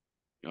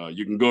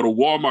 You can go to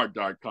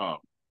Walmart.com,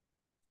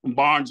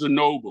 Barnes &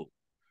 Noble.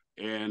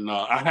 And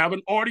I have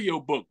an audio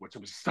book, which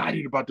I'm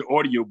excited about the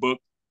audio book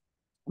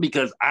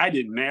because I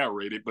didn't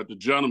narrate it, but the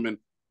gentleman,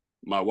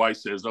 my wife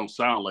says, don't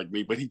sound like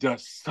me, but he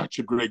does such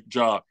a great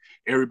job.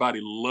 Everybody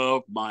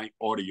loved my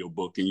audio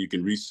book, and you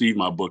can receive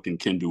my book in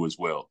Kindle as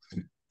well.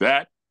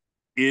 That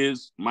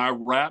is my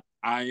wrap.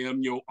 I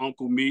am your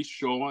Uncle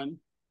Meshon,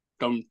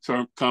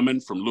 coming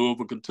from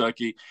Louisville,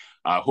 Kentucky.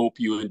 I hope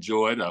you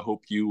enjoyed. I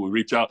hope you will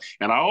reach out.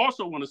 And I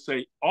also want to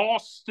say, all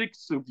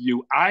 6 of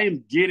you, I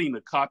am getting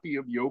a copy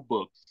of your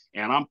book,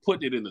 and I'm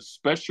putting it in a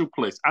special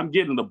place. I'm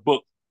getting a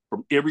book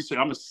from I'm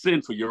going to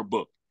send for your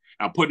book.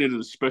 I'm putting it in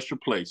a special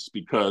place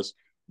because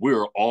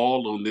we're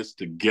all on this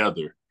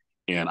together.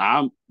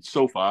 And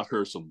so far, I've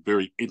heard some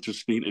very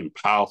interesting and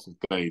powerful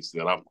things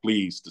that I'm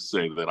pleased to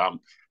say that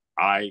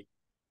I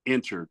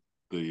entered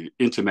the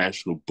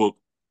International Book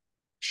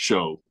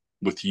Show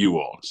with you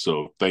all.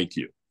 So thank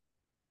you.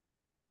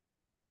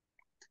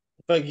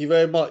 Thank you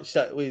very much.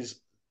 That was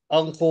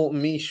Uncle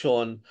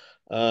Meshon.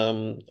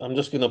 I'm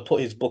just going to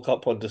put his book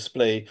up on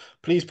display.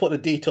 Please put the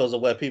details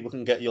of where people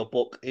can get your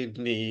book in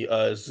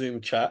the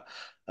Zoom chat.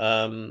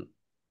 Here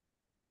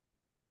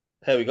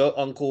we go.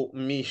 Uncle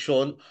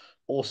Meshon,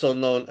 also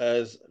known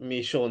as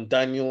Meshon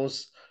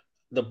Daniels.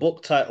 The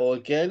book title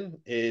again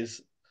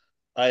is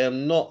I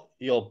Am Not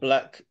Your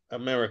Black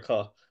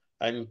America.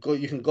 And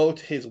you can go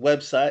to his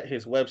website.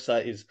 His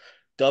website is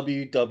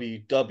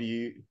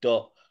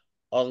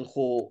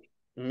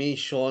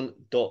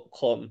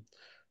www.unclemeshon.com.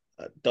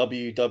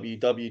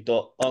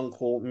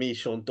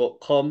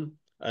 www.unclemeshon.com,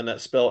 and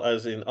that's spelled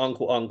as in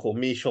Uncle.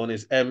 Meshon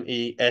is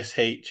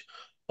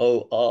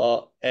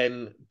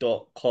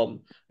MESHORN.com.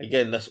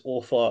 Again, that's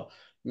author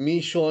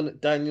Meshon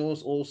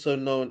Daniels, also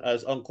known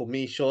as Uncle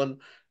Meshon.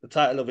 The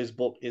title of his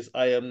book is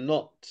I Am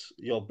Not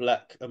Your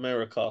Black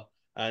America,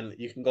 and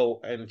you can go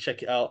and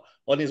check it out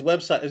on his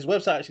website. His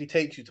website actually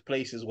takes you to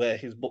places where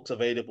his book's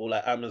available,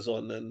 like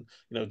Amazon and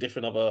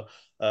different other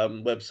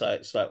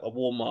websites like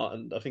Walmart,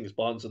 and I think it's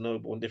Barnes &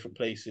 Noble and different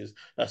places.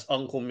 That's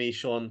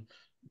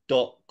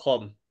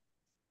UncleMeshon.com.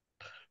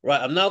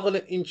 Right, I'm now going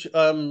to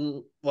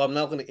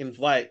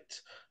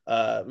invite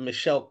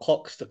Michelle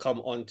Cox to come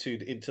onto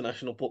the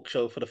International Book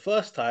Show for the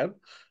first time.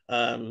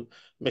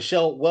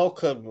 Michelle,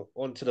 welcome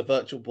onto the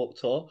virtual book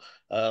tour,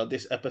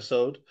 this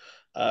episode.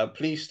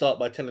 Please start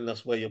by telling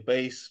us where you're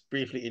based,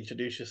 briefly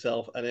introduce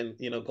yourself, and then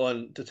go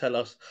on to tell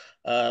us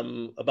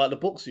about the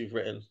books you've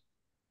written.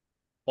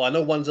 Well, I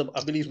know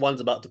I believe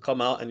one's about to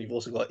come out, and you've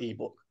also got an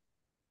ebook.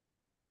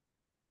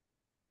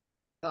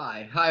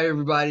 Hi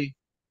everybody.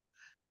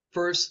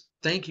 First,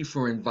 thank you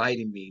for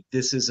inviting me.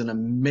 This is an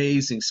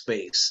amazing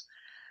space,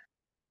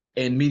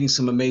 and meeting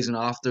some amazing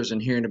authors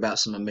and hearing about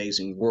some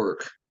amazing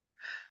work.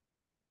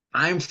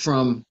 I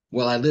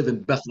live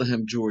in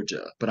Bethlehem,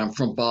 Georgia, but I'm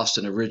from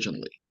Boston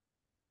originally.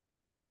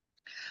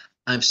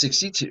 I'm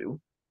 62,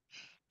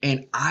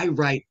 and I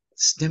write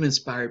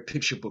STEM-inspired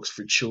picture books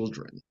for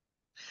children.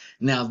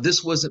 Now,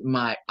 this wasn't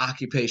my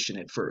occupation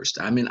at first.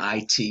 I'm in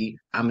IT,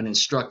 I'm an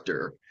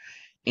instructor,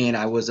 and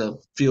I was a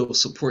field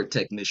support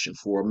technician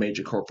for a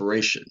major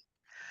corporation.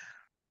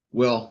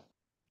 Well,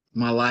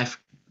 my life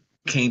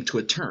came to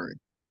a turn.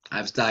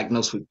 I was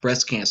diagnosed with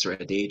breast cancer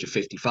at the age of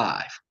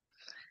 55.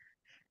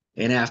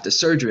 And after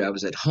surgery, I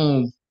was at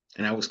home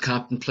and I was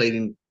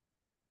contemplating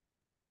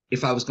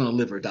if I was going to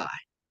live or die.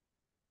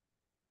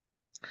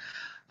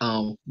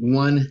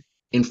 1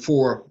 in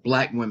 4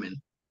 Black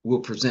women will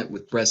present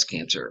with breast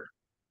cancer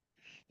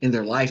in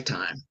their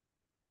lifetime.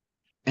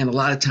 And a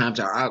lot of times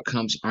our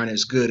outcomes aren't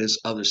as good as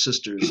other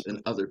sisters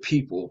and other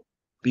people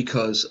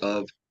because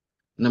of,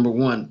 number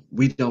one,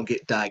 we don't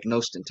get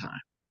diagnosed in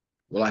time.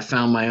 Well, I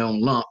found my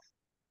own lump,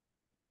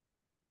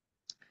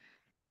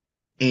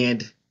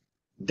 and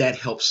that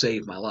helped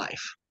save my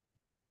life.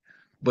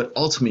 But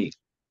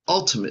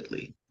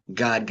ultimately,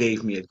 God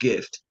gave me a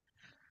gift,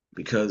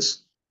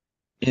 because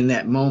in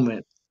that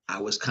moment,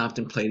 I was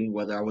contemplating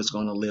whether I was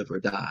going to live or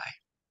die.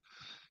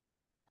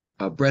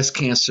 Breast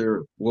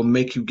cancer will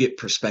make you get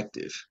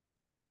perspective.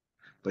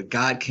 But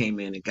God came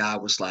in and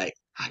God was like,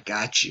 I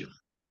got you.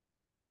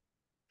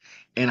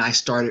 And I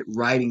started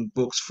writing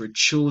books for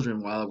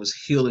children while I was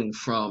healing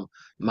from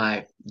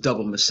my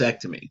double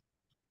mastectomy.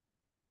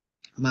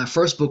 My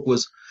first book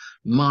was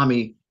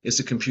Mommy, Is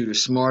the Computer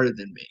Smarter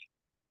Than Me?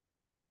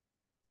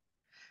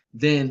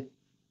 Then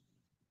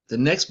the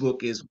next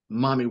book is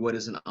Mommy, What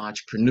is an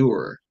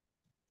Entrepreneur?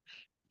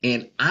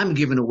 And I'm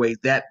giving away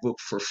that book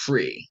for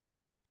free.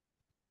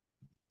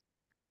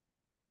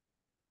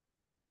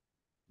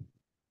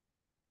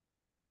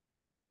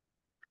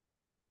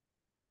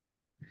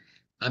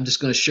 I'm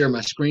just going to share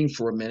my screen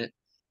for a minute.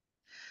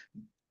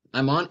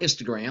 I'm on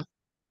Instagram.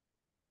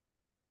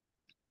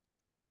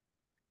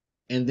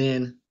 And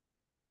then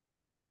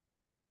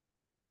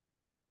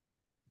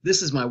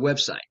this is my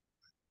website.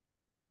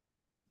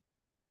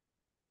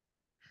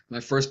 My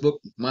first book,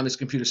 Mommy's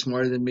Computer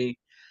Smarter Than Me.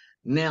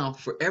 Now,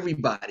 for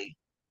everybody,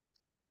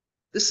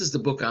 this is the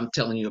book I'm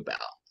telling you about.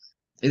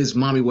 It is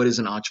Mommy, What is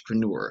an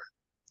Entrepreneur?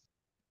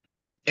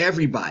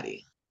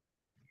 Everybody,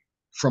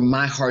 from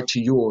my heart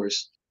to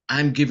yours,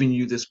 I'm giving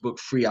you this book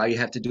free. All you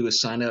have to do is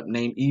sign up,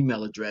 name,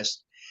 email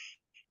address,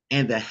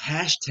 and the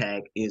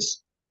hashtag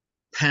is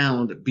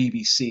pound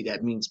BBC.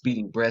 That means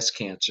beating breast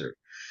cancer.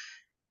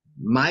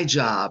 My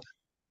job,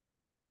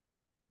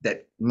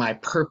 my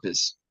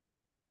purpose,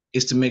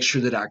 is to make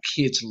sure that our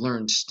kids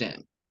learn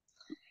STEM.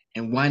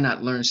 And why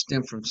not learn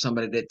STEM from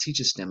somebody that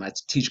teaches STEM? I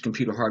teach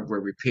computer hardware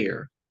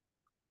repair.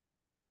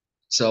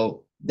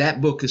 So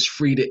that book is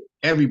free to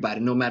everybody,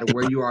 no matter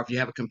where you are. If you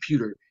have a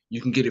computer, you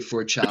can get it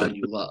for a child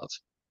you love.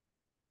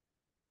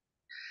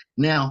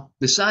 Now,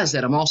 besides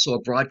that, I'm also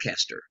a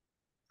broadcaster.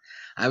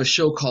 I have a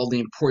show called The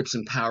Importance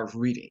and Power of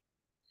Reading.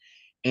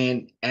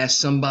 And as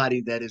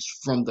somebody that is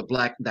from the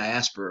Black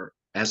diaspora,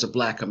 as a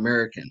Black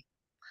American,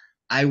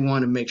 I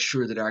want to make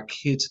sure that our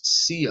kids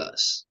see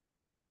us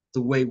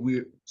the way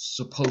we're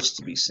supposed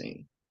to be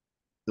seen,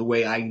 the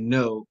way I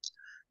know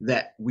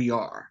that we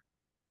are.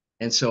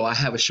 And so I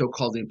have a show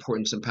called The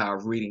Importance and Power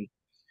of Reading.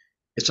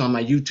 It's on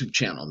my YouTube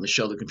channel,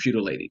 Michelle the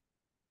Computer Lady.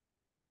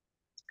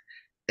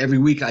 Every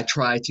week I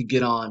try to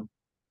get on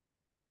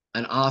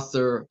an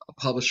author, a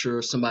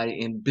publisher,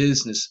 somebody in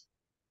business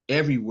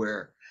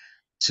everywhere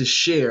to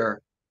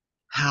share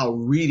how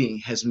reading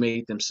has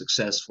made them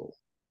successful.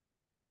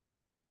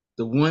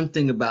 The one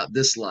thing about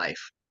this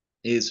life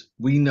is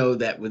we know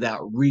that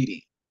without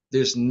reading,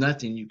 there's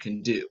nothing you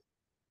can do.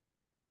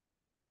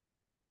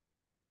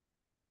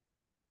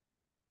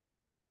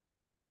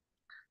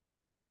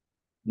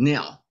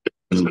 Now,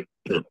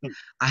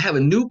 I have a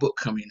new book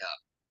coming up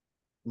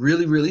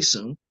really, really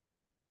soon,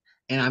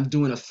 and I'm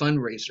doing a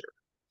fundraiser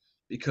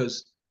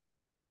because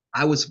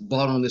I was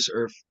brought on this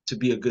earth to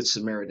be a good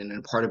Samaritan,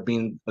 and part of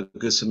being a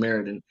good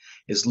Samaritan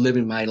is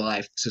living my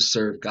life to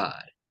serve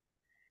God.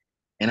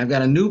 And I've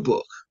got a new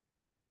book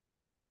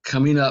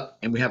coming up,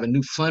 and we have a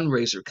new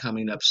fundraiser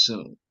coming up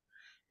soon.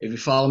 If you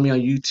follow me on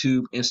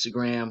YouTube,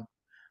 Instagram,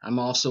 I'm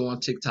also on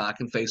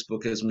TikTok and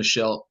Facebook as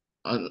Michelle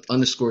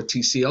underscore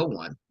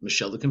TCO1,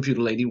 Michelle the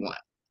Computer Lady 1.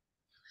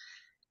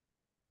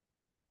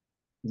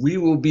 We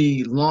will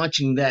be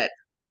launching that.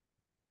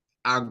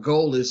 Our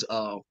goal is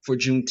for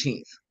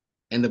Juneteenth.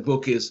 And the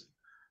book is,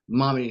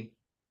 Mommy,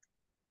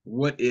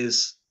 What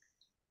is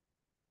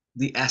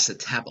the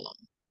Acetabulum?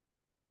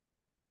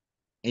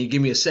 And you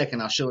give me a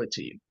second, I'll show it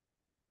to you.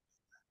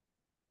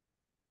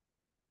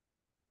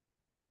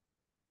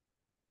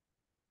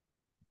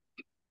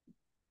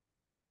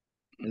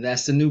 And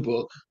that's the new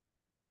book.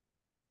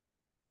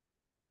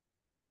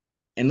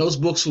 And those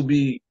books will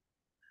be,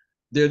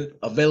 they're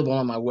available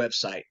on my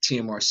website,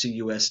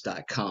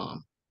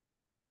 tmrcus.com.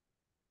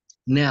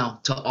 Now,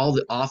 to all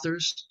the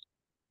authors,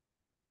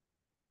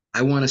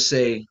 I want to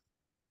say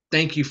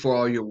thank you for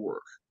all your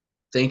work.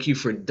 Thank you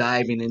for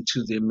diving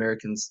into the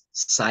American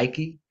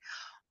psyche.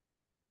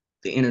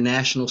 the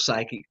international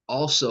psychic.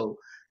 Also,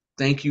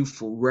 thank you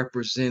for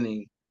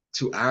representing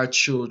to our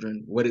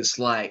children what it's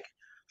like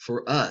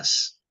for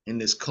us in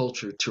this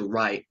culture to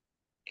write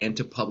and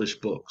to publish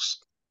books.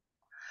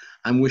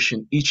 I'm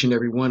wishing each and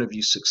every one of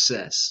you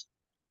success.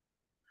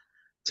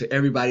 To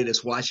everybody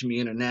that's watching me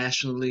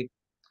internationally,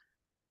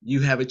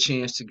 you have a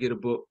chance to get a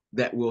book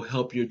that will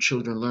help your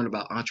children learn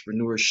about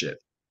entrepreneurship.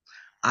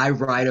 I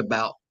write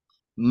about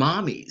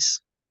mommies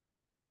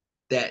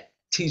that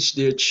teach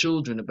their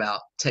children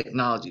about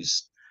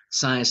technologies,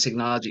 science,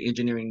 technology,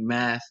 engineering,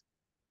 math.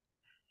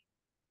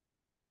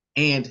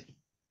 And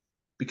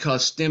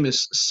because STEM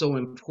is so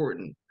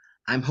important,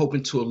 I'm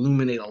hoping to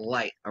illuminate a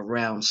light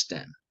around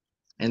STEM.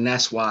 And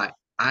that's why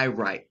I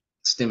write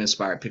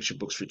STEM-inspired picture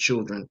books for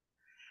children,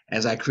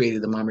 as I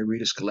created the Mommy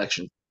Readers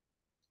Collection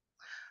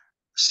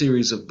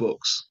series of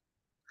books.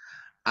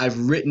 I've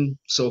written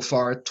so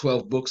far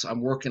 12 books.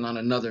 I'm working on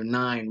another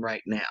 9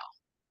 right now.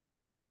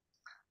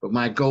 But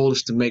my goal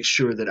is to make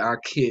sure that our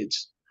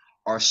kids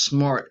are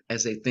smart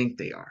as they think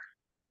they are.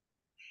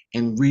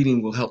 And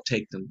reading will help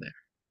take them there.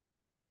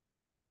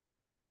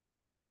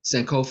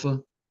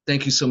 Sankofa,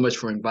 thank you so much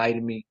for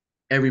inviting me.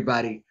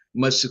 Everybody,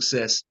 much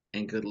success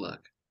and good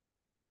luck.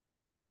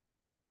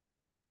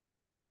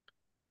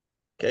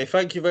 Okay,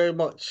 thank you very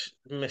much,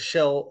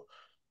 Michelle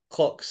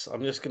Cox.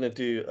 I'm just going to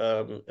do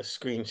a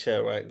screen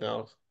share right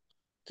now.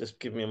 Just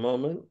give me a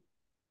moment.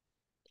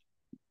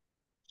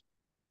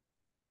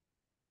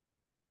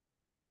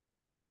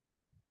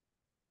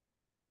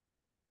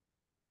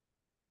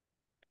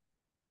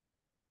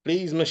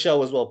 Please,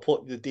 Michelle, as well,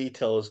 put the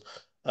details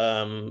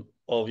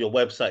of your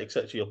website,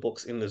 etc., your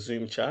books in the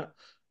Zoom chat.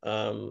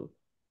 So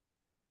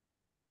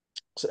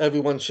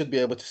everyone should be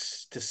able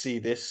to see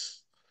this.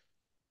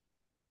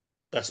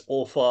 That's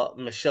author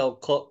Michelle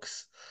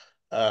Cox.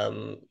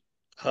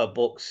 Her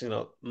books,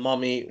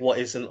 Mummy, What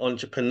is an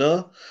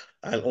Entrepreneur?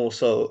 And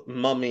also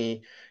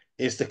Mummy,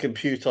 Is the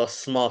Computer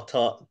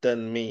Smarter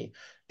Than Me?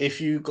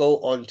 If you go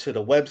onto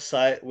the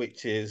website,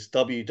 which is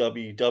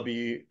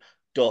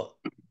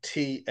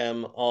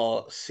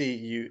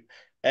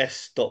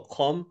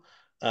www.tmrcus.com,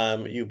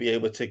 you'll be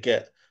able to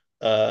get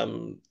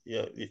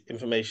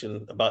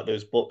information about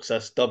those books.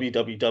 That's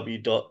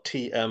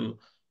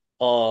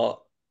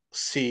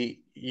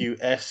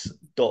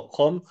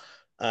www.tmrcus.com.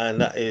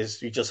 And that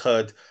is, you just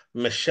heard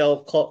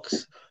Michelle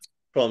Cox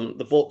from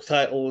the book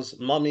titles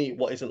Mummy,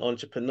 What is an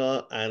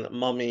Entrepreneur? And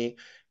Mummy,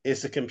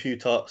 Is the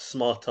Computer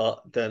Smarter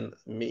Than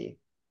Me?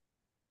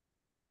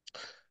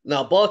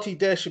 Now, Barty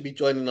Dare should be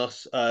joining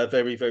us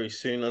very, very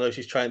soon. I know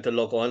she's trying to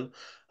log on.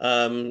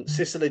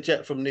 Sister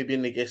Leggett from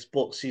Nubian Nigist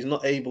Books, she's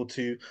not able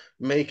to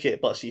make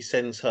it, but she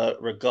sends her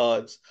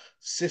regards.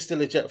 Sister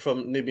Leggett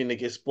from Nubian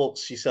Nigist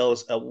Books, she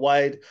sells a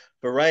wide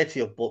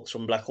variety of books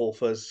from Black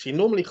authors. She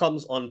normally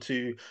comes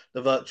onto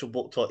the virtual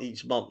book tour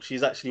each month.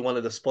 She's actually one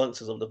of the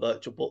sponsors of the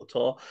virtual book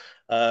tour.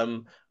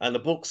 And the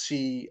books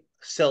she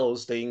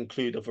sells, they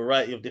include a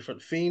variety of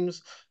different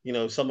themes.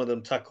 Some of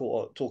them tackle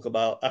or talk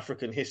about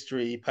African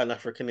history,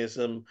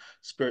 Pan-Africanism,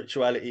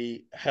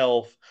 spirituality,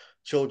 health,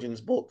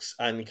 children's books,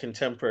 and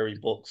contemporary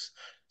books.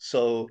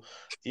 So,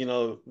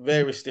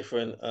 various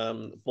different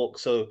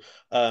books. So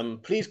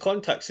please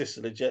contact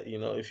Sister Leggett,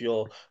 if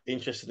you're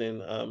interested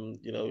in,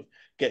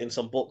 getting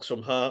some books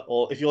from her,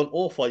 or if you're an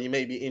author, you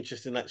may be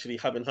interested in actually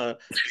having her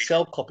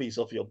sell copies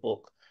of your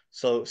book.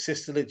 So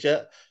Sister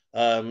Leggett,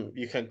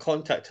 you can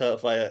contact her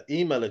via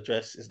email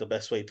address is the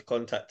best way to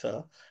contact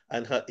her.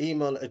 And her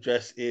email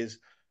address is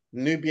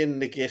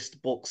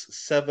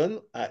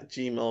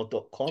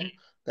nubiannigistbooks7@gmail.com.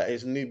 That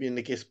is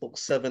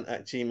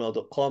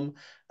nubiannigistbooks7@gmail.com.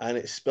 And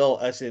it's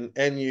spelled as in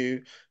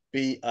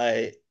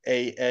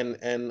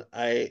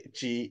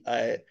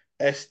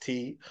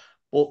NUBIANNIGIST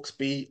books,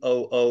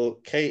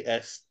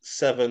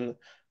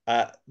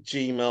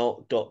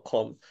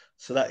 BOOKS7@gmail.com.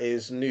 So that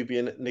is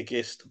Nubian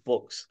Nigist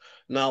Books.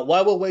 Now,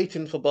 while we're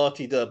waiting for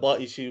Barty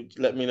should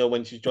let me know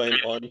when she's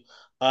joined on.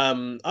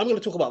 I'm going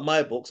to talk about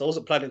my books. I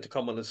wasn't planning to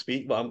come on and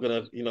speak, but I'm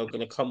going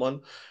to come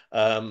on.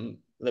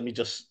 Let me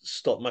just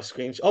stop my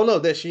screen. Oh no,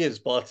 there she is,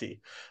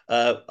 Barty.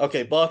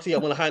 Okay, Barty,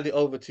 I'm going to hand it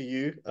over to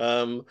you.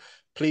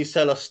 Please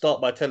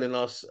start by telling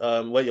us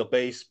where you're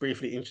based,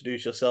 briefly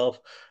introduce yourself,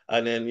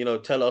 and then,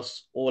 tell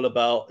us all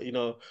about,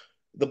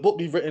 the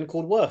book you've written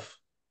called Worth.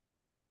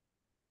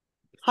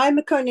 Hi,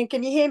 Makonnen,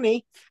 can you hear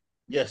me?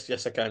 Yes,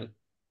 I can.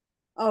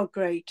 Oh,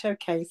 great.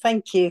 Okay,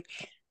 thank you.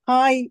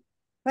 Hi,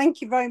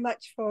 thank you very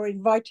much for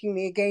inviting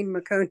me again,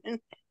 Makonnen.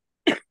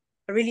 I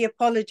really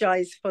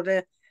apologize for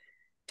the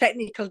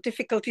technical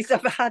difficulties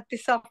I've had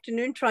this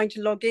afternoon trying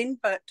to log in,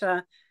 but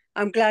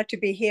I'm glad to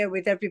be here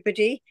with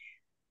everybody.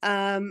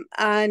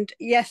 And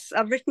yes,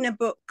 I've written a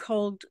book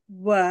called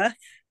Worth.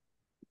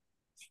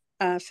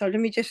 So let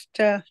me just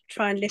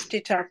try and lift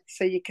it up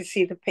so you can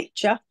see the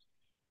picture.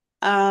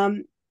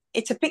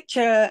 It's a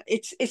picture,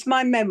 it's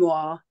my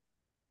memoir.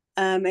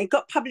 It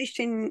got published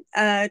in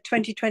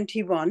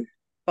 2021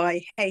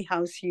 by Hay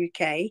House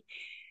UK.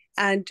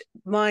 And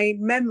my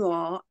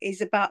memoir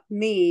is about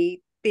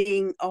me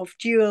being of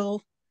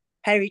dual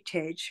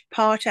heritage,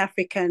 part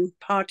African,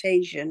 part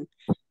Asian.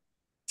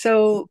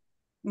 So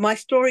my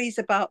story is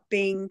about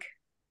being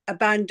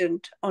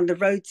abandoned on the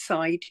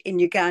roadside in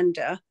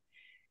Uganda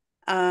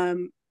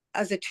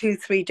as a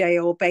 2-3 day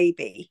old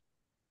baby.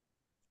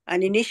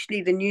 And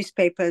initially the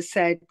newspaper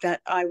said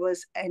that I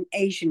was an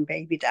Asian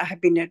baby that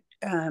had been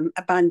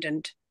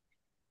abandoned.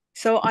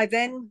 So I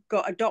then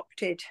got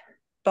adopted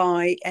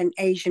by an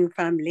Asian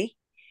family,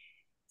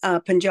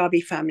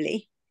 Punjabi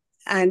family.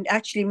 And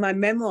actually my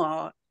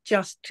memoir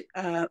just,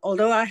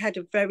 although I had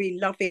a very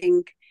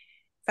loving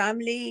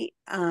family,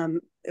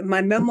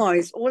 my memoir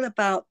is all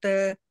about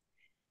the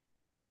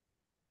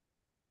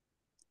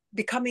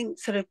becoming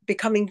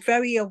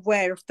very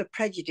aware of the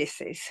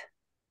prejudices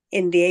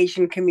in the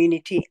Asian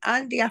community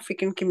and the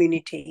African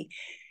community.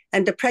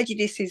 And the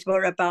prejudices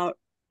were about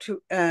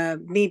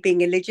me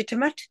being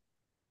illegitimate.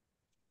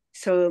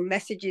 So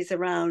messages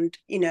around,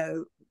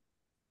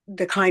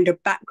 the kind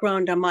of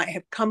background I might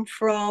have come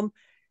from,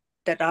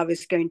 that I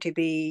was going to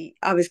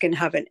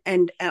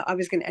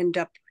end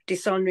up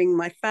dishonoring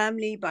my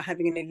family by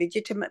having an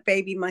illegitimate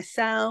baby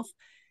myself.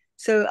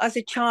 So as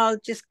a child,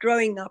 just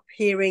growing up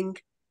hearing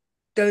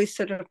those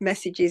sort of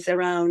messages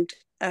around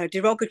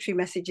derogatory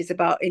messages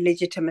about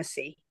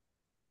illegitimacy.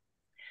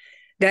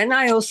 Then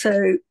I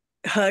also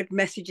heard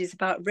messages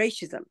about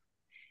racism.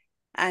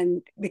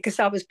 And because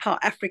I was part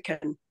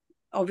African,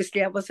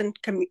 obviously I wasn't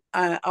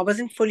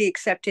fully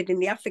accepted in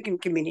the African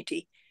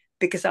community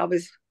because I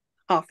was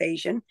half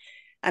Asian,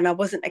 and I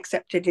wasn't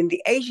accepted in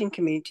the Asian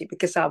community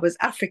because I was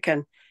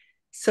African.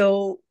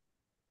 So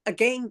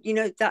again,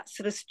 that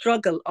sort of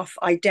struggle of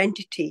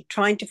identity,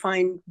 trying to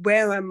find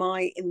where am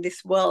I in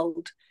this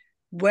world?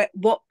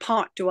 What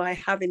part do I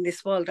have in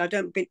this world?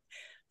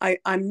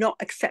 I'm not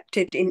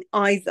accepted in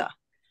either.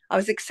 I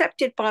was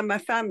accepted by my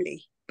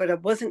family, but I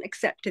wasn't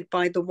accepted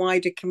by the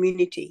wider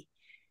community.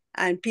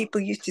 And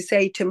people used to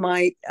say to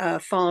my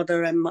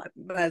father,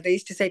 they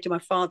used to say to my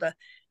father,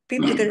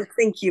 people are going to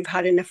think you've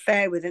had an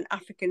affair with an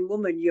African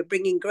woman. You're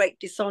bringing great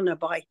dishonor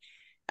by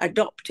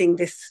adopting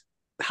this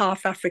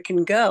half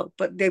African girl.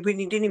 But they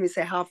really didn't even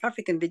say half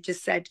African. They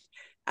just said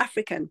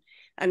African.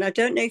 And I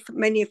don't know if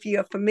many of you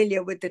are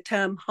familiar with the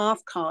term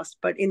half caste,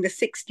 but in the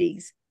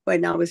 60s,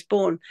 when I was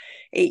born,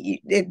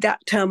 that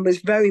term was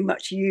very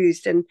much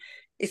used. And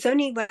it's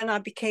only when I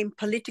became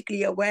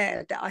politically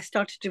aware that I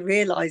started to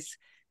realize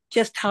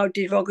just how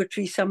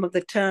derogatory some of the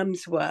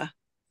terms were.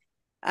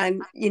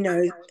 And,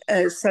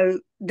 so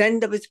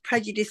then there was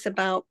prejudice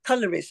about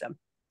colorism.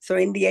 So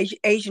in the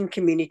Asian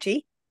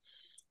community,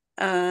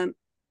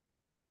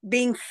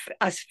 being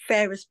as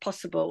fair as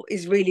possible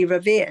is really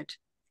revered.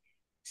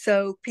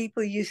 So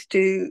people used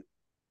to,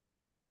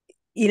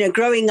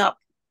 growing up,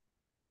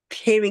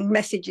 hearing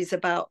messages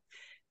about,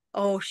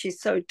 oh, she's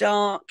so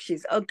dark,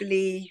 she's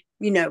ugly,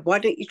 why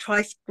don't you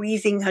try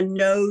squeezing her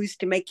nose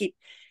to make it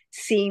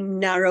seem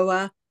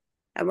narrower?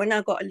 And when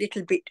I got a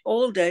little bit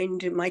older,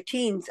 into my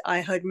teens, I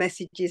heard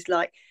messages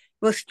like,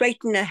 well,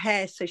 straighten her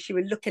hair so she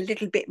would look a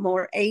little bit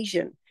more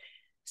Asian.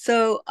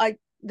 So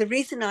the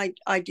reason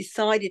I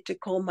decided to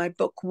call my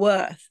book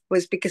Worth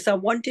was because I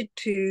wanted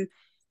to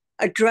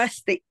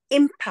address the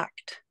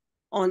impact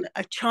on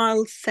a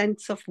child's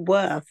sense of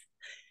worth.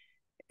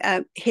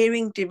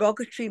 Hearing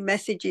derogatory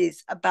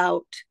messages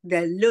about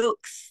their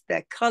looks,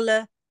 their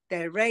color,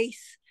 their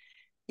race,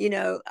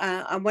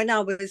 and when I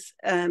was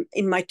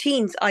in my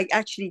teens, I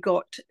actually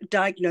got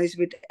diagnosed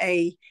with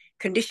a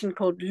condition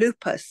called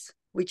lupus,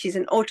 which is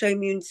an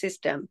autoimmune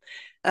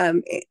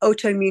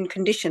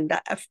condition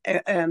that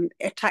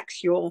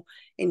attacks your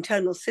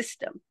internal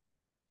system.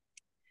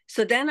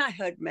 So then I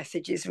heard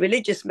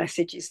religious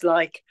messages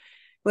like,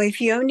 well,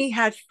 if you only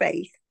have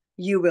faith,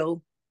 you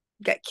will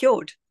get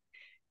cured.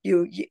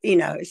 So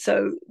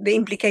the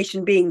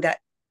implication being that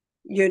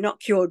you're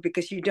not cured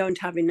because you don't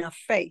have enough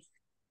faith.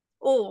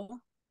 Or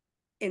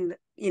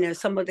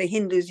some of the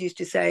Hindus used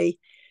to say,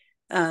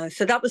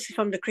 so that was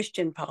from the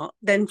Christian part.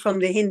 Then from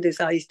the Hindus,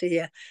 I used to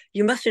hear,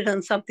 you must have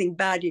done something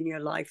bad in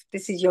your life.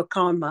 This is your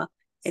karma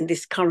in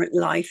this current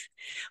life,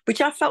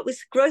 which I felt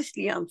was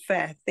grossly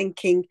unfair,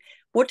 thinking,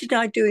 what did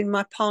I do in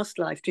my past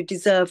life to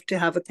deserve to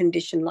have a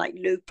condition like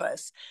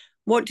lupus?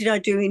 What did I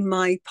do in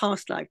my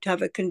past life to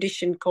have a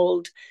condition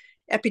called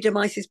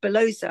epidermolysis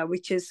bullosa,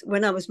 which is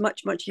when I was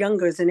much, much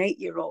younger as an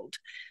 8-year-old,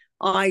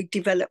 I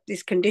developed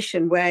this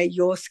condition where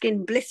your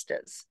skin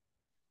blisters.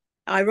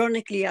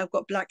 Ironically, I've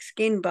got black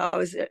skin, but I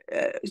was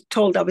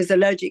told I was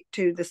allergic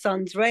to the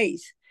sun's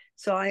rays.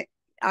 So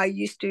I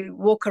used to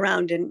walk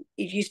around, and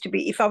it used to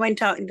be, if I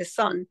went out in the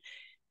sun,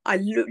 I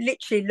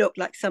literally looked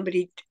like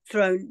somebody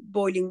thrown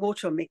boiling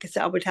water on me, because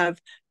I would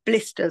have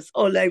blisters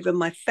all over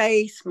my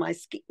face, my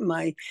skin,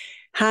 my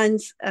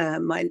hands,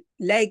 my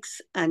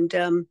legs, and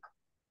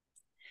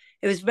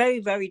it was very,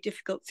 very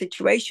difficult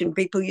situation.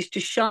 People used to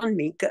shun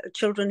me.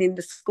 Children in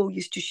the school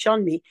used to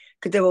shun me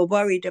because they were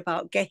worried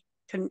about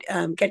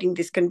getting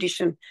this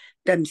condition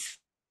themselves.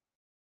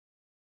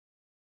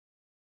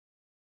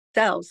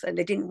 cells and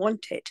they didn't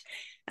want it.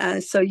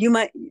 So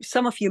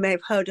some of you may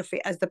have heard of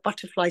it as the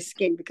butterfly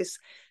skin, because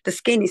the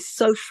skin is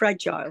so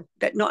fragile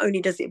that not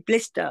only does it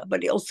blister,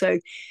 but it also,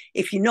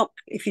 if you knock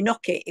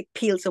it, it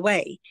peels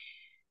away.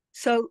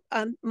 So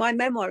my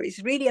memoir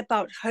is really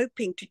about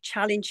hoping to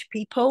challenge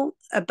people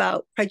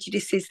about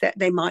prejudices that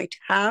they might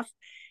have,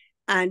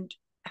 and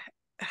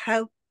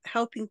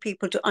helping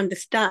people to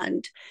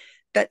understand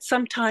that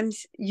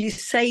sometimes you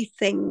say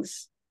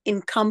things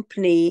in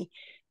company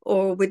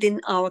or within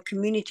our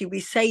community,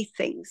 we say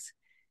things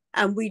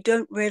and we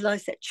don't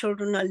realize that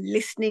children are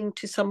listening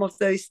to some of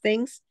those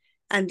things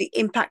and the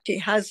impact it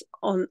has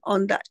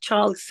on that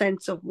child's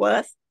sense of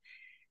worth.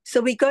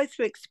 So we go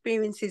through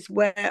experiences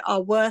where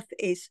our worth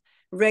is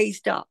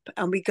raised up,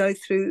 and we go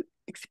through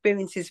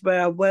experiences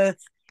where our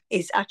worth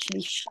is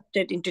actually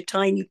shattered into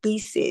tiny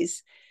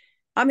pieces.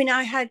 I mean,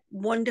 I had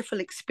wonderful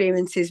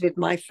experiences with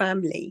my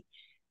family.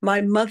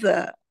 My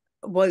mother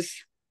was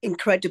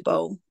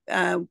incredible.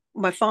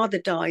 My father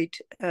died,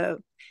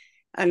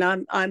 and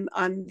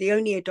I'm the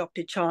only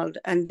adopted child.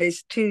 And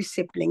there's two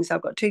siblings.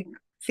 I've got two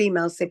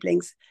female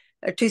siblings,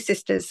 two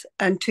sisters,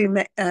 and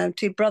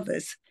two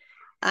brothers.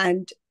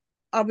 And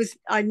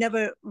I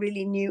never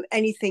really knew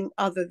anything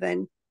other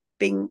than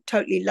being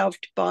totally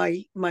loved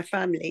by my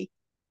family.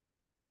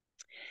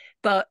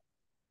 But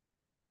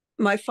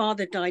my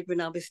father died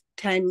when I was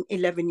 10,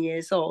 11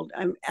 years old.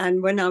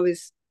 And when I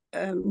was,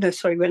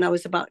 when I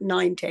was about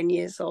 9, 10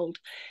 years old,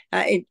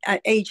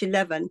 at age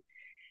 11,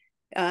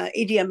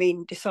 Idi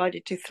Amin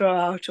decided to throw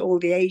out all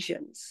the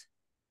Asians.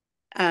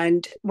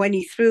 And when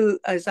he threw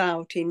us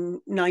out in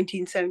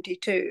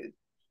 1972,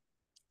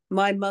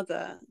 my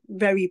mother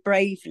very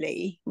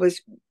bravely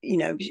was,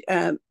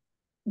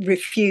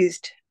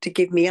 refused to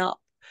give me up,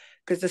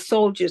 because the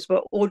soldiers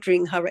were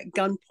ordering her at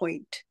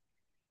gunpoint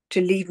to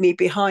leave me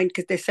behind,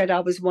 because they said I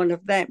was one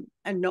of them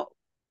and not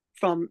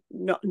from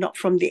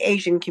the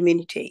Asian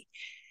community.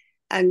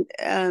 And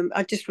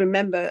I just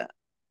remember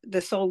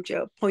the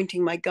soldier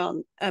pointing the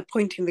gun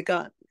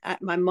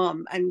at my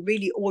mum and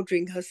really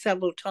ordering her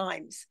several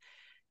times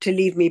to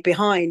leave me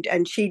behind.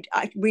 And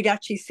we'd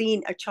actually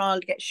seen a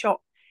child get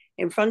shot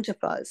in front of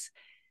us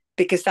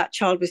because that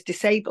child was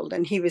disabled.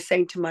 And he was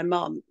saying to my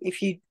mum,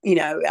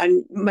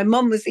 and my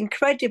mum was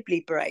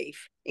incredibly brave,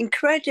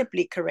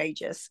 incredibly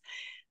courageous,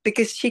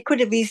 because she could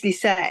have easily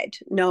said,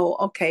 no,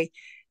 okay,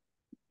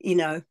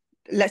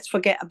 let's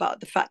forget about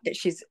the fact that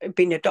she's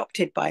been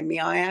adopted by me.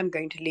 I am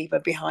going to leave her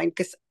behind,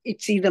 because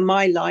it's either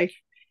my life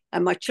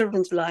and my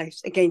children's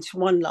lives against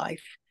one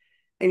life.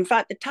 In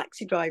fact, the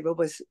taxi driver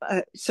was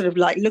sort of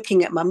like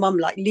looking at my mum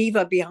like, leave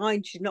her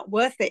behind. She's not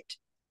worth it.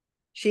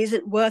 She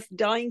isn't worth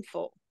dying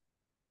for.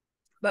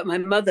 But my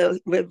mother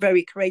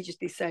very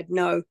courageously said,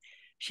 no,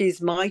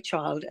 she's my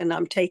child and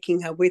I'm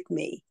taking her with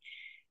me.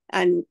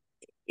 And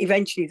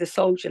eventually the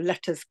soldier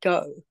let us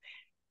go.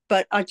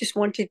 But I just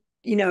wanted,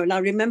 and I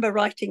remember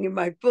writing in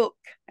my book,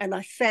 and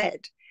I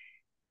said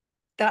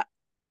that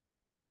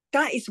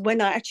is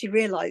when I actually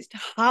realized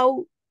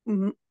how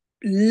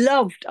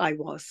loved I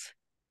was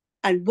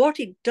and what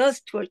it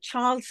does to a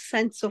child's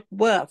sense of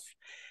worth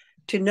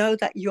to know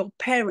that your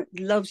parent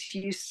loves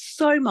you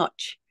so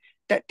much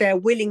that they're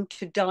willing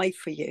to die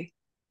for you.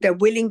 They're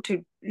willing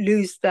to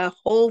lose their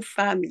whole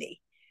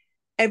family,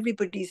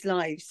 everybody's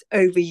lives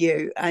over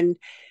you. And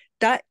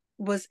that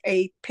was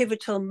a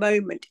pivotal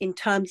moment in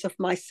terms of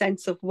my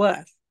sense of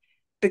worth,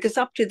 because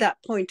up to that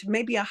point,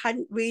 maybe I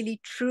hadn't really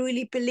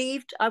truly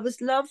believed I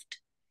was loved.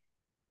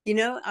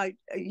 I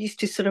used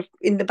to sort of,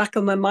 in the back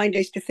of my mind, I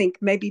used to think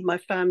maybe my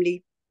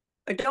family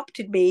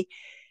adopted me,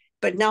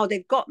 but now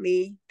they've got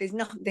me. There's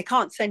nothing, they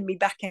can't send me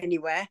back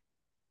anywhere.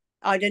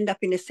 I'd end up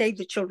in a Save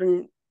the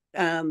Children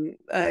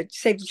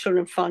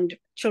Fund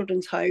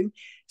children's home.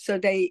 So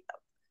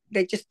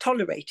they're just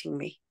tolerating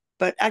me.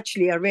 But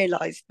actually, I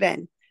realized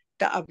then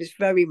that I was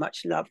very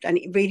much loved, and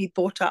it really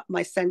brought up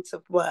my sense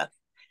of worth.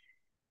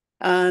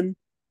 And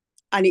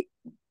it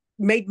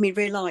made me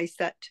realize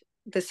that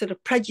the sort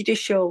of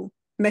prejudicial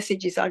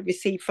messages I'd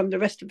received from the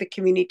rest of the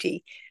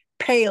community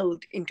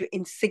paled into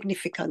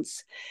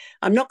insignificance.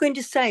 I'm not going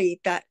to say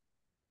that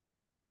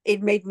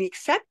it made me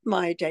accept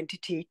my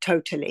identity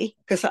totally,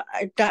 because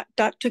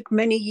that took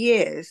many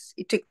years.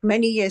 It took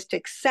many years to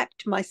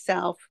accept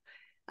myself,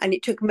 and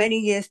it took many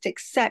years to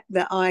accept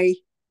that I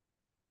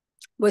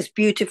was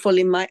beautiful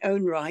in my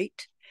own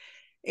right.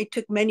 It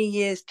took many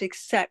years to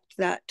accept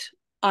that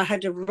I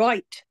had a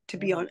right to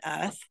be on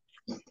earth.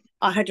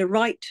 I had a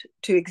right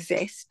to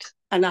exist,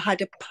 and I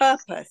had a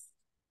purpose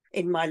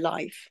in my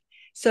life.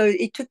 So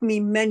it took me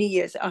many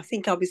years. I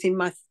think I was in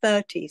my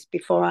 30s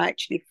before I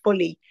actually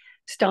fully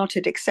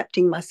started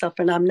accepting myself,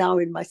 and I'm now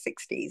in my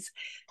 60s.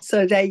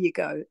 So there you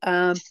go.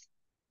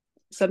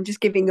 So I'm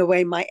just giving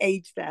away my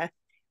age there.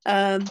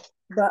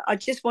 But I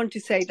just want to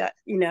say that,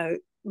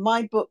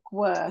 my book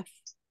Worth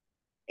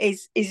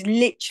is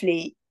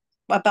literally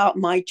about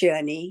my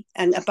journey,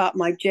 and about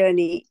my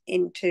journey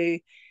into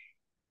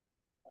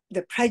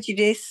the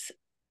prejudice,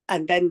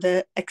 and then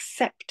the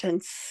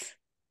acceptance,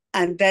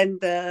 and then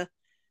the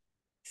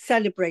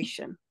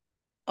celebration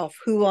of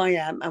who I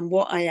am and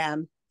what I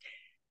am.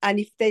 And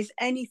if there's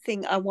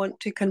anything I want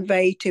to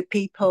convey to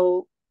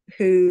people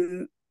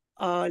who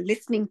are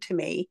listening to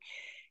me,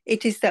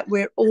 it is that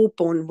we're all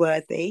born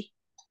worthy.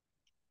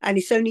 And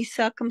it's only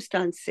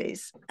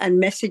circumstances and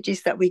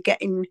messages that we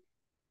get in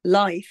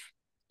life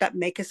that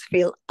make us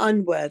feel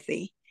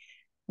unworthy,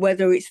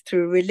 whether it's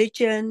through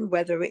religion,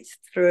 whether it's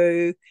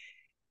through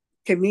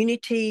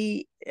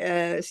community,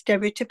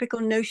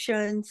 stereotypical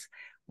notions,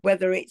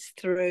 whether it's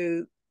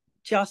through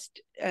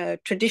just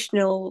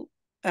traditional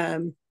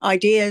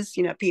ideas,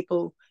 you know,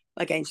 people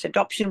against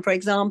adoption, for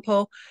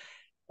example.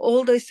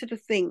 All those sort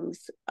of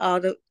things are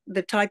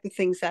the type of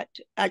things that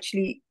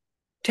actually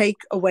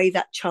take away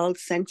that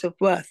child's sense of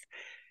worth.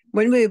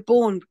 When we're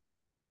born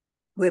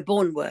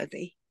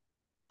worthy,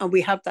 and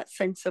we have that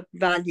sense of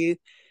value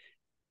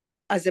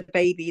as a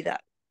baby,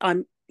 that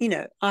you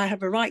know, I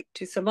have a right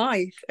to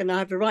survive, and I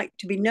have a right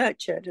to be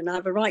nurtured, and I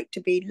have a right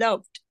to be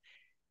loved.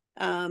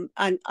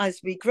 And as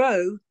we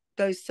grow,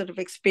 those sort of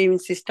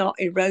experiences start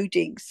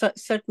eroding.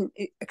 Certain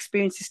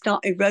experiences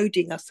start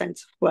eroding our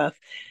sense of worth.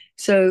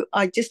 So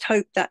I just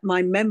hope that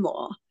my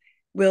memoir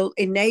will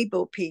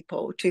enable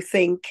people to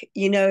think,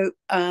 you know,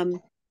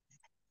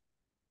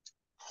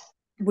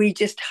 we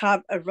just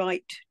have a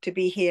right to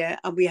be here,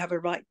 and we have a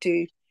right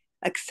to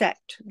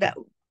accept that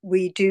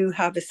we do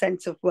have a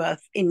sense of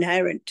worth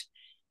inherent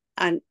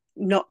and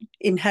not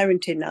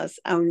inherent in us,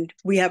 and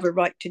we have a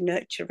right to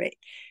nurture it,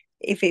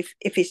 if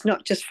it's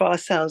not just for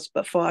ourselves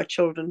but for our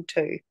children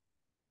too.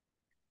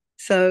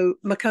 So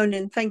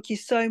Makonnen, thank you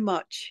so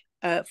much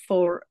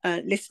for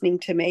listening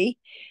to me.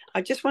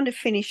 I just want to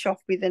finish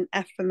off with an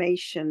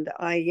affirmation that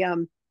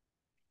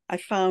I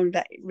found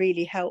that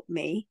really helped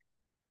me.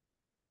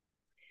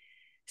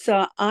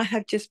 So I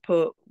have just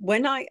put,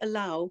 when I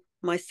allow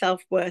my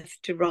self-worth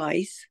to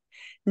rise,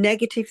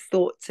 negative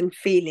thoughts and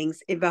feelings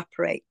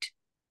evaporate.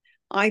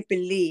 I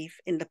believe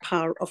in the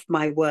power of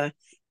my worth.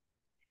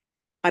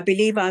 I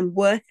believe I'm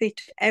worth it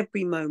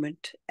every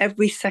moment,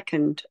 every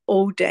second,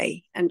 all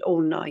day and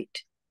all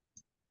night.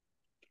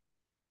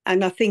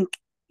 And I think,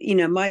 you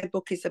know, my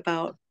book is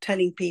about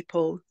telling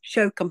people,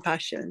 show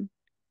compassion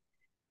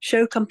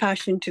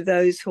to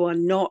those who are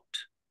not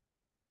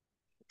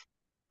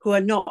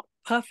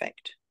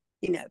perfect,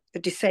 you know, the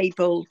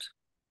disabled,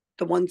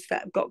 the ones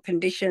that have got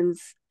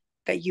conditions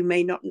that you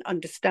may not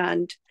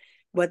understand,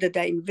 whether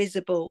they're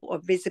invisible or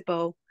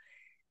visible,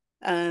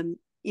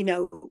 you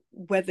know,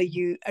 whether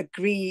you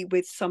agree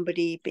with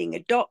somebody being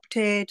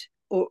adopted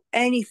or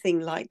anything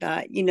like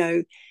that, you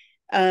know,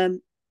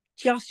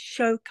 just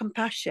show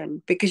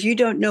compassion, because you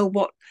don't know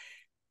what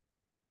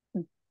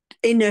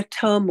inner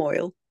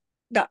turmoil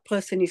that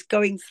person is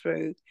going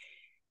through.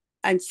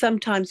 And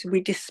sometimes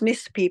we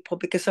dismiss people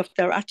because of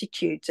their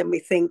attitudes, and we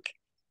think,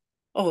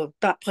 oh,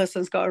 that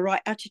person's got a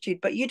right attitude,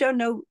 but you don't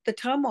know the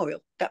turmoil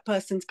that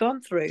person's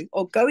gone through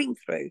or going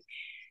through.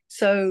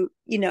 So,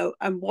 you know,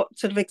 and what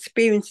sort of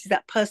experiences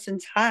that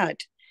person's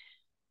had.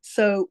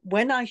 So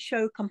when I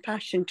show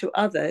compassion to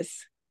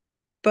others,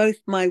 both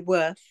my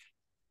worth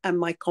and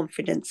my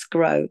confidence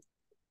grow.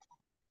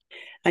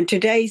 And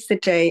today's the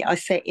day I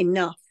say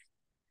enough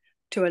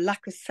to a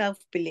lack of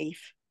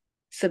self-belief,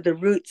 so the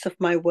roots of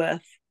my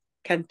worth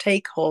can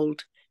take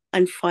hold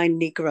and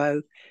finally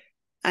grow.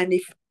 And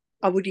if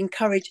I would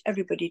encourage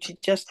everybody to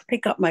just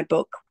pick up my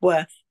book,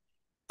 Worth,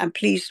 and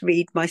please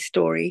read my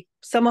story.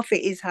 Some of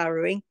it is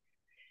harrowing,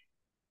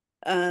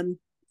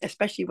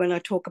 especially when I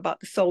talk about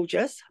the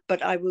soldiers.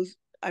 But I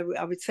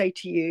would say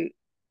to you,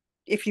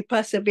 if you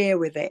persevere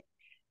with it,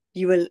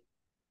 you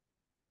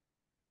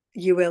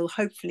will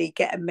hopefully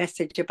get a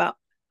message about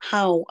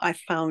how I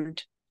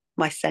found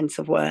my sense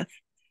of worth,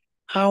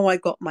 how I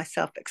got my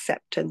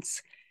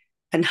self-acceptance,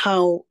 and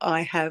how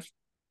I have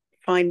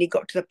finally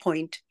got to the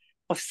point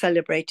of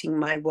celebrating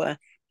my worth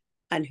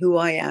and who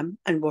I am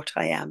and what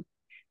I am.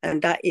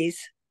 And that is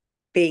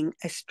being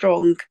a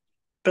strong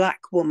Black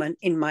woman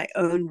in my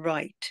own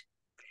right.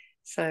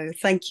 So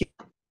thank you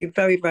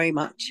very, very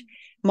much.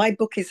 My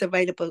book is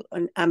available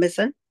on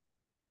Amazon,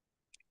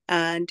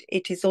 and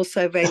it is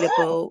also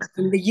available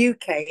in the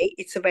UK.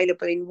 It's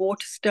available in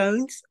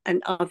Waterstones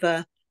and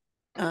other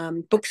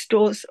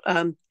bookstores.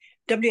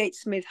 WH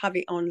Smith have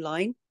it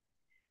online.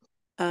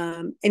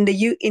 In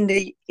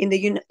the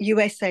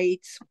USA,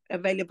 it's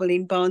available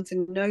in Barnes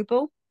and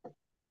Noble.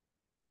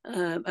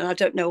 And I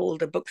don't know all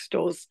the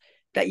bookstores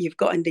that you've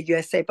got in the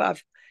USA,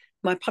 but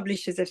my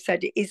publishers have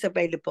said it is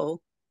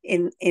available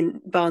in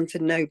Barnes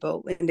and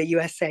Noble in the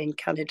USA and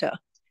Canada.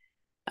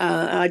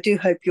 I do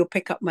hope you'll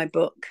pick up my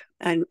book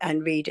and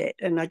read it.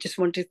 And I just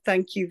want to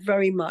thank you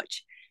very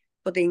much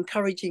for the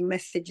encouraging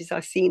messages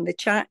I see in the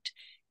chat.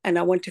 And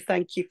I want to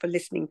thank you for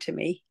listening to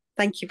me.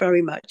 Thank you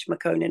very much,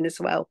 Makonnen, as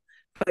well,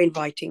 for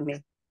inviting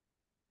me.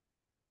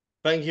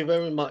 Thank you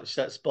very much.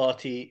 That's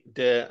Barty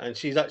there, and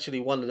she's actually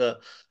one of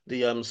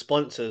the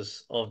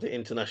sponsors of the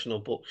International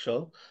Book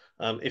Show.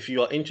 If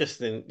you are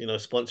interested in, you know,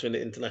 sponsoring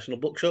the International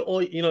Book Show,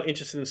 or, you know,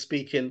 interested in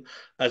speaking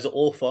as an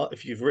author,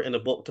 if you've written a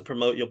book to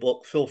promote your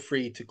book, feel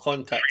free to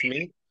contact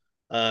me.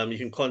 You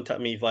can contact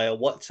me via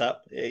WhatsApp.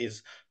 It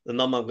is The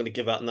number I'm going to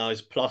give out now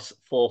is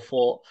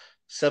 +44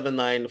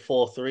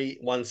 7943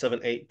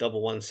 178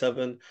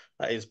 117.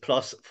 That is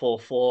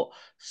 +44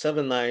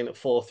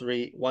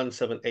 7943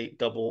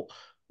 178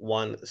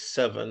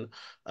 117.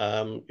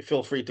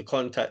 Feel free to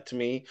contact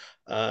me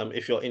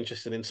if you're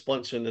interested in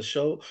sponsoring the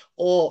show,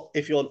 or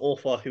if you're an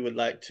author who would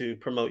like to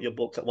promote your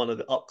books at one of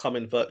the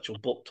upcoming virtual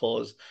book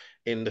tours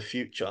in the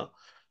future.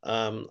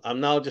 I'm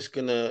now just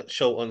going to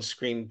show on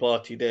screen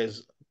Barty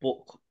Dare's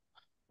book,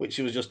 which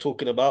he was just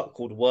talking about,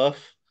 called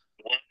Worth.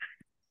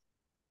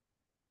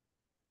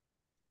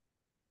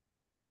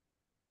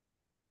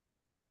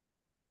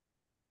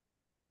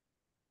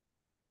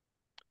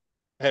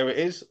 Here it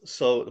is.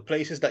 So the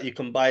places that you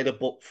can buy the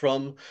book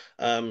from,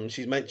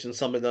 she's mentioned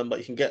some of them, but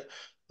you can get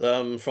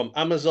from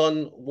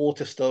Amazon,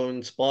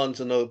 Waterstones, Barnes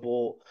 &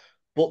 Noble,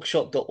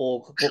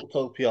 bookshop.org,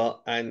 Booktopia,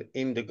 and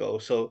Indigo.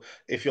 So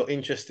if you're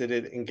interested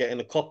in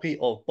getting a copy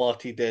of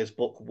Barty Dare's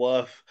book,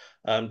 Worth,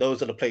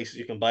 those are the places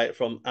you can buy it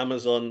from: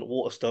 Amazon,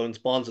 Waterstones,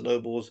 Barnes &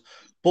 Nobles,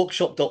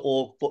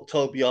 bookshop.org,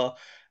 Booktopia,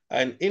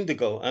 and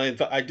Indigo. And in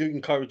fact, I do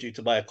encourage you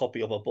to buy a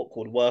copy of a book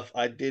called Worth.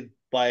 I did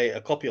buy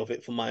a copy of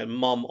it for my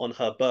mum on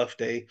her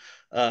birthday.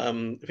 I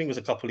think it was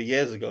a couple of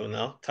years ago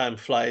now. Time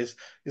flies.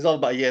 It's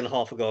about a year and a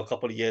half ago, a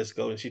couple of years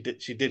ago, and she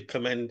did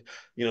commend,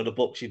 you know, the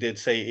book. She did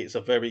say it's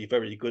a very,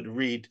 very good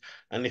read.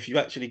 And if you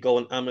actually go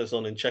on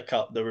Amazon and check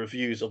out the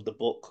reviews of the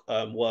book,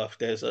 Worth,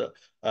 there's a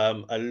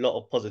lot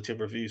of positive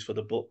reviews for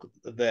the book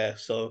there.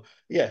 So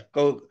yeah,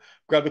 go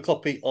grab a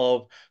copy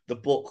of the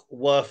book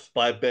Worth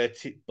by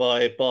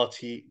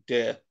Barty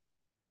Dare.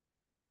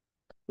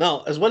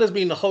 Now, as well as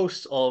being the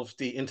host of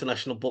the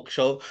International Book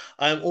Show,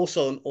 I am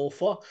also an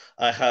author.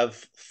 I have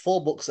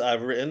 4 books that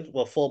I've written,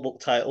 well, 4 book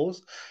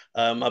titles.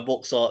 My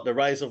books are The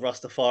Rise of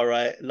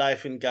Rastafari,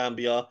 Life in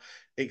Gambia,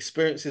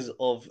 Experiences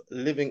of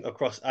Living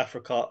Across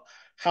Africa,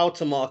 How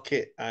to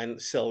Market and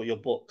Sell Your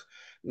Book.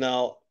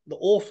 Now, the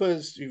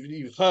authors,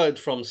 you've heard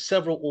from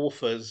several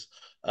authors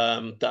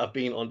that have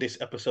been on this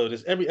episode,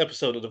 is every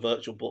episode of the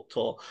virtual book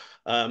tour.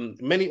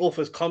 Many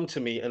authors come to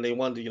me and they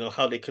wonder, you know,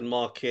 how they can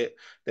market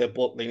their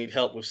book. They need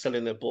help with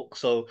selling their book.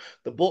 So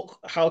the book,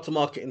 How to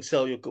Market and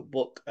Sell Your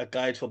Book, A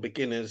Guide for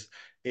Beginners,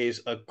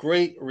 is a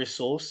great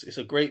resource. It's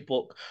a great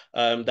book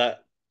that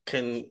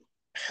can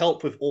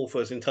help with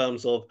authors in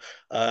terms of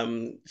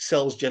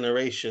sales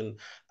generation.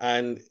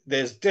 And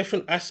there's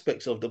different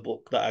aspects of the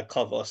book that I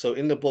cover. So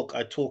in the book,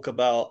 I talk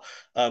about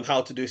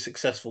how to do a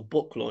successful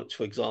book launch,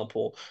 for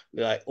example.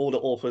 Like all the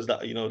authors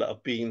that, you know, that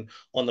have been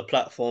on the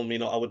platform, you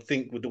know, I would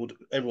think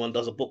everyone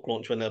does a book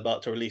launch when they're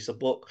about to release a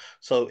book.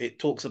 So it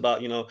talks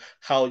about, you know,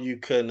 how you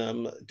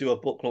can do a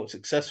book launch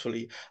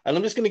successfully. And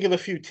I'm just going to give a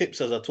few tips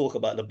as I talk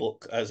about the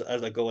book as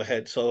I go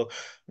ahead. So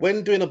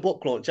when doing a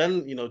book launch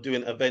and, you know,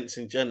 doing events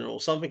in general,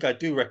 something I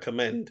do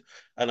recommend,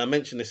 and I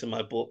mentioned this in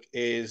my book,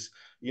 is,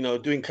 you know,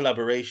 doing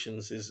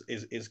collaborations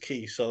is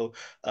key. So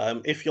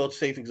if you're,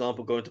 say, for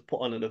example, going to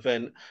put on an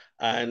event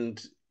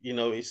and, you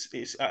know,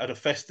 it's at a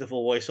festival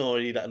or it's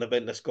already at an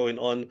event that's going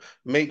on,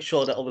 make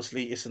sure that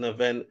obviously it's an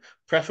event,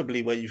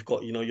 preferably where you've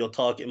got, you know, your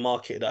target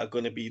market that are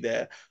going to be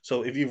there.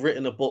 So if you've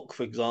written a book,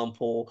 for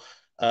example,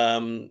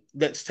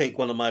 let's take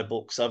one of my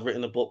books. I've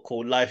written a book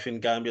called Life in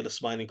Gambia, the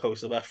Smiling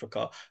Coast of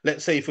Africa.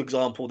 Let's say, for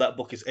example, that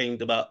book is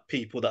aimed about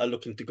people that are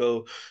looking to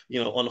go,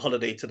 you know, on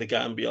holiday to the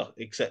Gambia,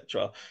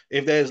 etc.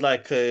 If there's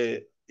like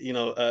you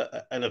know,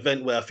 an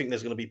event where I think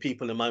there's going to be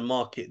people in my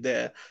market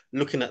there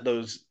looking at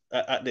those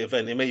at the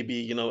event, it may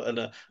be, you know,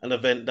 an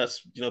event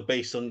that's, you know,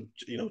 based on,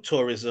 you know,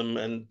 tourism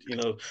and, you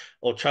know,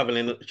 or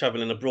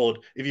traveling abroad.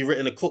 If you've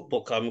written a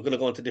cookbook, I'm going to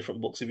go into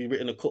different books. If you've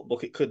written a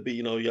cookbook, it could be,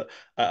 you know, you're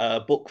at a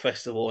book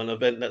festival, an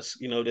event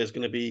that's, you know, there's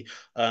going to be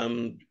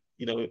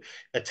you know,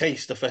 a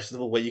taster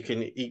festival where you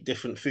can eat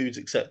different foods,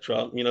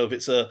 etc. You know, if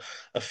it's a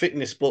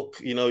fitness book,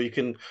 you know, you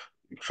can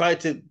try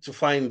to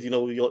find, you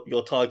know,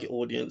 your target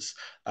audience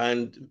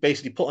and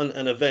basically put on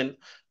an event.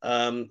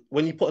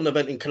 When you put an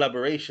event in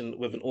collaboration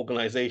with an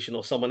organization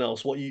or someone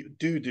else, what you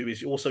do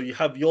is you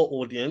have your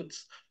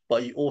audience,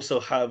 but you also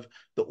have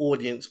the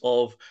audience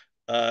of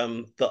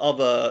the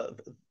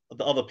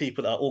other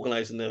people that are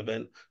organizing the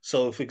event.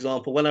 So, for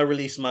example, when I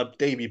released my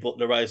debut book,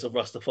 The Rise of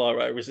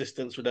Rastafari,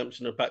 Resistance,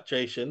 Redemption, and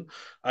Repatriation,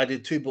 I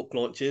did 2 book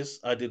launches.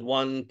 I did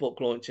 1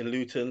 book launch in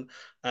Luton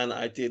and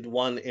I did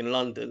 1 in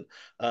London.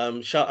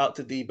 Shout out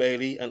to Dee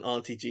Bailey and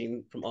Auntie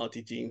Jean from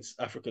Auntie Jean's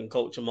African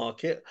Culture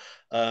Market.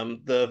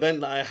 The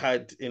event that I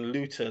had in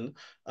Luton,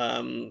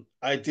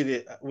 I did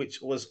it, which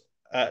was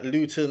at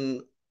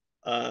Luton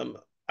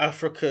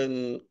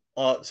African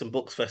Arts and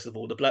Books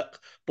Festival, the Black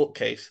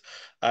Bookcase.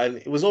 And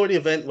it was already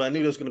an event where I knew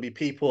there was going to be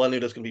people. I knew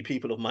there was going to be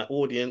people of my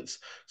audience.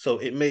 So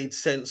it made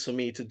sense for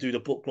me to do the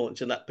book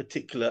launch in that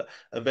particular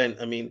event.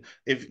 I mean,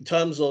 if in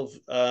terms of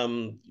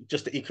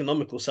just the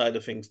economical side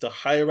of things, to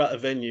hire out a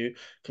venue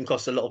can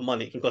cost a lot of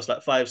money. It can cost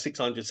like £500,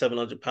 £600,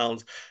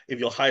 £700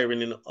 if you're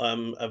hiring in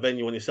a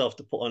venue on yourself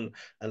to put on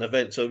an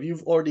event. So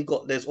if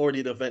there's already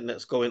an event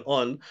that's going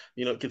on,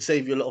 you know, it could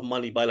save you a lot of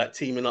money by like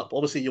teaming up.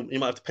 Obviously, you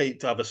might have to pay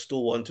to have a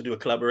store and to do a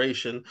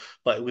collaboration,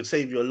 but it would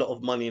save you a lot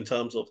of money in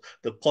terms of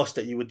the cost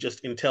that you would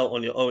just entail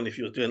on your own if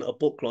you're doing a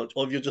book launch,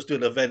 or if you're just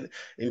doing an event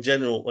in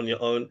general on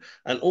your own.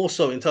 And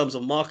also in terms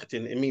of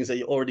marketing, it means that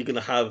you're already going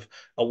to have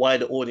a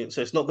wider audience.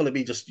 So it's not going to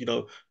be just, you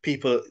know,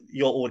 people,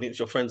 your audience,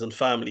 your friends and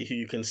family who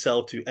you can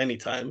sell to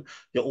anytime.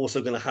 You're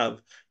also going to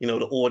have, you know,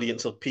 the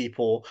audience of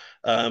people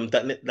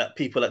that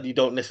people that you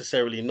don't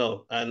necessarily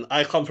know. And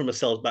I come from a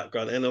sales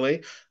background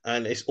anyway,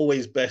 and it's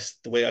always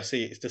best, the way I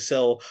see it, is to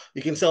sell.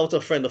 You can sell to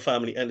a friend or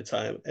family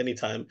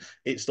anytime.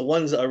 It's the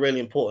ones that are really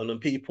important.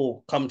 And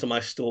people come to my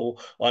store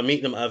or I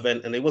meet them at an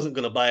event, and they wasn't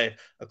going to buy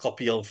a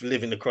copy of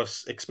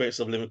Experience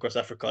of Living Across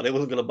Africa. They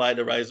wasn't going to buy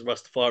The Rise of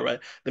Rastafari.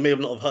 They may have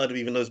not have heard of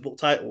even those book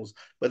titles,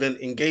 but then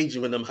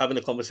engaging with them, having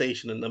a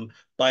conversation, and them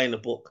buying the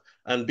book,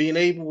 and being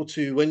able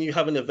to, when you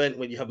have an event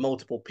where you have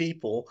multiple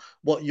people,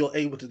 what you're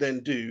able to then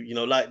do, you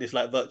know, like this,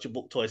 like Virtual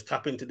Book Toys,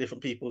 tap into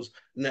different people's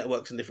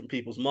networks and different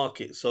people's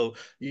markets. So,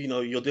 you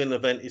know, you're doing an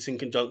event, it's in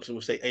conjunction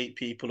with, say, 8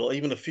 people or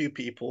even a few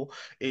people.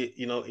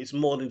 You know, it's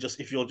more than just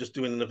if you're just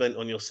doing an event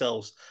on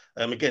yourselves.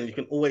 Again, you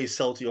can always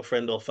sell to your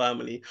friend or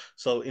family.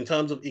 So in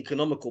terms of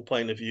economical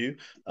point of view,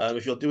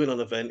 if you're doing an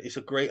event, it's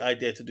a great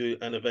idea to do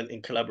an event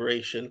in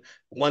collaboration.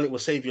 One, it will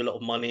save you a lot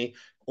of money.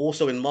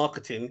 Also in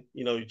marketing,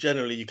 you know,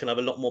 generally you can have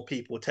a lot more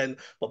people attend,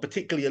 but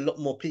particularly a lot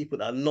more people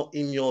that are not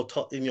in your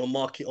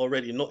market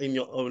already, not in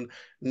your own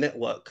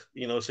network,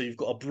 you know, so you've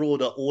got a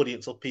broader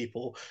audience of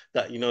people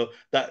that, you know,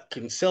 that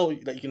you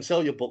can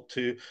sell your book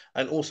to,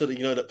 and also that,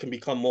 you know, that can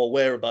become more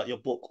aware about your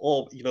book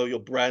or, you know, your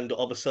brand or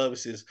other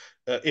services,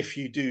 if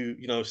you do,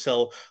 you know,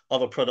 sell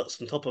other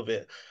products on top of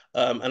it.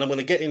 And I'm going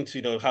to get into,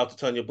 you know, how to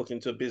turn your book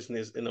into a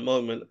business in a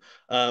moment.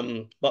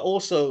 But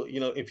also, you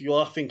know, if you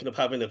are thinking of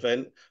having an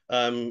event,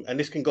 and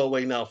this can go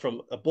away now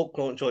from a book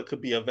launch, or it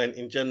could be an event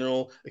in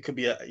general. It could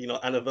be a, you know,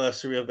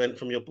 anniversary event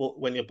from your book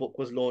when your book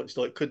was launched,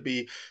 or it could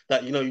be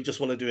that, you know, you just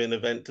want to do an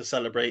event to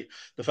celebrate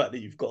the fact that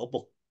you've got a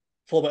book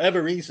for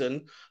whatever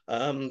reason.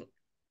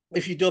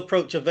 If you do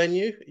approach a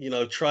venue, you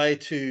know, try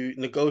to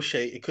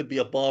negotiate. It could be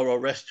a bar or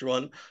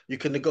restaurant. You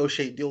can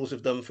negotiate deals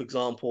with them, for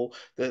example,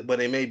 where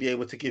they may be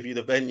able to give you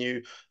the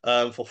venue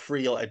for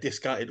free or a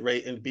discounted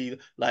rate, and be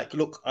like,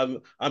 look,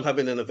 I'm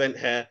having an event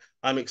here.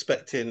 I'm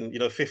expecting, you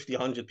know, 50,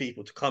 100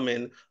 people to come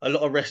in. A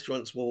lot of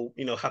restaurants will,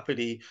 you know,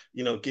 happily,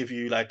 you know, give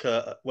you like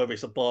whether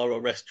it's a bar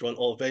or restaurant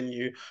or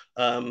venue.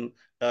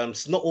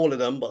 So not all of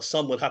them, but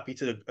some would happy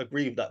to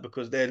agree with that,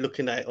 because they're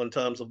looking at it in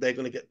terms of they're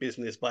going to get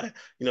business by,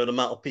 you know, the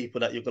amount of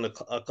people that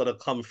are gonna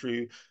come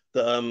through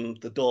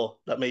the door,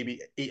 that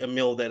maybe eat a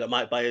meal there, that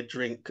might buy a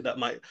drink, that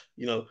might,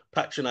 you know,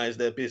 patronize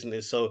their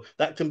business. So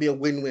that can be a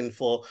win-win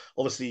for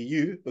obviously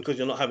you, because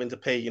you're not having to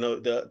pay, you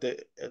know,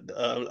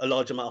 a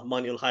large amount of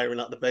money on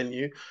hiring out the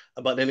venue,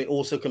 but then it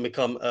also can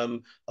become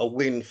a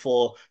win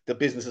for the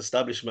business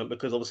establishment,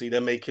 because obviously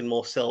they're making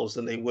more sales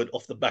than they would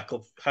off the back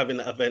of having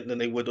that event than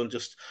they would on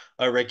just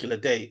a regular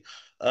day.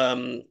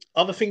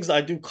 Other things that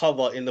I do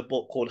cover in the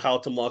book, called How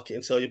to Market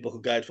and Sell Your Book, a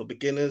Guide for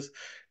Beginners,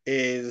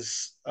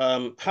 is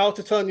how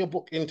to turn your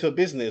book into a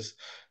business.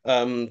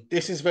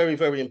 This is very,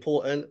 very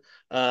important.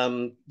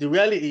 The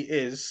reality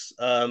is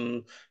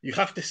you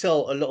have to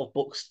sell a lot of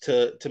books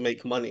to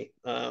make money.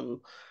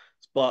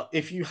 But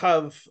if you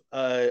have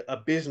a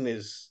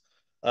business,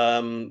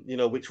 you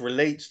know, which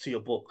relates to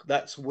your book,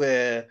 that's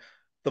where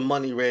the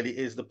money really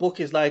is. The book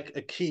is like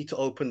a key to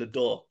open the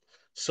door.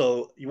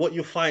 So what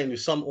you find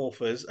with some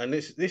authors, and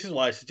this is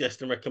why I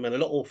suggest and recommend a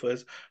lot of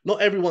authors,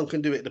 not everyone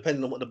can do it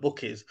depending on what the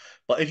book is.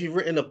 But if you've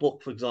written a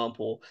book, for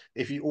example,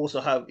 if you also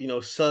have, you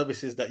know,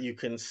 services that you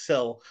can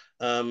sell,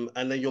 and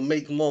then you'll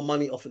make more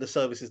money off of the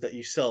services that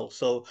you sell.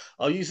 So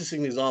I'll use this as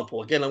an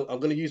example. Again, I'm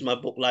going to use my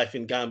book, Life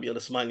in Gambia,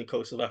 the Smiling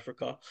Coast of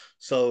Africa.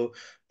 So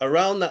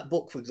around that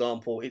book, for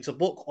example, it's a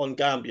book on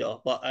Gambia,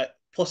 but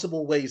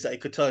possible ways that it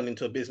could turn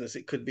into a business.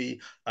 It could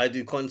be, I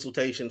do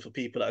consultation for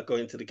people that are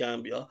going to the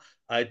Gambia.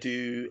 I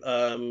do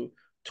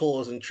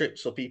tours and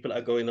trips for people that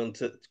are going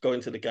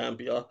to the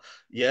Gambia.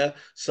 Yeah.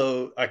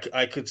 So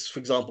I could, for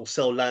example,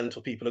 sell land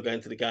for people who are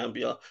going to the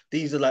Gambia.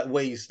 These are like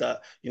ways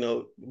that, you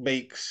know,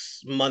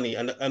 makes money,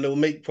 and it'll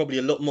make probably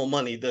a lot more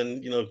money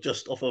than, you know,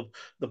 just off of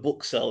the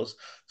book sales.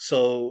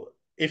 So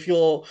if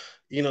you're,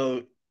 you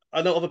know,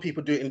 I know other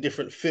people do it in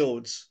different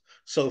fields.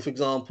 So for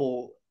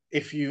example,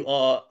 if you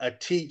are a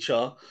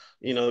teacher,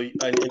 you know,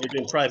 and you're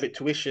doing private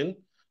tuition,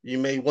 you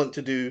may want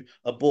to do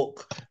a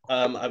book.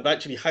 I've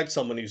actually had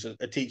someone who's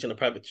a teacher in a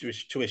private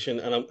tuition,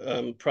 and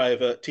a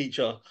private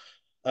teacher.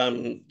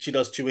 She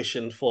does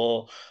tuition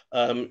for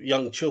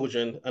young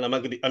children, and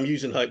I'm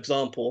using her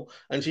example.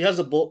 And she has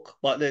a book,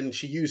 but then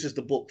she uses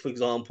the book, for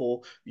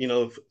example, you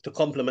know, to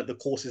complement the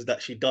courses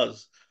that she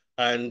does.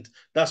 And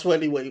that's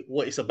really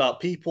what it's about.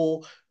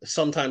 People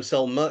sometimes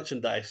sell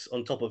merchandise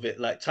on top of it.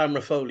 Like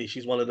Tamra Foley,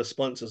 she's one of the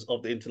sponsors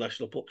of the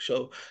International Book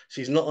Show.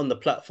 She's not on the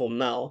platform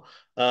now.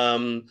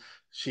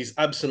 she's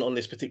absent on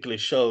this particular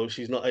show.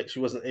 She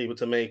wasn't able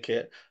to make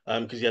it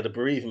because she had a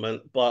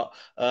bereavement. But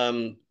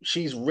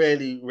she's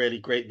really, really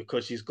great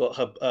because she's got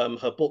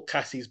her book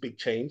Cassie's Big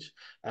Change,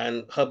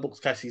 and her book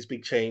Cassie's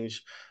Big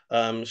Change.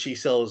 She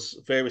sells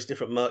various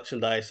different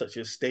merchandise such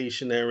as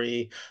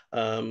stationery,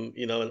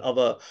 and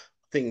other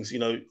things,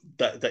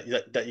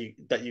 that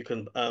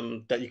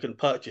you can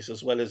purchase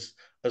as well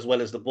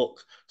as the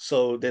book.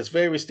 So there's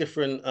various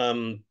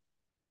different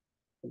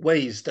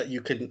ways that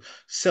you can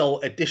sell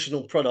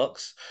additional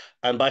products,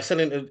 and by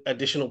selling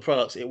additional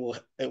products it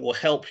will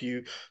help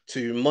you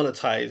to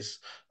monetize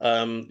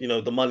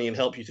the money and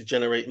help you to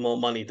generate more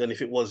money than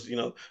if it was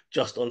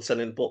just on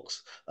selling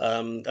books.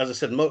 As I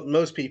said,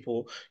 most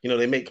people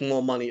they make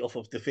more money off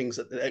of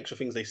the extra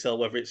things they sell,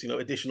 whether it's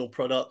additional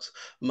products,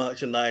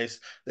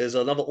 merchandise. There's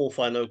another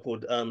author I know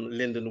called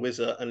Lyndon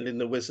Wizard, and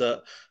Lyndon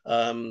Wizard,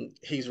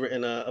 he's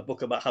written a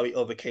book about how he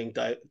overcame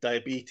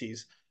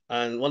diabetes.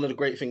 And one of the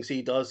great things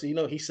he does,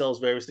 he sells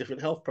various different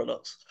health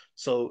products.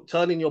 So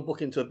turning your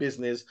book into a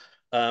business,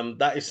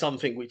 that is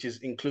something which is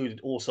included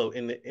also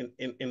in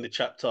the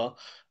chapter.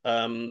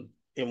 In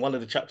one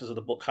of the chapters of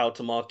the book, How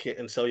to Market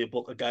and Sell Your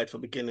Book, A Guide for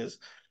Beginners.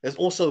 There's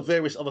also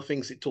various other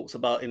things it talks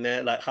about in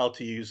there, like how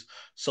to use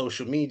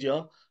social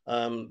media,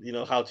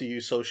 how to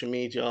use social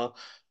media,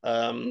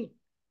 Facebook,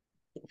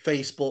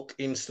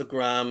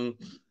 Instagram,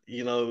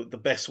 the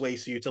best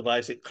ways to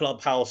utilize it,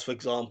 Clubhouse, for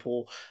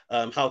example,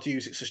 how to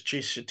use it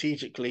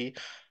strategically,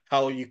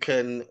 how you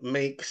can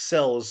make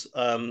sales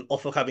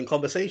off of having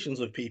conversations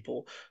with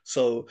people.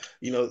 So,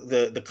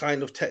 the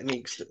kind of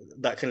techniques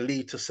that can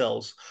lead to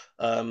sales,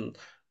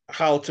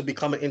 how to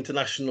become an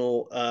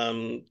international,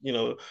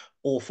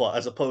 author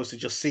as opposed to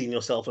just seeing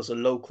yourself as a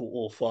local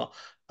author.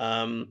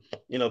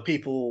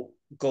 People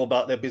go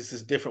about their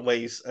business different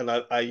ways, and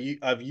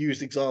I've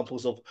used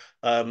examples of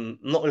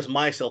not just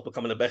myself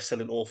becoming a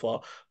best-selling author,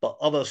 but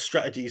other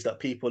strategies that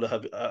people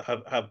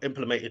have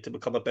implemented to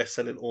become a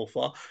best-selling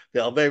author.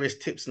 There are various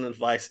tips and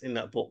advice in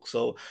that book.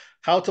 So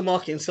How to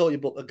Market and Sell Your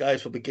Book, A Guide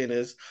for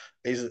Beginners,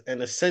 is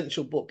an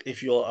essential book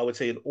if you're, I would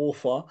say, an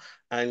author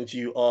and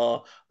you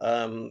are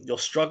you're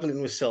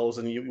struggling with sales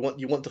and you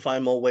want to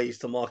find more ways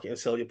to market and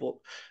sell your book.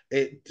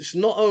 It's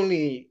not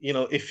only,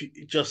 if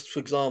you just,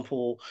 for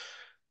example,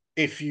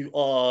 if you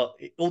are,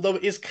 although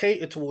it is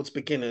catered towards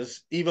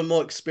beginners, even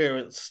more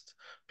experienced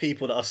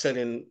people that are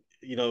selling,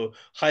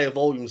 higher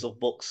volumes of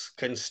books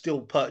can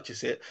still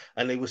purchase it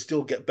and they will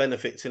still get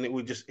benefits, and it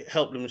will just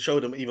help them, show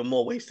them even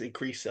more ways to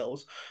increase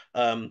sales.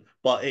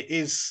 But it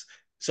is,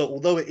 so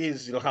although it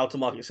is, How to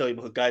Market and Sell Your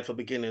Book, A Guide for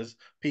Beginners,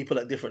 people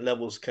at different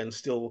levels can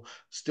still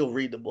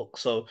read the book.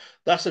 So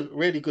that's a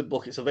really good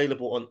book. It's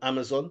available on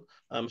Amazon,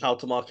 How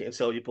to Market and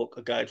Sell Your Book,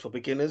 A Guide for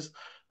Beginners.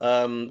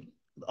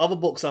 Other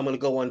books I'm going to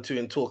go on to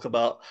and talk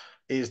about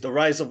is The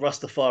Rise of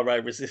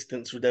Rastafari,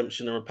 Resistance,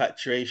 Redemption, and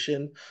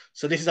Repatriation.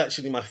 So this is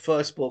actually my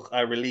first book.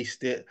 I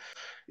released it.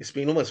 It's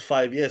been almost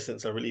 5 years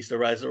since I released The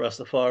Rise of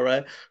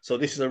Rastafari. So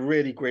this is a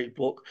really great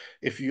book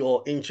if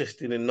you're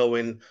interested in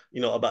knowing,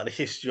 about the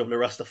history of the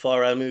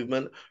Rastafari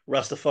movement.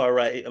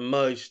 Rastafari, it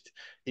emerged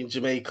in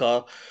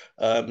Jamaica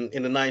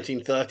in the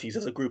 1930s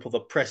as a group of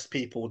oppressed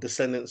people,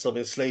 descendants of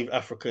enslaved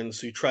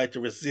Africans who tried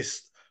to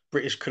resist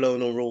British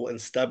colonial rule and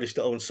establish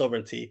their own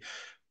sovereignty.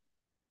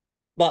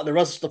 But the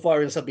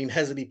Rastafarians have been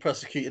heavily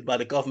persecuted by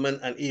the government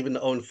and even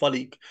their own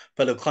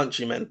fellow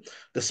countrymen.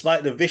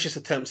 Despite the vicious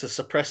attempts to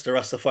suppress the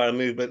Rastafari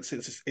movement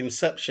since its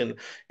inception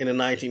in the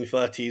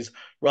 1930s,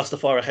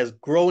 Rastafari has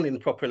grown in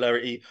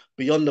popularity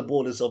beyond the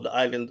borders of the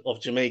island of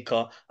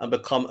Jamaica and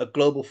become a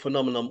global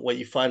phenomenon where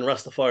you find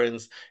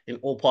Rastafarians in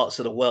all parts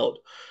of the world.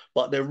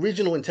 But the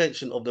original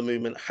intention of the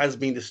movement has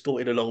been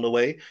distorted along the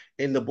way.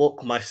 In the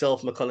book,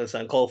 myself, Macaulay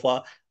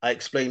Sankofa, I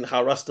explain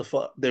how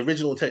the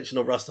original intention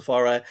of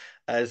Rastafari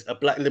as a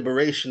Black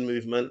liberation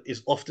movement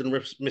is often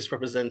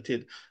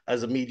misrepresented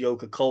as a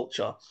mediocre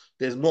culture.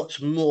 There's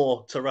much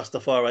more to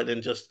Rastafari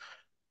than just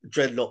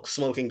dreadlocks,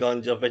 smoking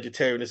ganja,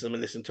 vegetarianism,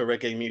 and listening to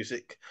reggae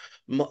music.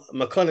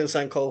 Macaulay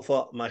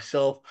Sankofa,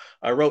 myself,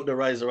 I wrote The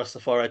Rise of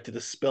Rastafari to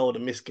dispel the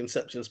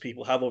misconceptions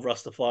people have of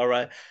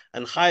Rastafari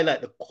and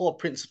highlight the core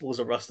principles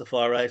of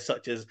Rastafari,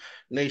 such as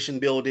nation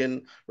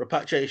building,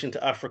 repatriation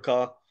to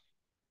Africa,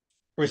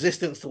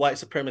 resistance to white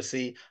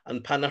supremacy,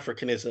 and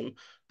Pan-Africanism.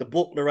 The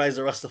book, The Rise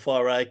of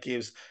Rastafari,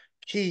 gives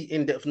key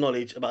in-depth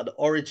knowledge about the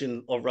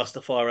origin of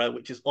Rastafari,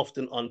 which is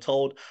often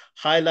untold,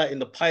 highlighting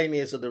the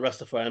pioneers of the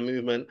Rastafari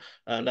movement,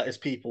 and that is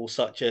people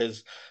such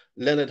as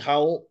Leonard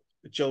Howell,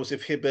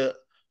 Joseph Hibbert,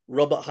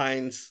 Robert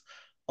Hines,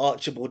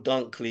 Archibald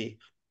Dunkley.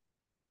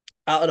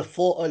 Out of the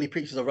 4 early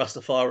preachers of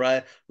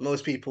Rastafari,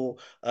 most people,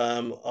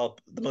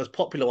 the most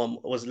popular one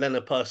was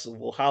Leonard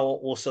Percival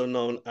Howell, also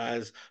known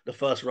as the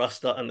first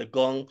Rasta and the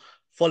Gong.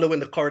 Following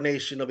the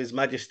coronation of His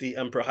Majesty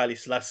Emperor Haile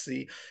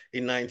Selassie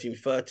in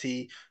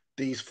 1930,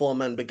 these 4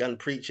 men began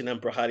preaching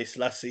Emperor Haile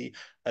Selassie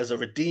as a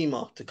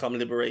redeemer to come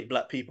liberate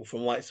Black people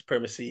from white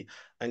supremacy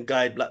and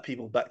guide Black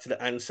people back to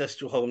the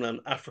ancestral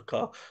homeland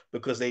Africa,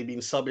 because they've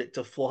been subject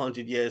to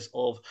 400 years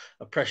of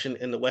oppression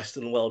in the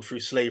Western world through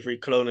slavery,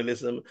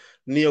 colonialism,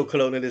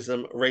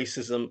 neo-colonialism,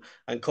 racism,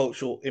 and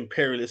cultural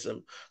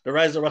imperialism. The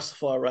Rise of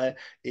Rastafari,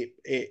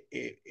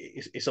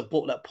 it's a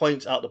book that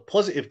points out the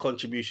positive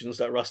contributions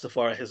that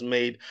Rastafari has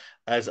made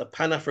as a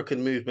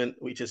Pan-African movement,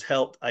 which has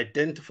helped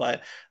identify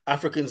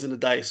Africans in the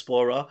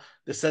diaspora,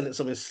 descendants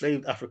of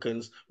enslaved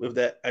Africans, with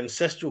their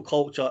ancestral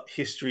culture,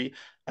 history,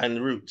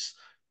 and roots.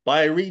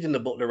 By reading the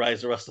book, The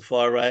Rise of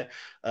Rastafari,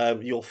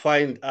 you'll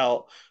find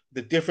out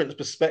the different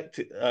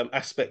perspective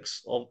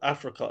aspects of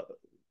Africa.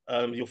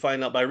 You'll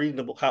find out by reading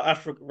the book how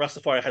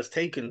Rastafari has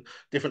taken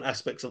different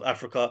aspects of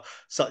Africa,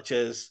 such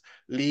as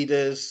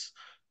leaders,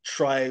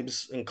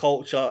 tribes, and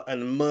culture,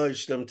 and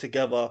merged them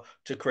together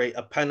to create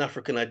a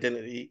Pan-African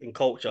identity in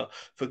culture.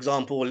 For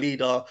example, a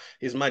leader,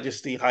 His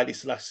Majesty Haile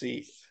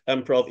Selassie,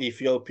 Emperor of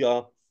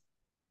Ethiopia,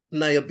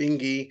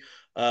 Nyabingi,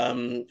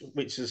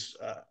 which is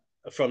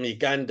from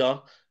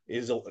Uganda,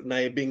 is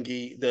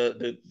Nyabingi.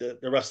 The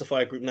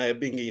Rastafari group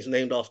Nyabingi is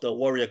named after a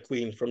warrior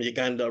queen from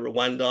Uganda,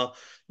 Rwanda.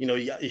 You know,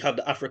 you have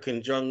the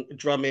African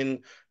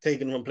drumming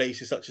taken from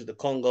places such as the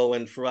Congo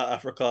and throughout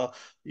Africa.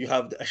 You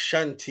have the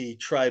Ashanti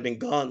tribe in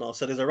Ghana.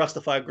 So there's a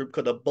Rastafari group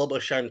called the Bob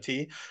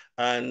Ashanti,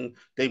 and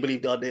they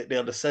believe they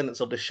are descendants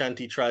of the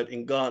Shanti tribe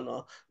in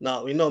Ghana.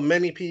 Now, we know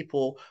many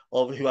people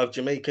who have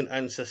Jamaican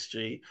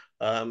ancestry.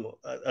 A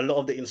lot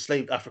of the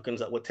enslaved Africans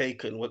that were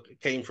taken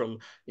came from,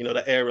 you know,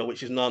 the area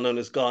which is now known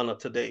as Ghana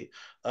today.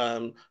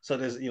 So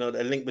there's, you know,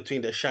 a link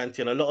between the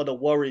Ashanti and a lot of the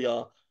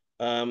warrior,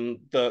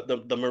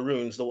 the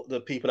Maroons,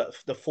 the people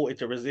that fought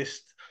to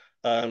resist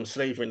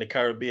slavery in the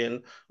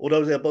Caribbean.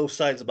 Although they're both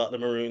sides about the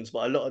Maroons,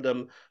 but a lot of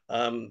them,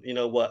 you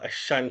know, were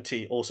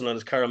Ashanti, also known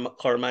as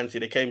Coromantee.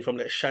 They came from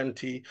the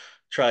Ashanti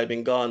tribe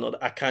in Ghana, or the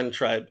Akan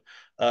tribe.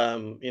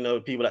 You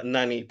know, people like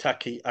Nani,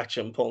 Taki,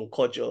 Achampong,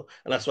 Kojo,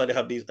 and that's why they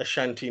have these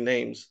Ashanti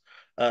names.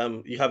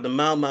 You have the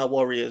Mau Mau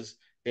warriors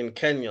in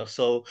Kenya.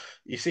 So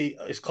you see,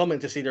 it's common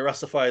to see the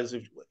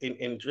Rastafaris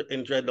in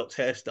dreadlocks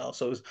hairstyle.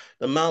 So it's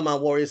the Mau Mau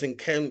warriors in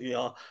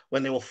Kenya,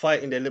 when they were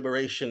fighting their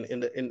liberation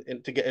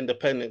to get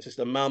independence, it's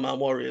the Mau Mau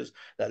warriors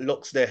that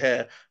locks their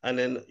hair. And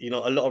then, you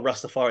know, a lot of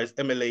Rastafaris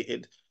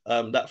emulated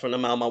that from the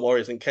Mau Mau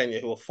warriors in Kenya,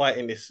 who were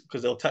fighting this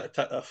because they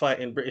were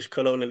fighting British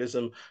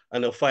colonialism,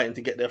 and they were fighting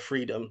to get their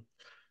freedom.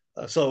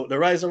 So The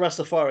Rise of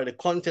Rastafari, the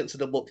contents of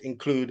the book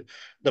include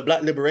the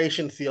Black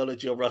liberation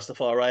theology of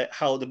Rastafari,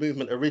 how the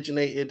movement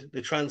originated,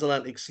 the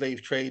transatlantic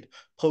slave trade,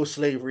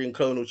 post-slavery in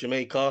colonial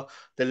Jamaica,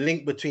 the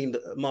link between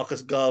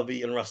Marcus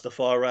Garvey and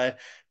Rastafari,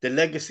 the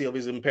legacy of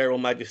His Imperial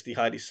Majesty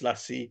Haile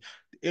Selassie,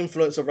 the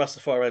influence of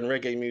Rastafari and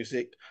reggae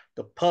music,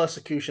 the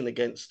persecution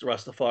against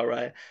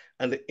Rastafari,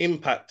 and the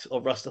impact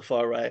of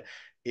Rastafari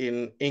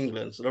in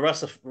England. So The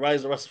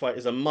Rise of Rastafari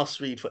is a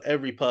must-read for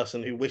every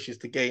person who wishes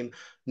to gain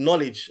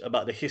knowledge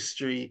about the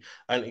history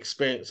and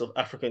experience of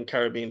African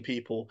Caribbean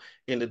people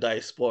in the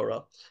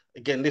diaspora.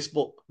 Again, this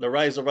book, The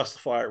Rise of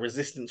Rastafari,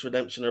 Resistance,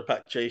 Redemption,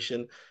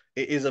 Repatriation,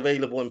 it is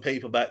available in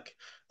paperback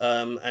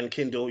and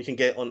Kindle. You can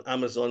get it on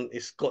Amazon.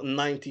 It's got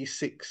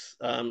 96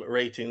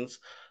 ratings,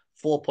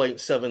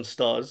 4.7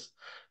 stars.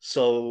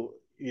 So,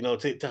 you know,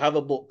 to have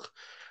a book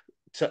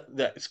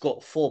that's got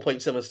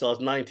 4.7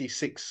 stars,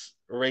 96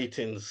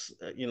 ratings,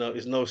 you know,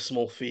 is no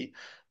small feat.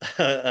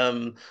 I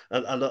don't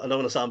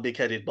want to sound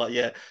big-headed, but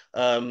yeah,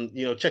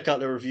 you know, check out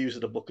the reviews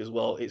of the book as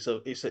well. It's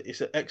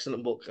an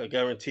excellent book. I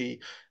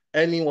guarantee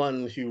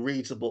anyone who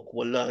reads the book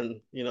will learn,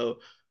 you know,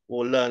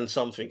 will learn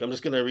something. I'm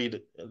just going to read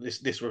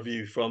this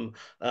review from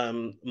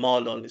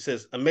Marlon. It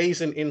says,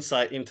 amazing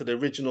insight into the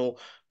original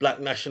Black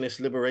nationalist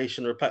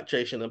liberation,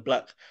 repatriation, and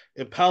Black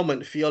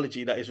empowerment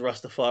theology that is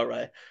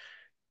Rastafari.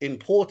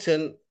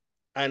 Important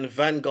and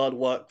vanguard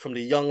work from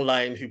the young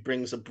lion who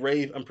brings a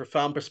brave and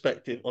profound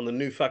perspective on the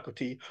new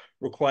faculty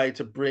required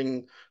to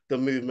bring the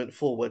movement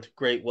forward.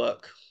 Great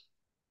work.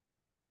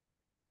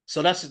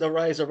 So that's The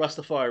Rise of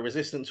Rastafari,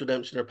 Resistance,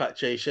 Redemption,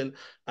 Repatriation.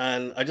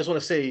 And I just want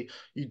to say,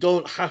 you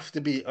don't have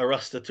to be a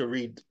Rasta to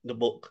read the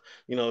book.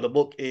 You know, the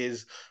book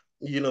is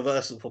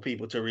universal for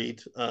people to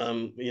read,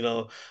 you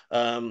know,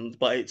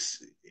 but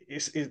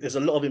there's a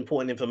lot of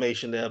important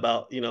information there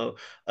about, you know,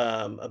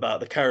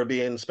 about the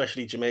Caribbean,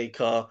 especially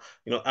Jamaica,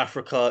 you know,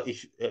 Africa,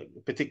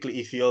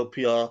 particularly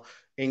Ethiopia,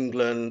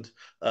 England.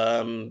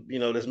 You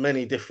know, there's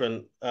many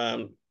different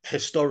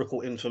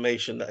historical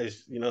information that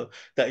is, you know,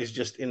 that is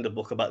just in the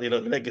book about, you know,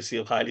 the legacy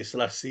of Haile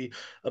Selassie,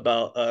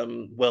 about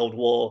World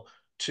War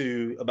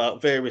II,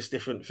 about various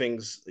different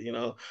things, you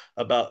know,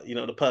 about, you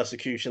know, the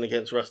persecution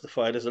against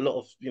Rastafari. There's a lot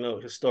of, you know,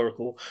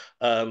 historical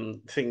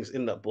things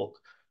in that book.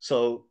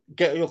 So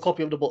get your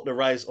copy of the book, The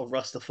Rise of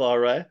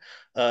Rastafari.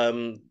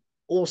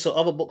 Also,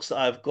 other books that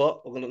I've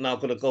got, I'm now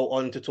going to go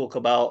on to talk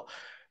about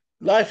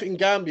life in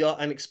Gambia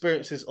and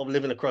experiences of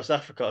living across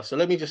Africa. So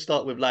let me just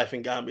start with life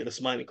in Gambia, the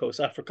Smiling Coast,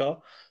 Africa.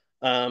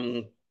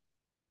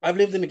 I've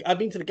been to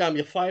the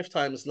Gambia 5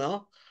 times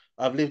now.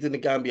 I've lived in the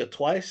Gambia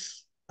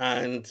twice.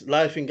 And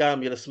life in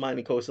Gambia, the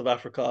Smiling Coast of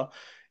Africa,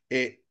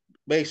 it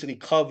basically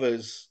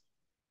covers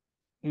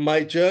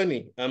my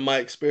journey and my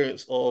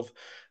experience of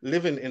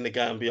living in the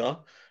Gambia.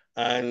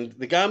 And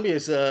the Gambia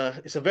is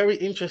it's a very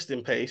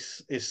interesting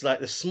place. It's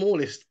like the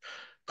smallest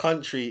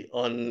country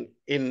on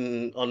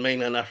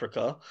mainland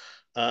Africa.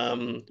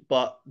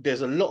 But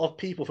there's a lot of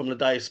people from the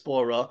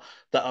diaspora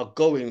that are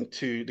going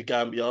to the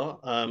Gambia.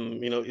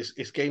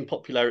 It's gained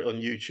popularity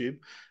on YouTube.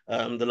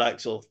 The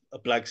likes of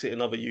Blagsit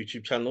and other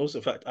YouTube channels.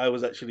 In fact, I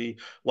was actually,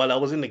 while I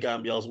was in the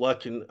Gambia, I was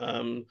working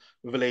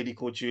with a lady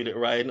called Juliet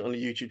Ryan on a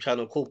YouTube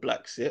channel called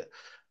Blagsit.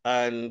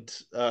 And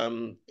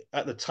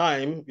at the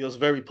time, it was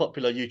a very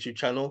popular YouTube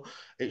channel.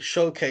 It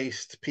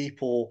showcased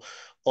people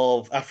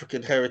of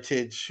African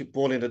heritage,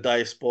 born in the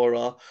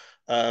diaspora,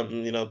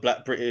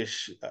 Black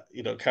British,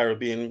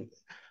 Caribbean,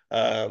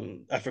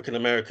 African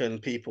American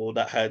people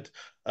that had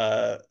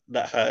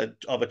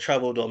either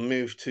traveled or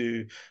moved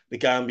to the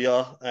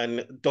Gambia,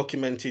 and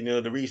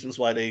documenting, the reasons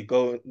why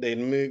they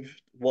move,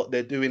 what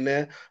they're doing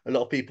there. A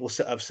lot of people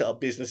have set up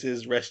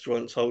businesses,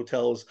 restaurants,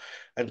 hotels,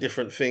 and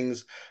different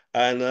things.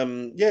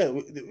 And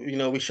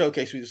we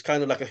showcase. It's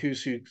kind of like a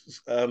who's who,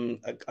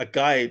 a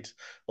guide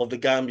of the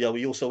Gambia.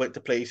 We also went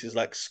to places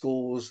like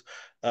schools,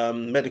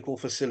 medical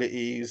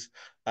facilities,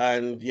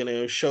 and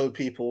showed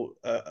people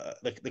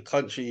the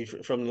country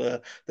from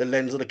the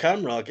lens of the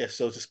camera, I guess,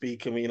 so to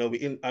speak. And we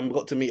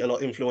got to meet a lot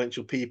of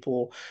influential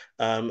people,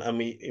 and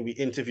we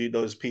interviewed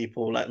those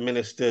people like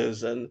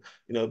ministers and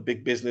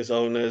big business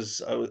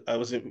owners.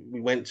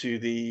 We went to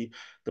the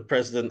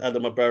president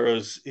Adama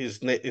Barrow's his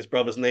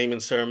brother's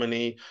naming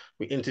ceremony.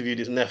 We interviewed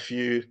his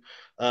nephew,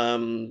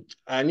 and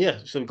yeah,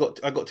 so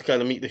I got to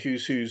kind of meet the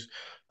who's who's.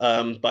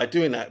 By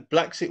doing that,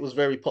 Blagsit was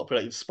very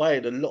popular. It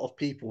inspired a lot of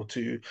people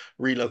to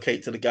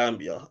relocate to the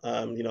Gambia.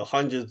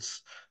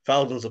 Hundreds,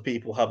 thousands of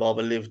people have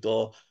either lived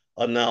or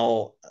are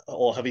now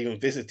or have even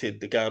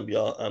visited the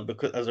Gambia,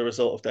 because as a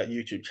result of that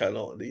YouTube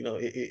channel.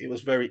 It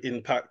was very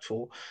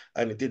impactful,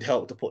 and it did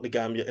help to put the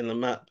Gambia in the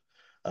map.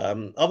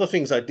 Other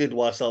things I did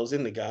whilst I was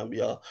in the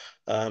Gambia,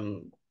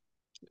 I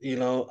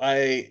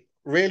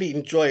really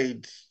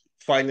enjoyed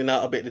finding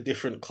out a bit of the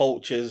different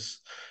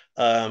cultures.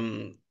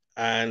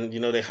 And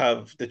they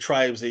have the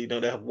tribes. They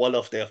have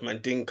Wolof, they have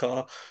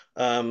Mandinka.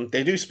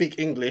 They do speak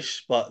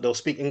English, but they'll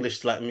speak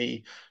English like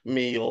me,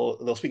 or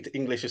they'll speak to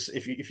English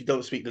if you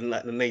don't speak the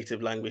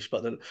native language.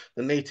 But the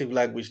native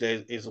language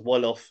there is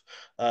Wolof.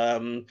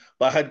 But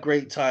I had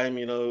great time,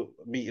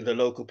 meeting the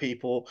local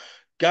people.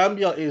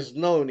 Gambia is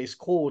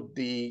called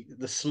the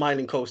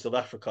Smiling Coast of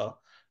Africa.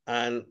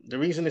 And the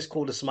reason it's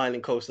called the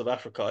Smiling Coast of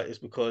Africa is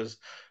because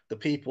the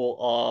people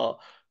are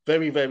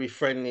very, very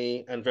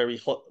friendly and very,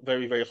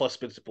 very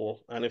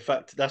hospitable. And in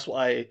fact, that's what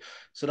I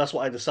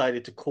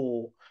decided to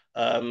call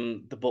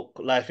the book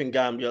Life in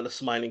Gambia, the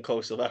Smiling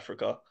Coast of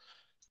Africa.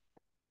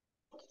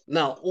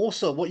 Now,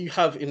 also what you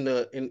have in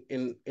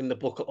the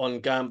book on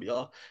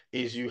Gambia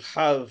is you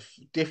have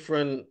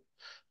different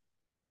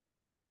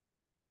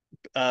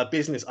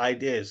business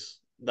ideas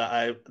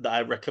that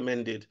I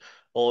recommended,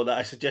 or that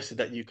I suggested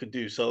that you could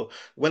do. So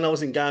when I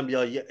was in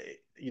Gambia, yeah,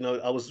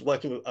 I was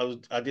working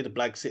with, I did a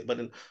Blagsit, but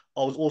then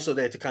I was also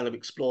there to kind of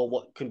explore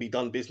what can be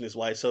done business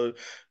wise. So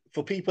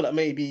for people that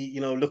may be,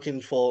 looking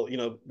for,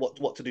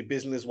 what to do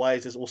business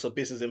wise, there's also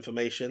business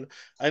information,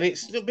 and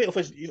it's a bit of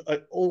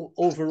a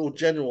overall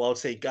general, I would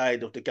say,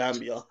 guide of the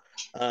Gambia.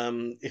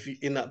 If you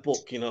in that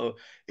book,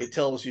 it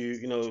tells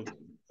you,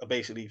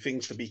 basically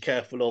things to be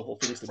careful of or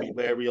things to be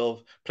wary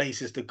of,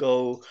 places to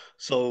go.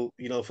 So,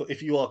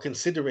 if you are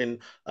considering,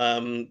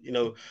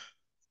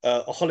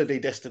 a holiday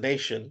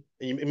destination.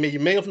 You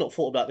may have not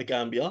thought about the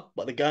Gambia,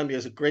 but the Gambia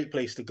is a great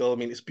place to go. I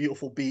mean, it's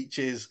beautiful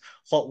beaches,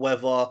 hot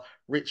weather,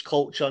 rich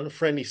culture, and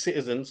friendly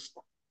citizens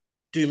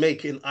do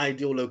make it an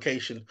ideal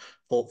location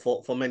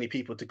for many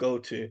people to go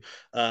to.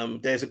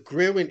 There's a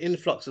growing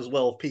influx as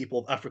well of people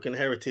of African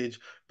heritage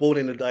born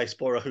in the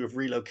diaspora who have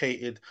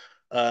relocated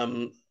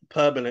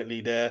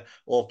permanently there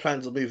or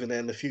plans of moving there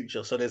in the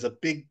future. So there's a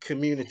big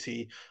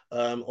community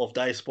of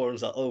diasporans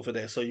that are over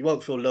there. So you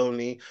won't feel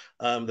lonely.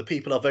 The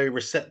people are very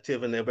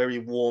receptive and they're very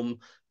warm,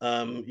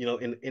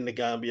 in the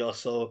Gambia.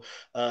 So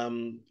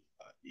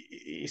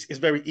it's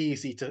very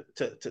easy to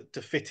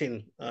fit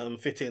in.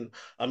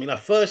 I mean, I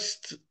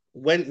first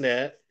went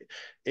there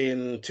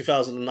in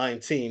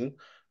 2019.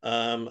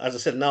 As I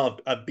said, now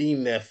I've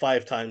been there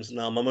 5 times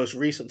now. My most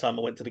recent time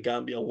I went to the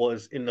Gambia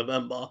was in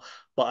November,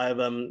 but I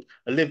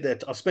lived there.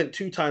 I've spent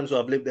 2 times where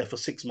I've lived there for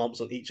 6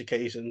 months on each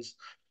occasions.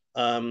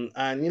 And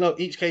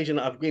each occasion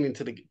that I've been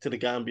into the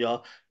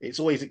Gambia, it's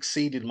always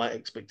exceeded my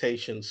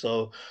expectations.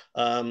 So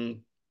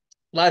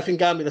Life in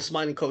Gambia, the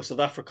Smiling Coast of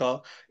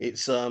Africa.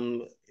 It's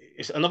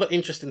another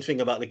interesting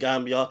thing about the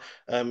Gambia.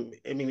 I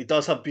mean, it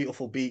does have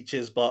beautiful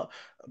beaches, but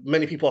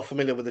many people are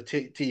familiar with the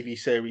TV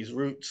series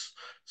Roots.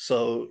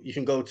 So you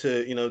can go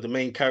to, the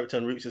main character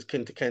in Roots is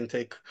Kunta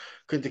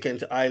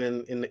Kinte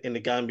Island in the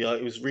Gambia.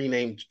 It was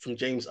renamed from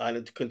James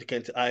Island to Kunta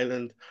Kinte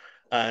Island.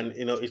 and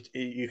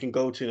you can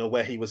go to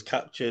where he was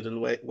captured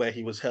and where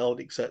he was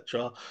held,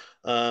 etc.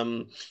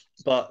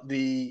 But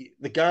the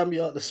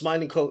Gambia, the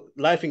Smiling Coast,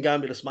 Life in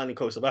Gambia, the Smiling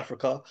Coast of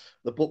Africa,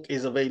 the book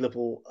is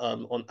available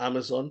on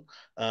Amazon.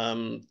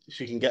 So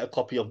you can get a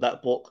copy of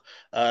that book.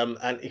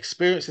 And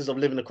Experiences of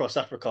Living Across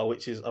Africa,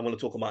 which is I'm going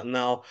to talk about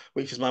now,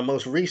 which is my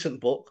most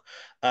recent book.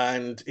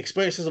 And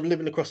Experiences of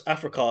Living Across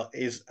Africa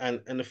is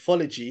an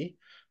anthology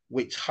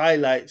which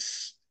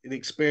highlights the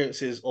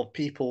experiences of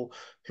people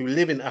who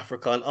live in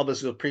Africa and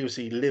others who have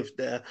previously lived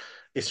there.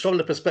 It's from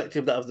the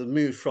perspective that of the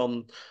move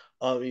from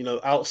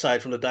outside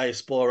from the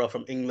diaspora,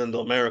 from England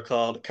or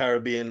America, the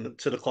Caribbean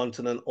to the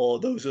continent, or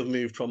those who have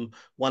moved from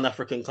one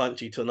African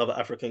country to another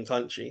African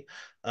country.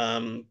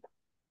 Now,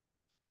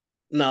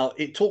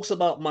 it talks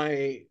about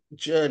my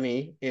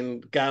journey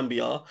in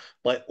Gambia,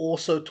 but it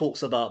also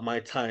talks about my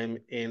time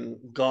in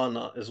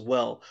Ghana as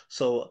well.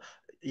 So,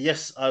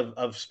 yes,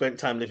 I've spent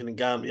time living in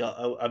Gambia.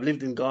 I've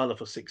lived in Ghana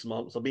for 6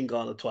 months. I've been in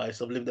Ghana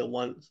twice. I've lived there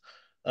once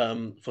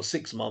for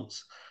 6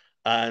 months.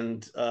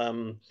 And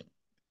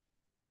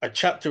a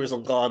chapter is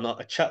on Ghana,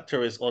 a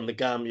chapter is on the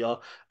Gambia,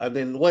 and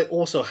then what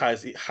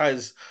it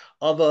has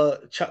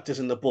other chapters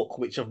in the book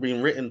which have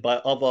been written by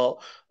other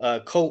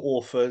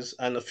co-authors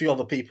and a few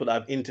other people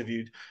that I've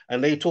interviewed,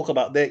 and they talk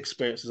about their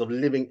experiences of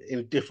living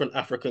in different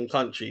African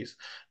countries.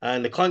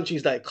 And the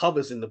countries that it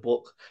covers in the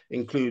book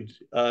include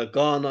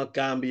Ghana,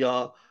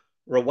 Gambia,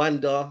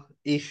 Rwanda,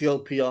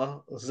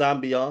 Ethiopia,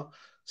 Zambia,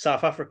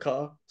 South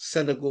Africa,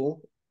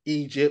 Senegal,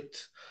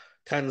 Egypt,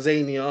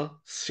 Tanzania,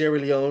 Sierra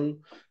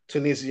Leone,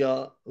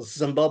 Tunisia,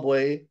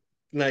 Zimbabwe,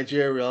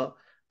 Nigeria,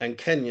 and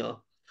Kenya.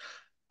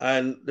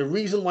 And the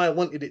reason why I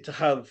wanted it to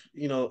have,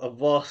 a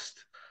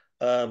vast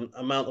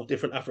amount of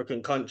different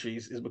African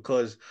countries is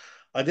because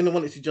I didn't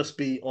want it to just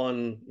be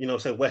on,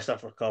 say West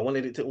Africa. I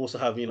wanted it to also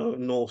have,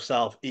 North,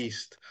 South,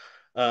 East.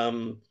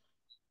 And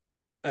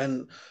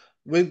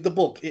with the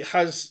book, it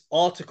has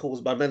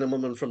articles by men and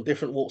women from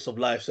different walks of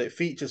life. So it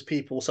features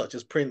people such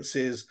as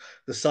princes,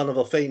 the son of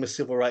a famous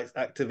civil rights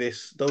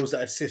activist, those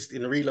that assist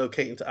in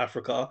relocating to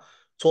Africa,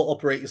 tour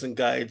operators and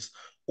guides,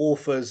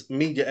 authors,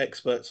 media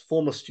experts,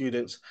 former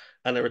students,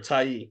 and a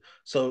retiree.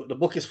 So the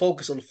book is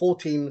focused on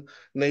 14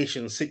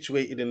 nations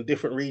situated in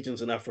different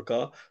regions in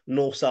Africa,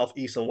 north, south,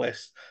 east, and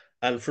west.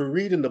 And through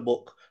reading the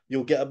book,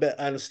 you'll get a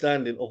better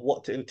understanding of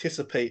what to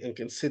anticipate and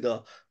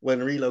consider when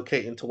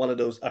relocating to one of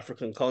those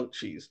African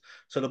countries.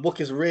 So the book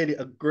is really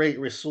a great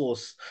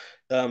resource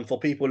for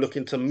people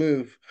looking to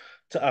move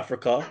to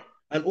Africa,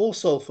 and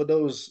also for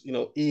those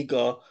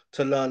eager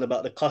to learn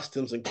about the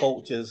customs and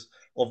cultures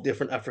of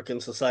different African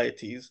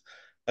societies.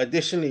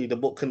 Additionally, the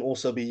book can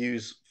also be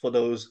used for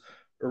those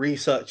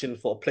researching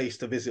for a place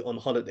to visit on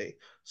holiday.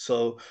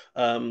 So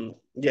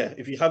yeah,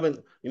 if you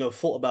haven't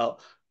thought about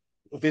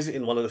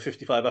visiting one of the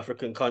 55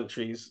 African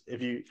countries,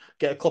 if you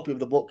get a copy of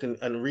the book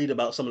and read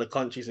about some of the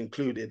countries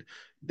included,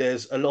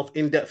 there's a lot of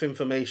in-depth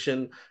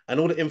information, and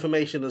all the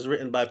information is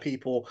written by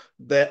people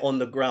there on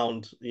the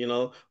ground,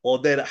 or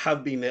there that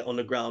have been there on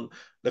the ground.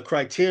 The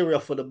criteria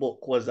for the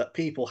book was that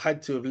people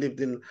had to have lived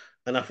in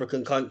an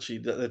African country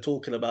that they're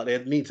talking about.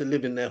 They need to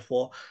live in there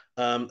for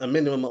a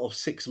minimum of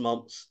 6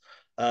 months.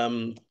 I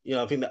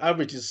think the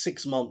average is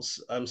 6 months.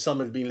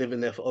 Some have been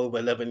living there for over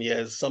 11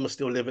 years. Some are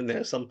still living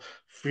there. Some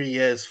 3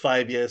 years,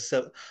 5 years,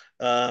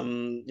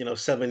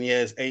 7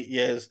 years, 8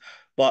 years.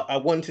 But I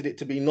wanted it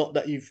to be not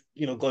that you've,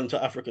 gone to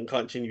an African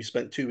country and you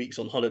spent 2 weeks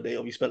on holiday,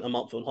 or you spent a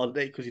month on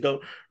holiday, because you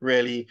don't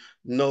really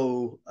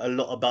know a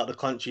lot about the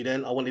country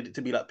then. I wanted it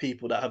to be like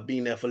people that have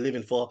been there for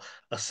living for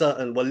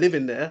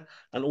living there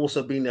and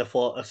also been there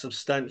for a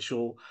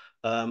substantial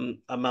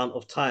amount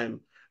of time.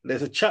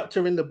 There's a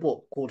chapter in the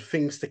book called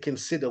Things to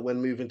Consider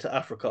When Moving to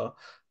Africa.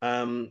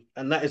 And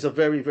that is a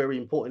very, very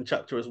important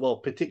chapter as well,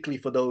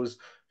 particularly for those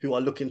who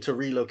are looking to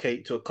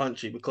relocate to a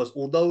country, because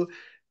although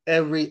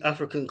every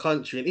African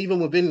country, and even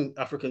within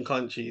African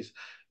countries,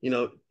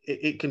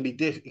 it can be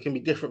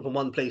different from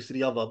one place to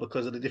the other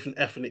because of the different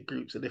ethnic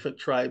groups, the different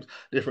tribes,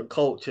 different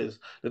cultures,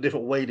 the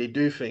different way they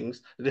do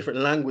things, the different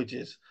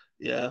languages.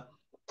 Yeah.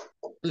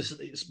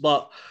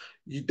 But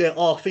there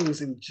are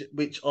things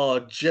which are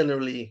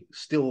generally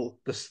still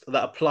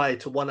that apply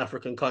to one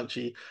African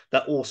country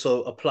that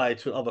also apply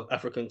to other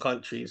African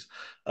countries.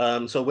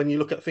 So when you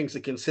look at things to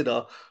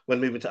consider when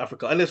moving to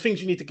Africa, and there's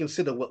things you need to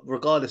consider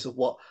regardless of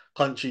what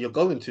country you're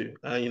going to.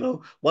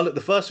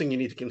 The first thing you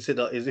need to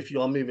consider is, if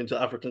you are moving to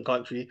an African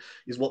country,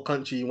 is what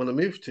country you want to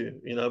move to.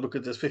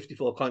 Because there's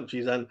 54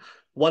 countries, and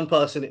one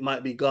person it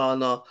might be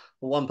Ghana,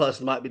 one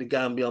person might be the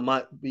Gambia,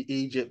 might be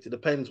Egypt. It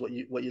depends what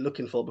you're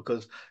looking for,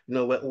 because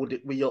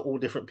we are all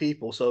different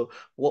people. So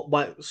what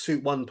might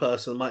suit one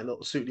person might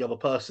not suit the other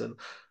person.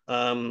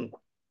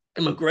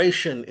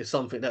 Immigration is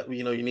something that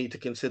you need to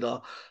consider.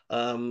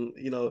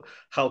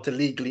 How to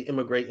legally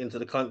immigrate into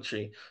the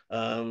country.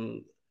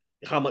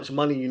 How much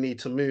money you need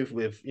to move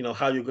with.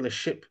 How you're going to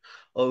ship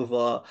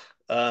over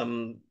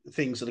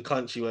things to the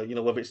country, where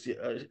whether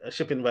it's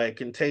shipping by a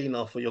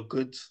container for your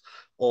goods,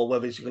 or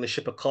whether you're going to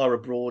ship a car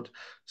abroad.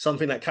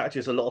 Something that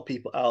catches a lot of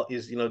people out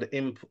is, you know,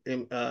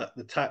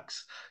 the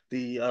tax,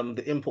 the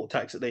import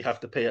tax that they have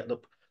to pay at the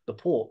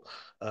port.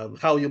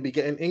 How you'll be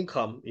getting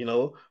income, you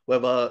know,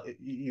 whether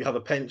you have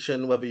a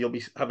pension, whether you'll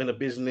be having a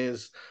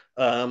business.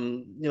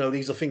 You know,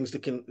 these are things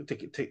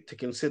to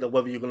consider,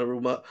 whether you're going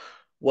to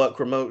work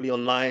remotely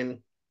online.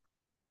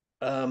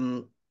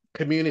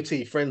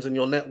 Community, friends in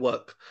your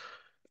network.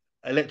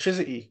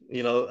 Electricity,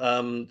 you know,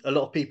 a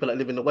lot of people that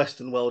live in the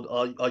Western world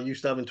are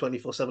used to having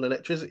 24/7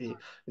 electricity. You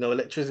know,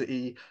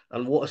 electricity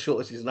and water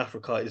shortages in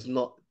Africa is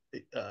not,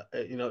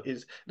 you know,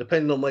 is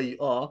depending on where you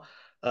are.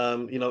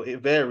 You know, it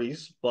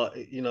varies, but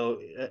you know,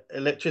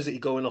 electricity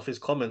going off is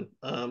common.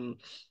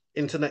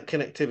 Internet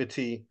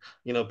connectivity,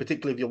 you know,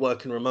 particularly if you're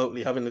working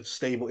remotely, having a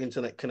stable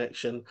internet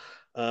connection.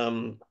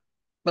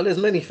 But there's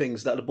many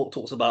things that the book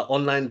talks about: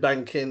 online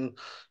banking,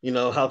 you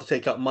know, how to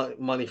take out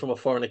money from a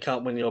foreign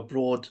account when you're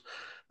abroad.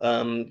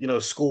 You know,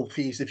 school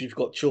fees if you've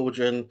got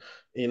children,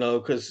 you know,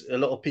 because a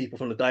lot of people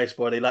from the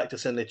diaspora, they like to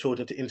send their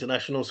children to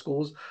international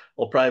schools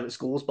or private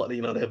schools, but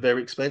you know, they're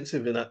very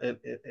expensive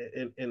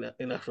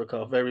in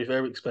Africa, very,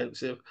 very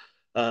expensive.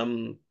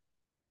 You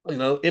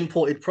know,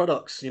 imported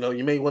products, you know,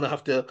 you may want to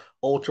have to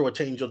alter or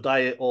change your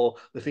diet or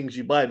the things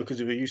you buy,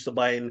 because if you're used to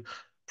buying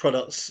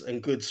products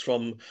and goods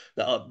from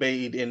that are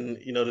made in,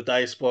 you know, the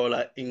diaspora,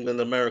 like England,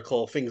 America,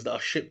 or things that are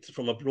shipped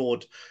from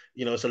abroad,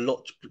 you know, it's a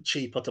lot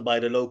cheaper to buy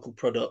the local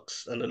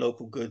products and the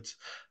local goods.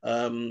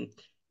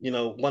 You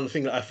know, one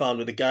thing that I found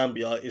with the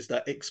Gambia is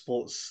that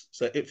exports,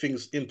 so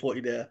things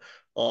imported there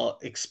are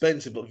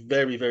expensive, but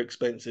very, very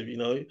expensive. You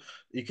know,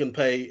 you can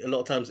pay a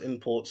lot of times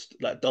imports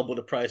like double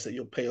the price that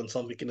you'll pay on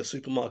something in the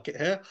supermarket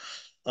here.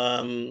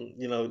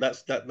 You know,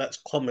 that's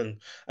common,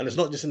 and it's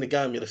not just in the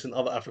Gambia, it's in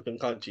other African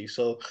countries.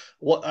 So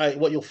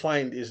what you'll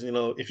find is, you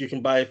know, if you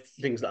can buy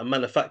things that are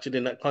manufactured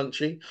in that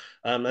country,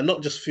 and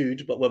not just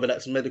food, but whether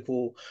that's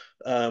medical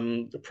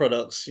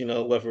products, you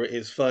know, whether it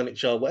is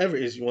furniture, whatever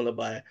it is you want to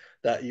buy,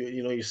 that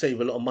you know, you save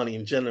a lot of money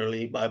in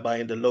generally by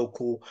buying the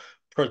local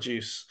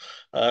produce.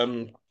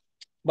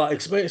 But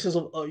experiences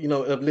of, you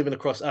know, of living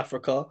across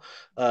Africa,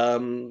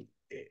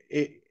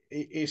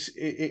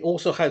 it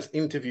also has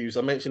interviews.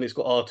 I mentioned it's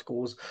got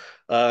articles.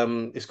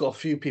 It's got a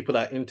few people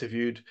that I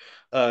interviewed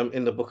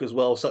in the book as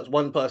well. Such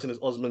one person is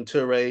Osman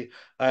Toure.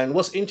 And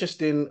what's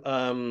interesting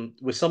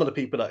with some of the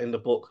people that are in the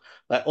book,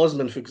 like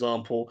Osman, for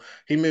example,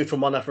 he moved from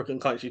one African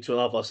country to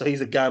another. So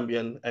he's a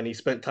Gambian and he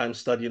spent time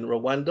studying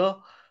Rwanda.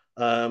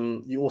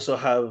 You also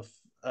have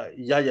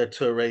Yaya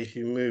Toure,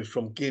 who moved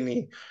from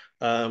Guinea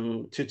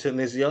to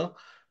Tunisia.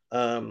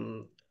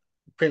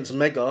 Prince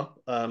Mega,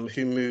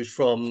 who moved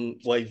from,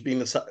 well, he's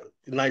been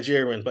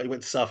Nigerian, but he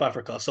went to South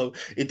Africa. So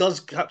it does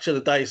capture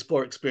the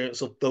diaspora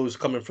experience of those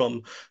coming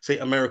from, say,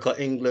 America,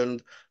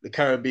 England, the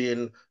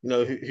Caribbean, you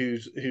know,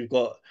 who've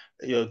got,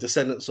 you know,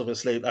 descendants of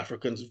enslaved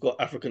Africans, who've got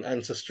African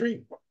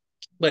ancestry.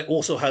 But it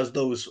also has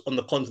those on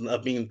the continent that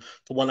have been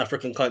to one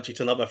African country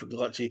to another African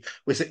country,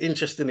 which is an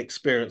interesting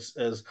experience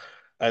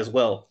as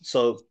well.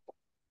 So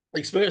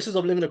experiences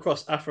of living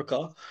across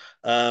Africa.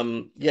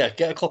 Yeah,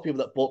 get a copy of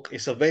that book.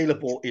 It's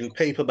available in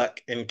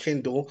paperback and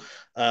Kindle.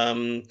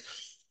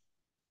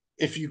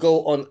 If you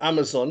go on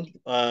Amazon,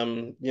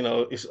 you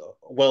know, it's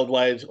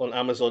worldwide on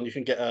Amazon, you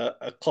can get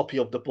a copy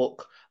of the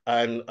book.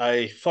 And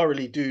I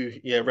thoroughly do,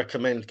 yeah,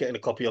 recommend getting a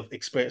copy of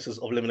Experiences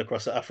of Living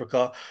Across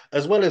Africa,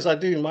 as well as I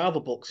do in my other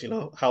books, you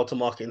know, How to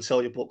Market and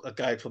Sell Your Book, A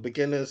Guide for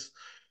Beginners,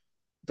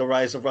 The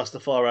Rise of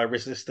Rastafari,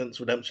 Resistance,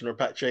 Redemption,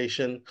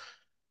 Repatriation,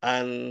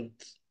 and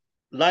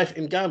Life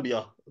in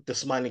Gambia, The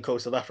Smiling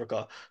Coast of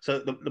Africa. So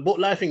the book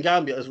Life in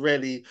Gambia is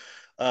really,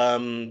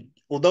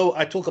 although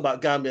I talk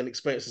about Gambia and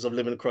experiences of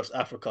living across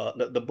Africa,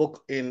 the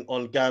book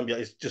on Gambia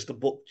is just a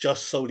book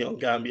just solely on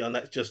Gambia, and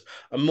that's just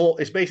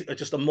it's basically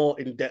just a more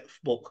in-depth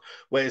book.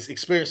 Whereas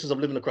Experiences of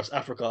Living Across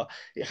Africa,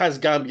 it has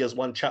Gambia as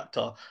one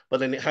chapter, but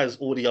then it has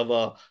all the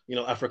other, you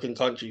know, African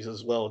countries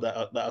as well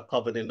that are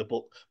covered in the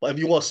book. But if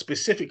you are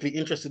specifically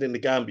interested in the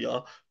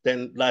Gambia,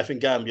 then Life in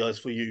Gambia is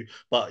for you.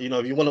 But you know,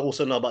 if you want to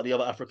also know about the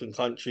other African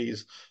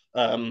countries,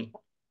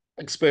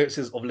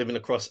 Experiences of Living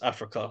Across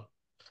Africa.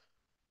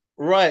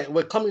 Right,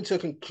 we're coming to a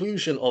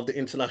conclusion of the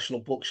International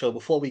Book Show.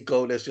 Before we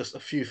go, there's just a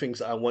few things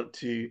that I want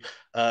to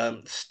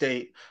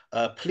state.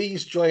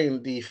 Please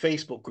join the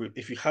Facebook group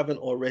if you haven't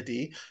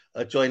already.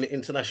 Join the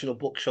International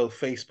Book Show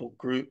Facebook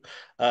group.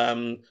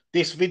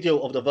 This video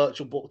of the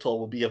virtual book tour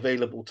will be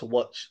available to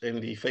watch in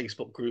the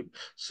Facebook group,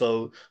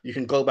 so you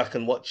can go back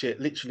and watch it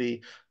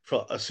literally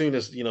as soon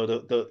as, you know,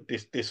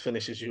 this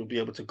finishes. You'll be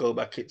able to go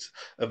back. It's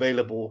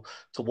available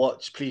to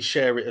watch. Please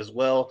share it as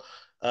well.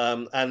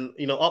 And,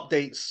 you know,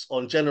 updates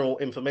on general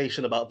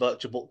information about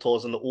virtual book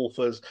tours and the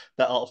authors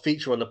that are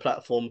featured on the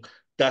platform,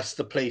 that's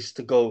the place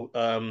to go,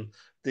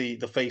 the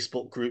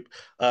Facebook group.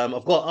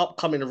 I've got an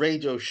upcoming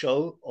radio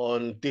show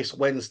on this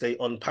Wednesday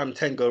on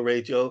Pamtengo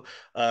Radio.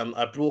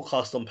 I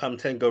broadcast on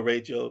Pamtengo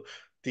Radio,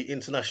 the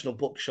International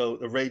Book Show,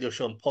 the radio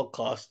show and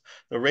podcast.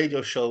 The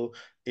radio show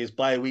is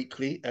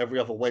bi-weekly, every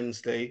other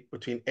Wednesday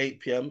between 8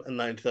 p.m. and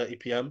 9:30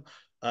 p.m.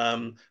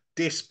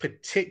 this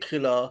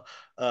particular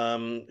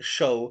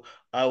show,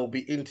 I will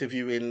be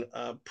interviewing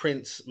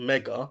Prince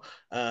Mega.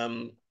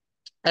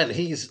 And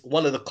he's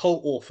one of the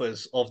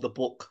co-authors of the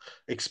book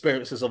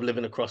Experiences of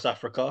Living Across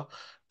Africa.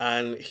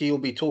 And he will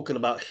be talking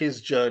about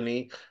his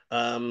journey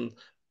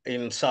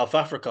in South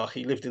Africa.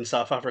 He lived in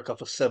South Africa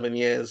for 7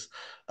 years.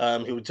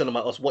 He would tell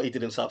about us what he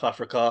did in South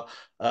Africa.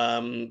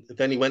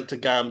 Then he went to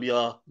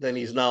Gambia. Then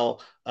he's now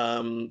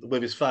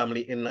with his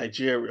family in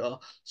Nigeria.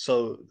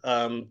 So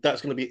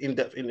that's going to be an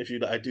in-depth interview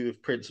that I do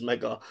with Prince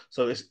Mega.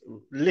 So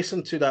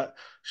listen to that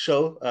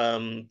show.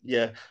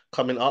 Yeah,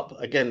 coming up.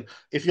 Again,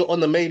 if you're on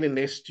the mailing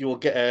list, you will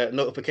get a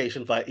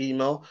notification via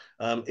email.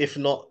 If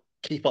not,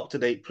 keep up to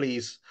date,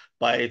 please,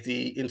 by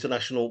the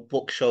International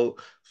Book Show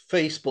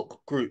Facebook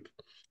group.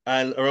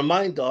 And a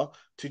reminder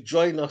to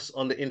join us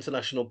on the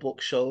International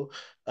Book Show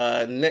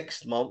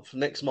next month.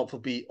 Next month will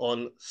be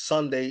on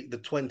Sunday, the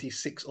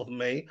 26th of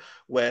May,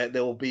 where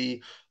there will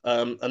be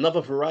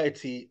another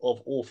variety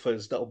of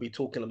authors that will be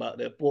talking about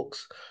their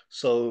books.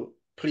 So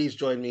please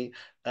join me.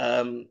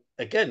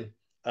 Again,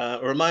 a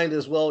reminder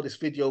as well, this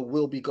video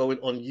will be going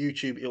on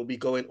YouTube. It will be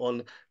going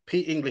on P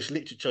English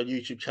Literature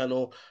YouTube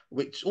channel,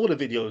 which all the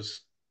videos,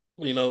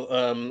 you know,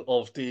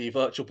 of the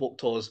virtual book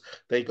tours,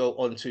 they go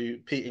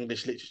onto P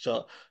English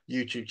Literature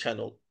YouTube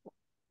channel.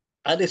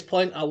 At this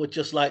point, I would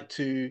just like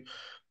to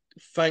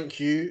thank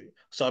you.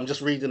 So I'm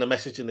just reading a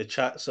message in the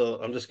chat.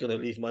 So I'm just going to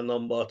leave my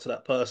number to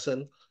that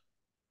person.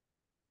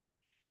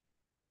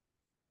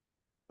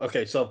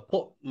 Okay, so I've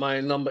put my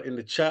number in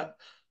the chat.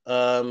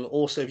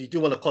 Also, if you do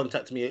want to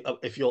contact me,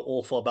 if you're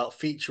author, about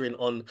featuring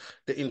on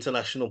the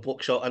International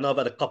Book Show, I know I've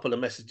had a couple of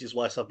messages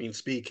whilst I've been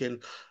speaking.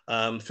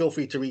 Feel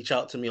free to reach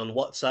out to me on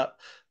WhatsApp.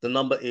 The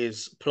number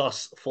is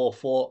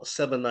 +44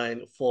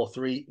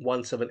 7943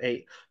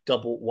 178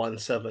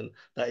 117.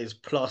 That is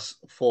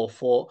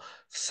 +44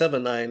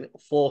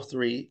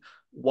 7943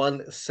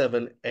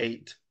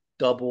 178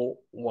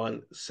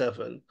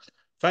 117.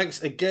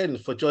 Thanks again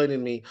for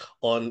joining me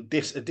on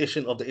this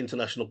edition of the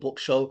International Book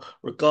Show,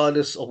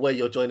 regardless of where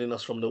you're joining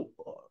us from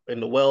in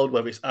the world,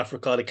 whether it's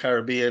Africa, the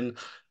Caribbean,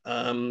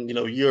 you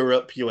know,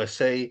 Europe,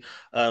 USA.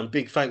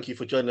 Big thank you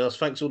for joining us.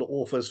 Thanks to all the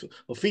authors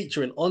for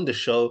featuring on the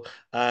show.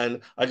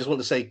 And I just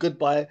want to say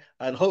goodbye,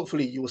 and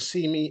hopefully you will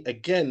see me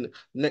again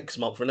next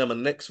month. Remember,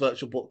 next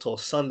virtual book tour,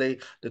 Sunday,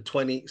 the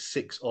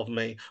 26th of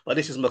May. But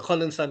this is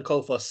Makonnen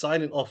Sankofa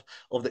signing off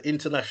of the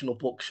International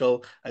Book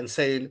Show and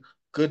saying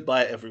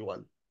goodbye,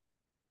 everyone.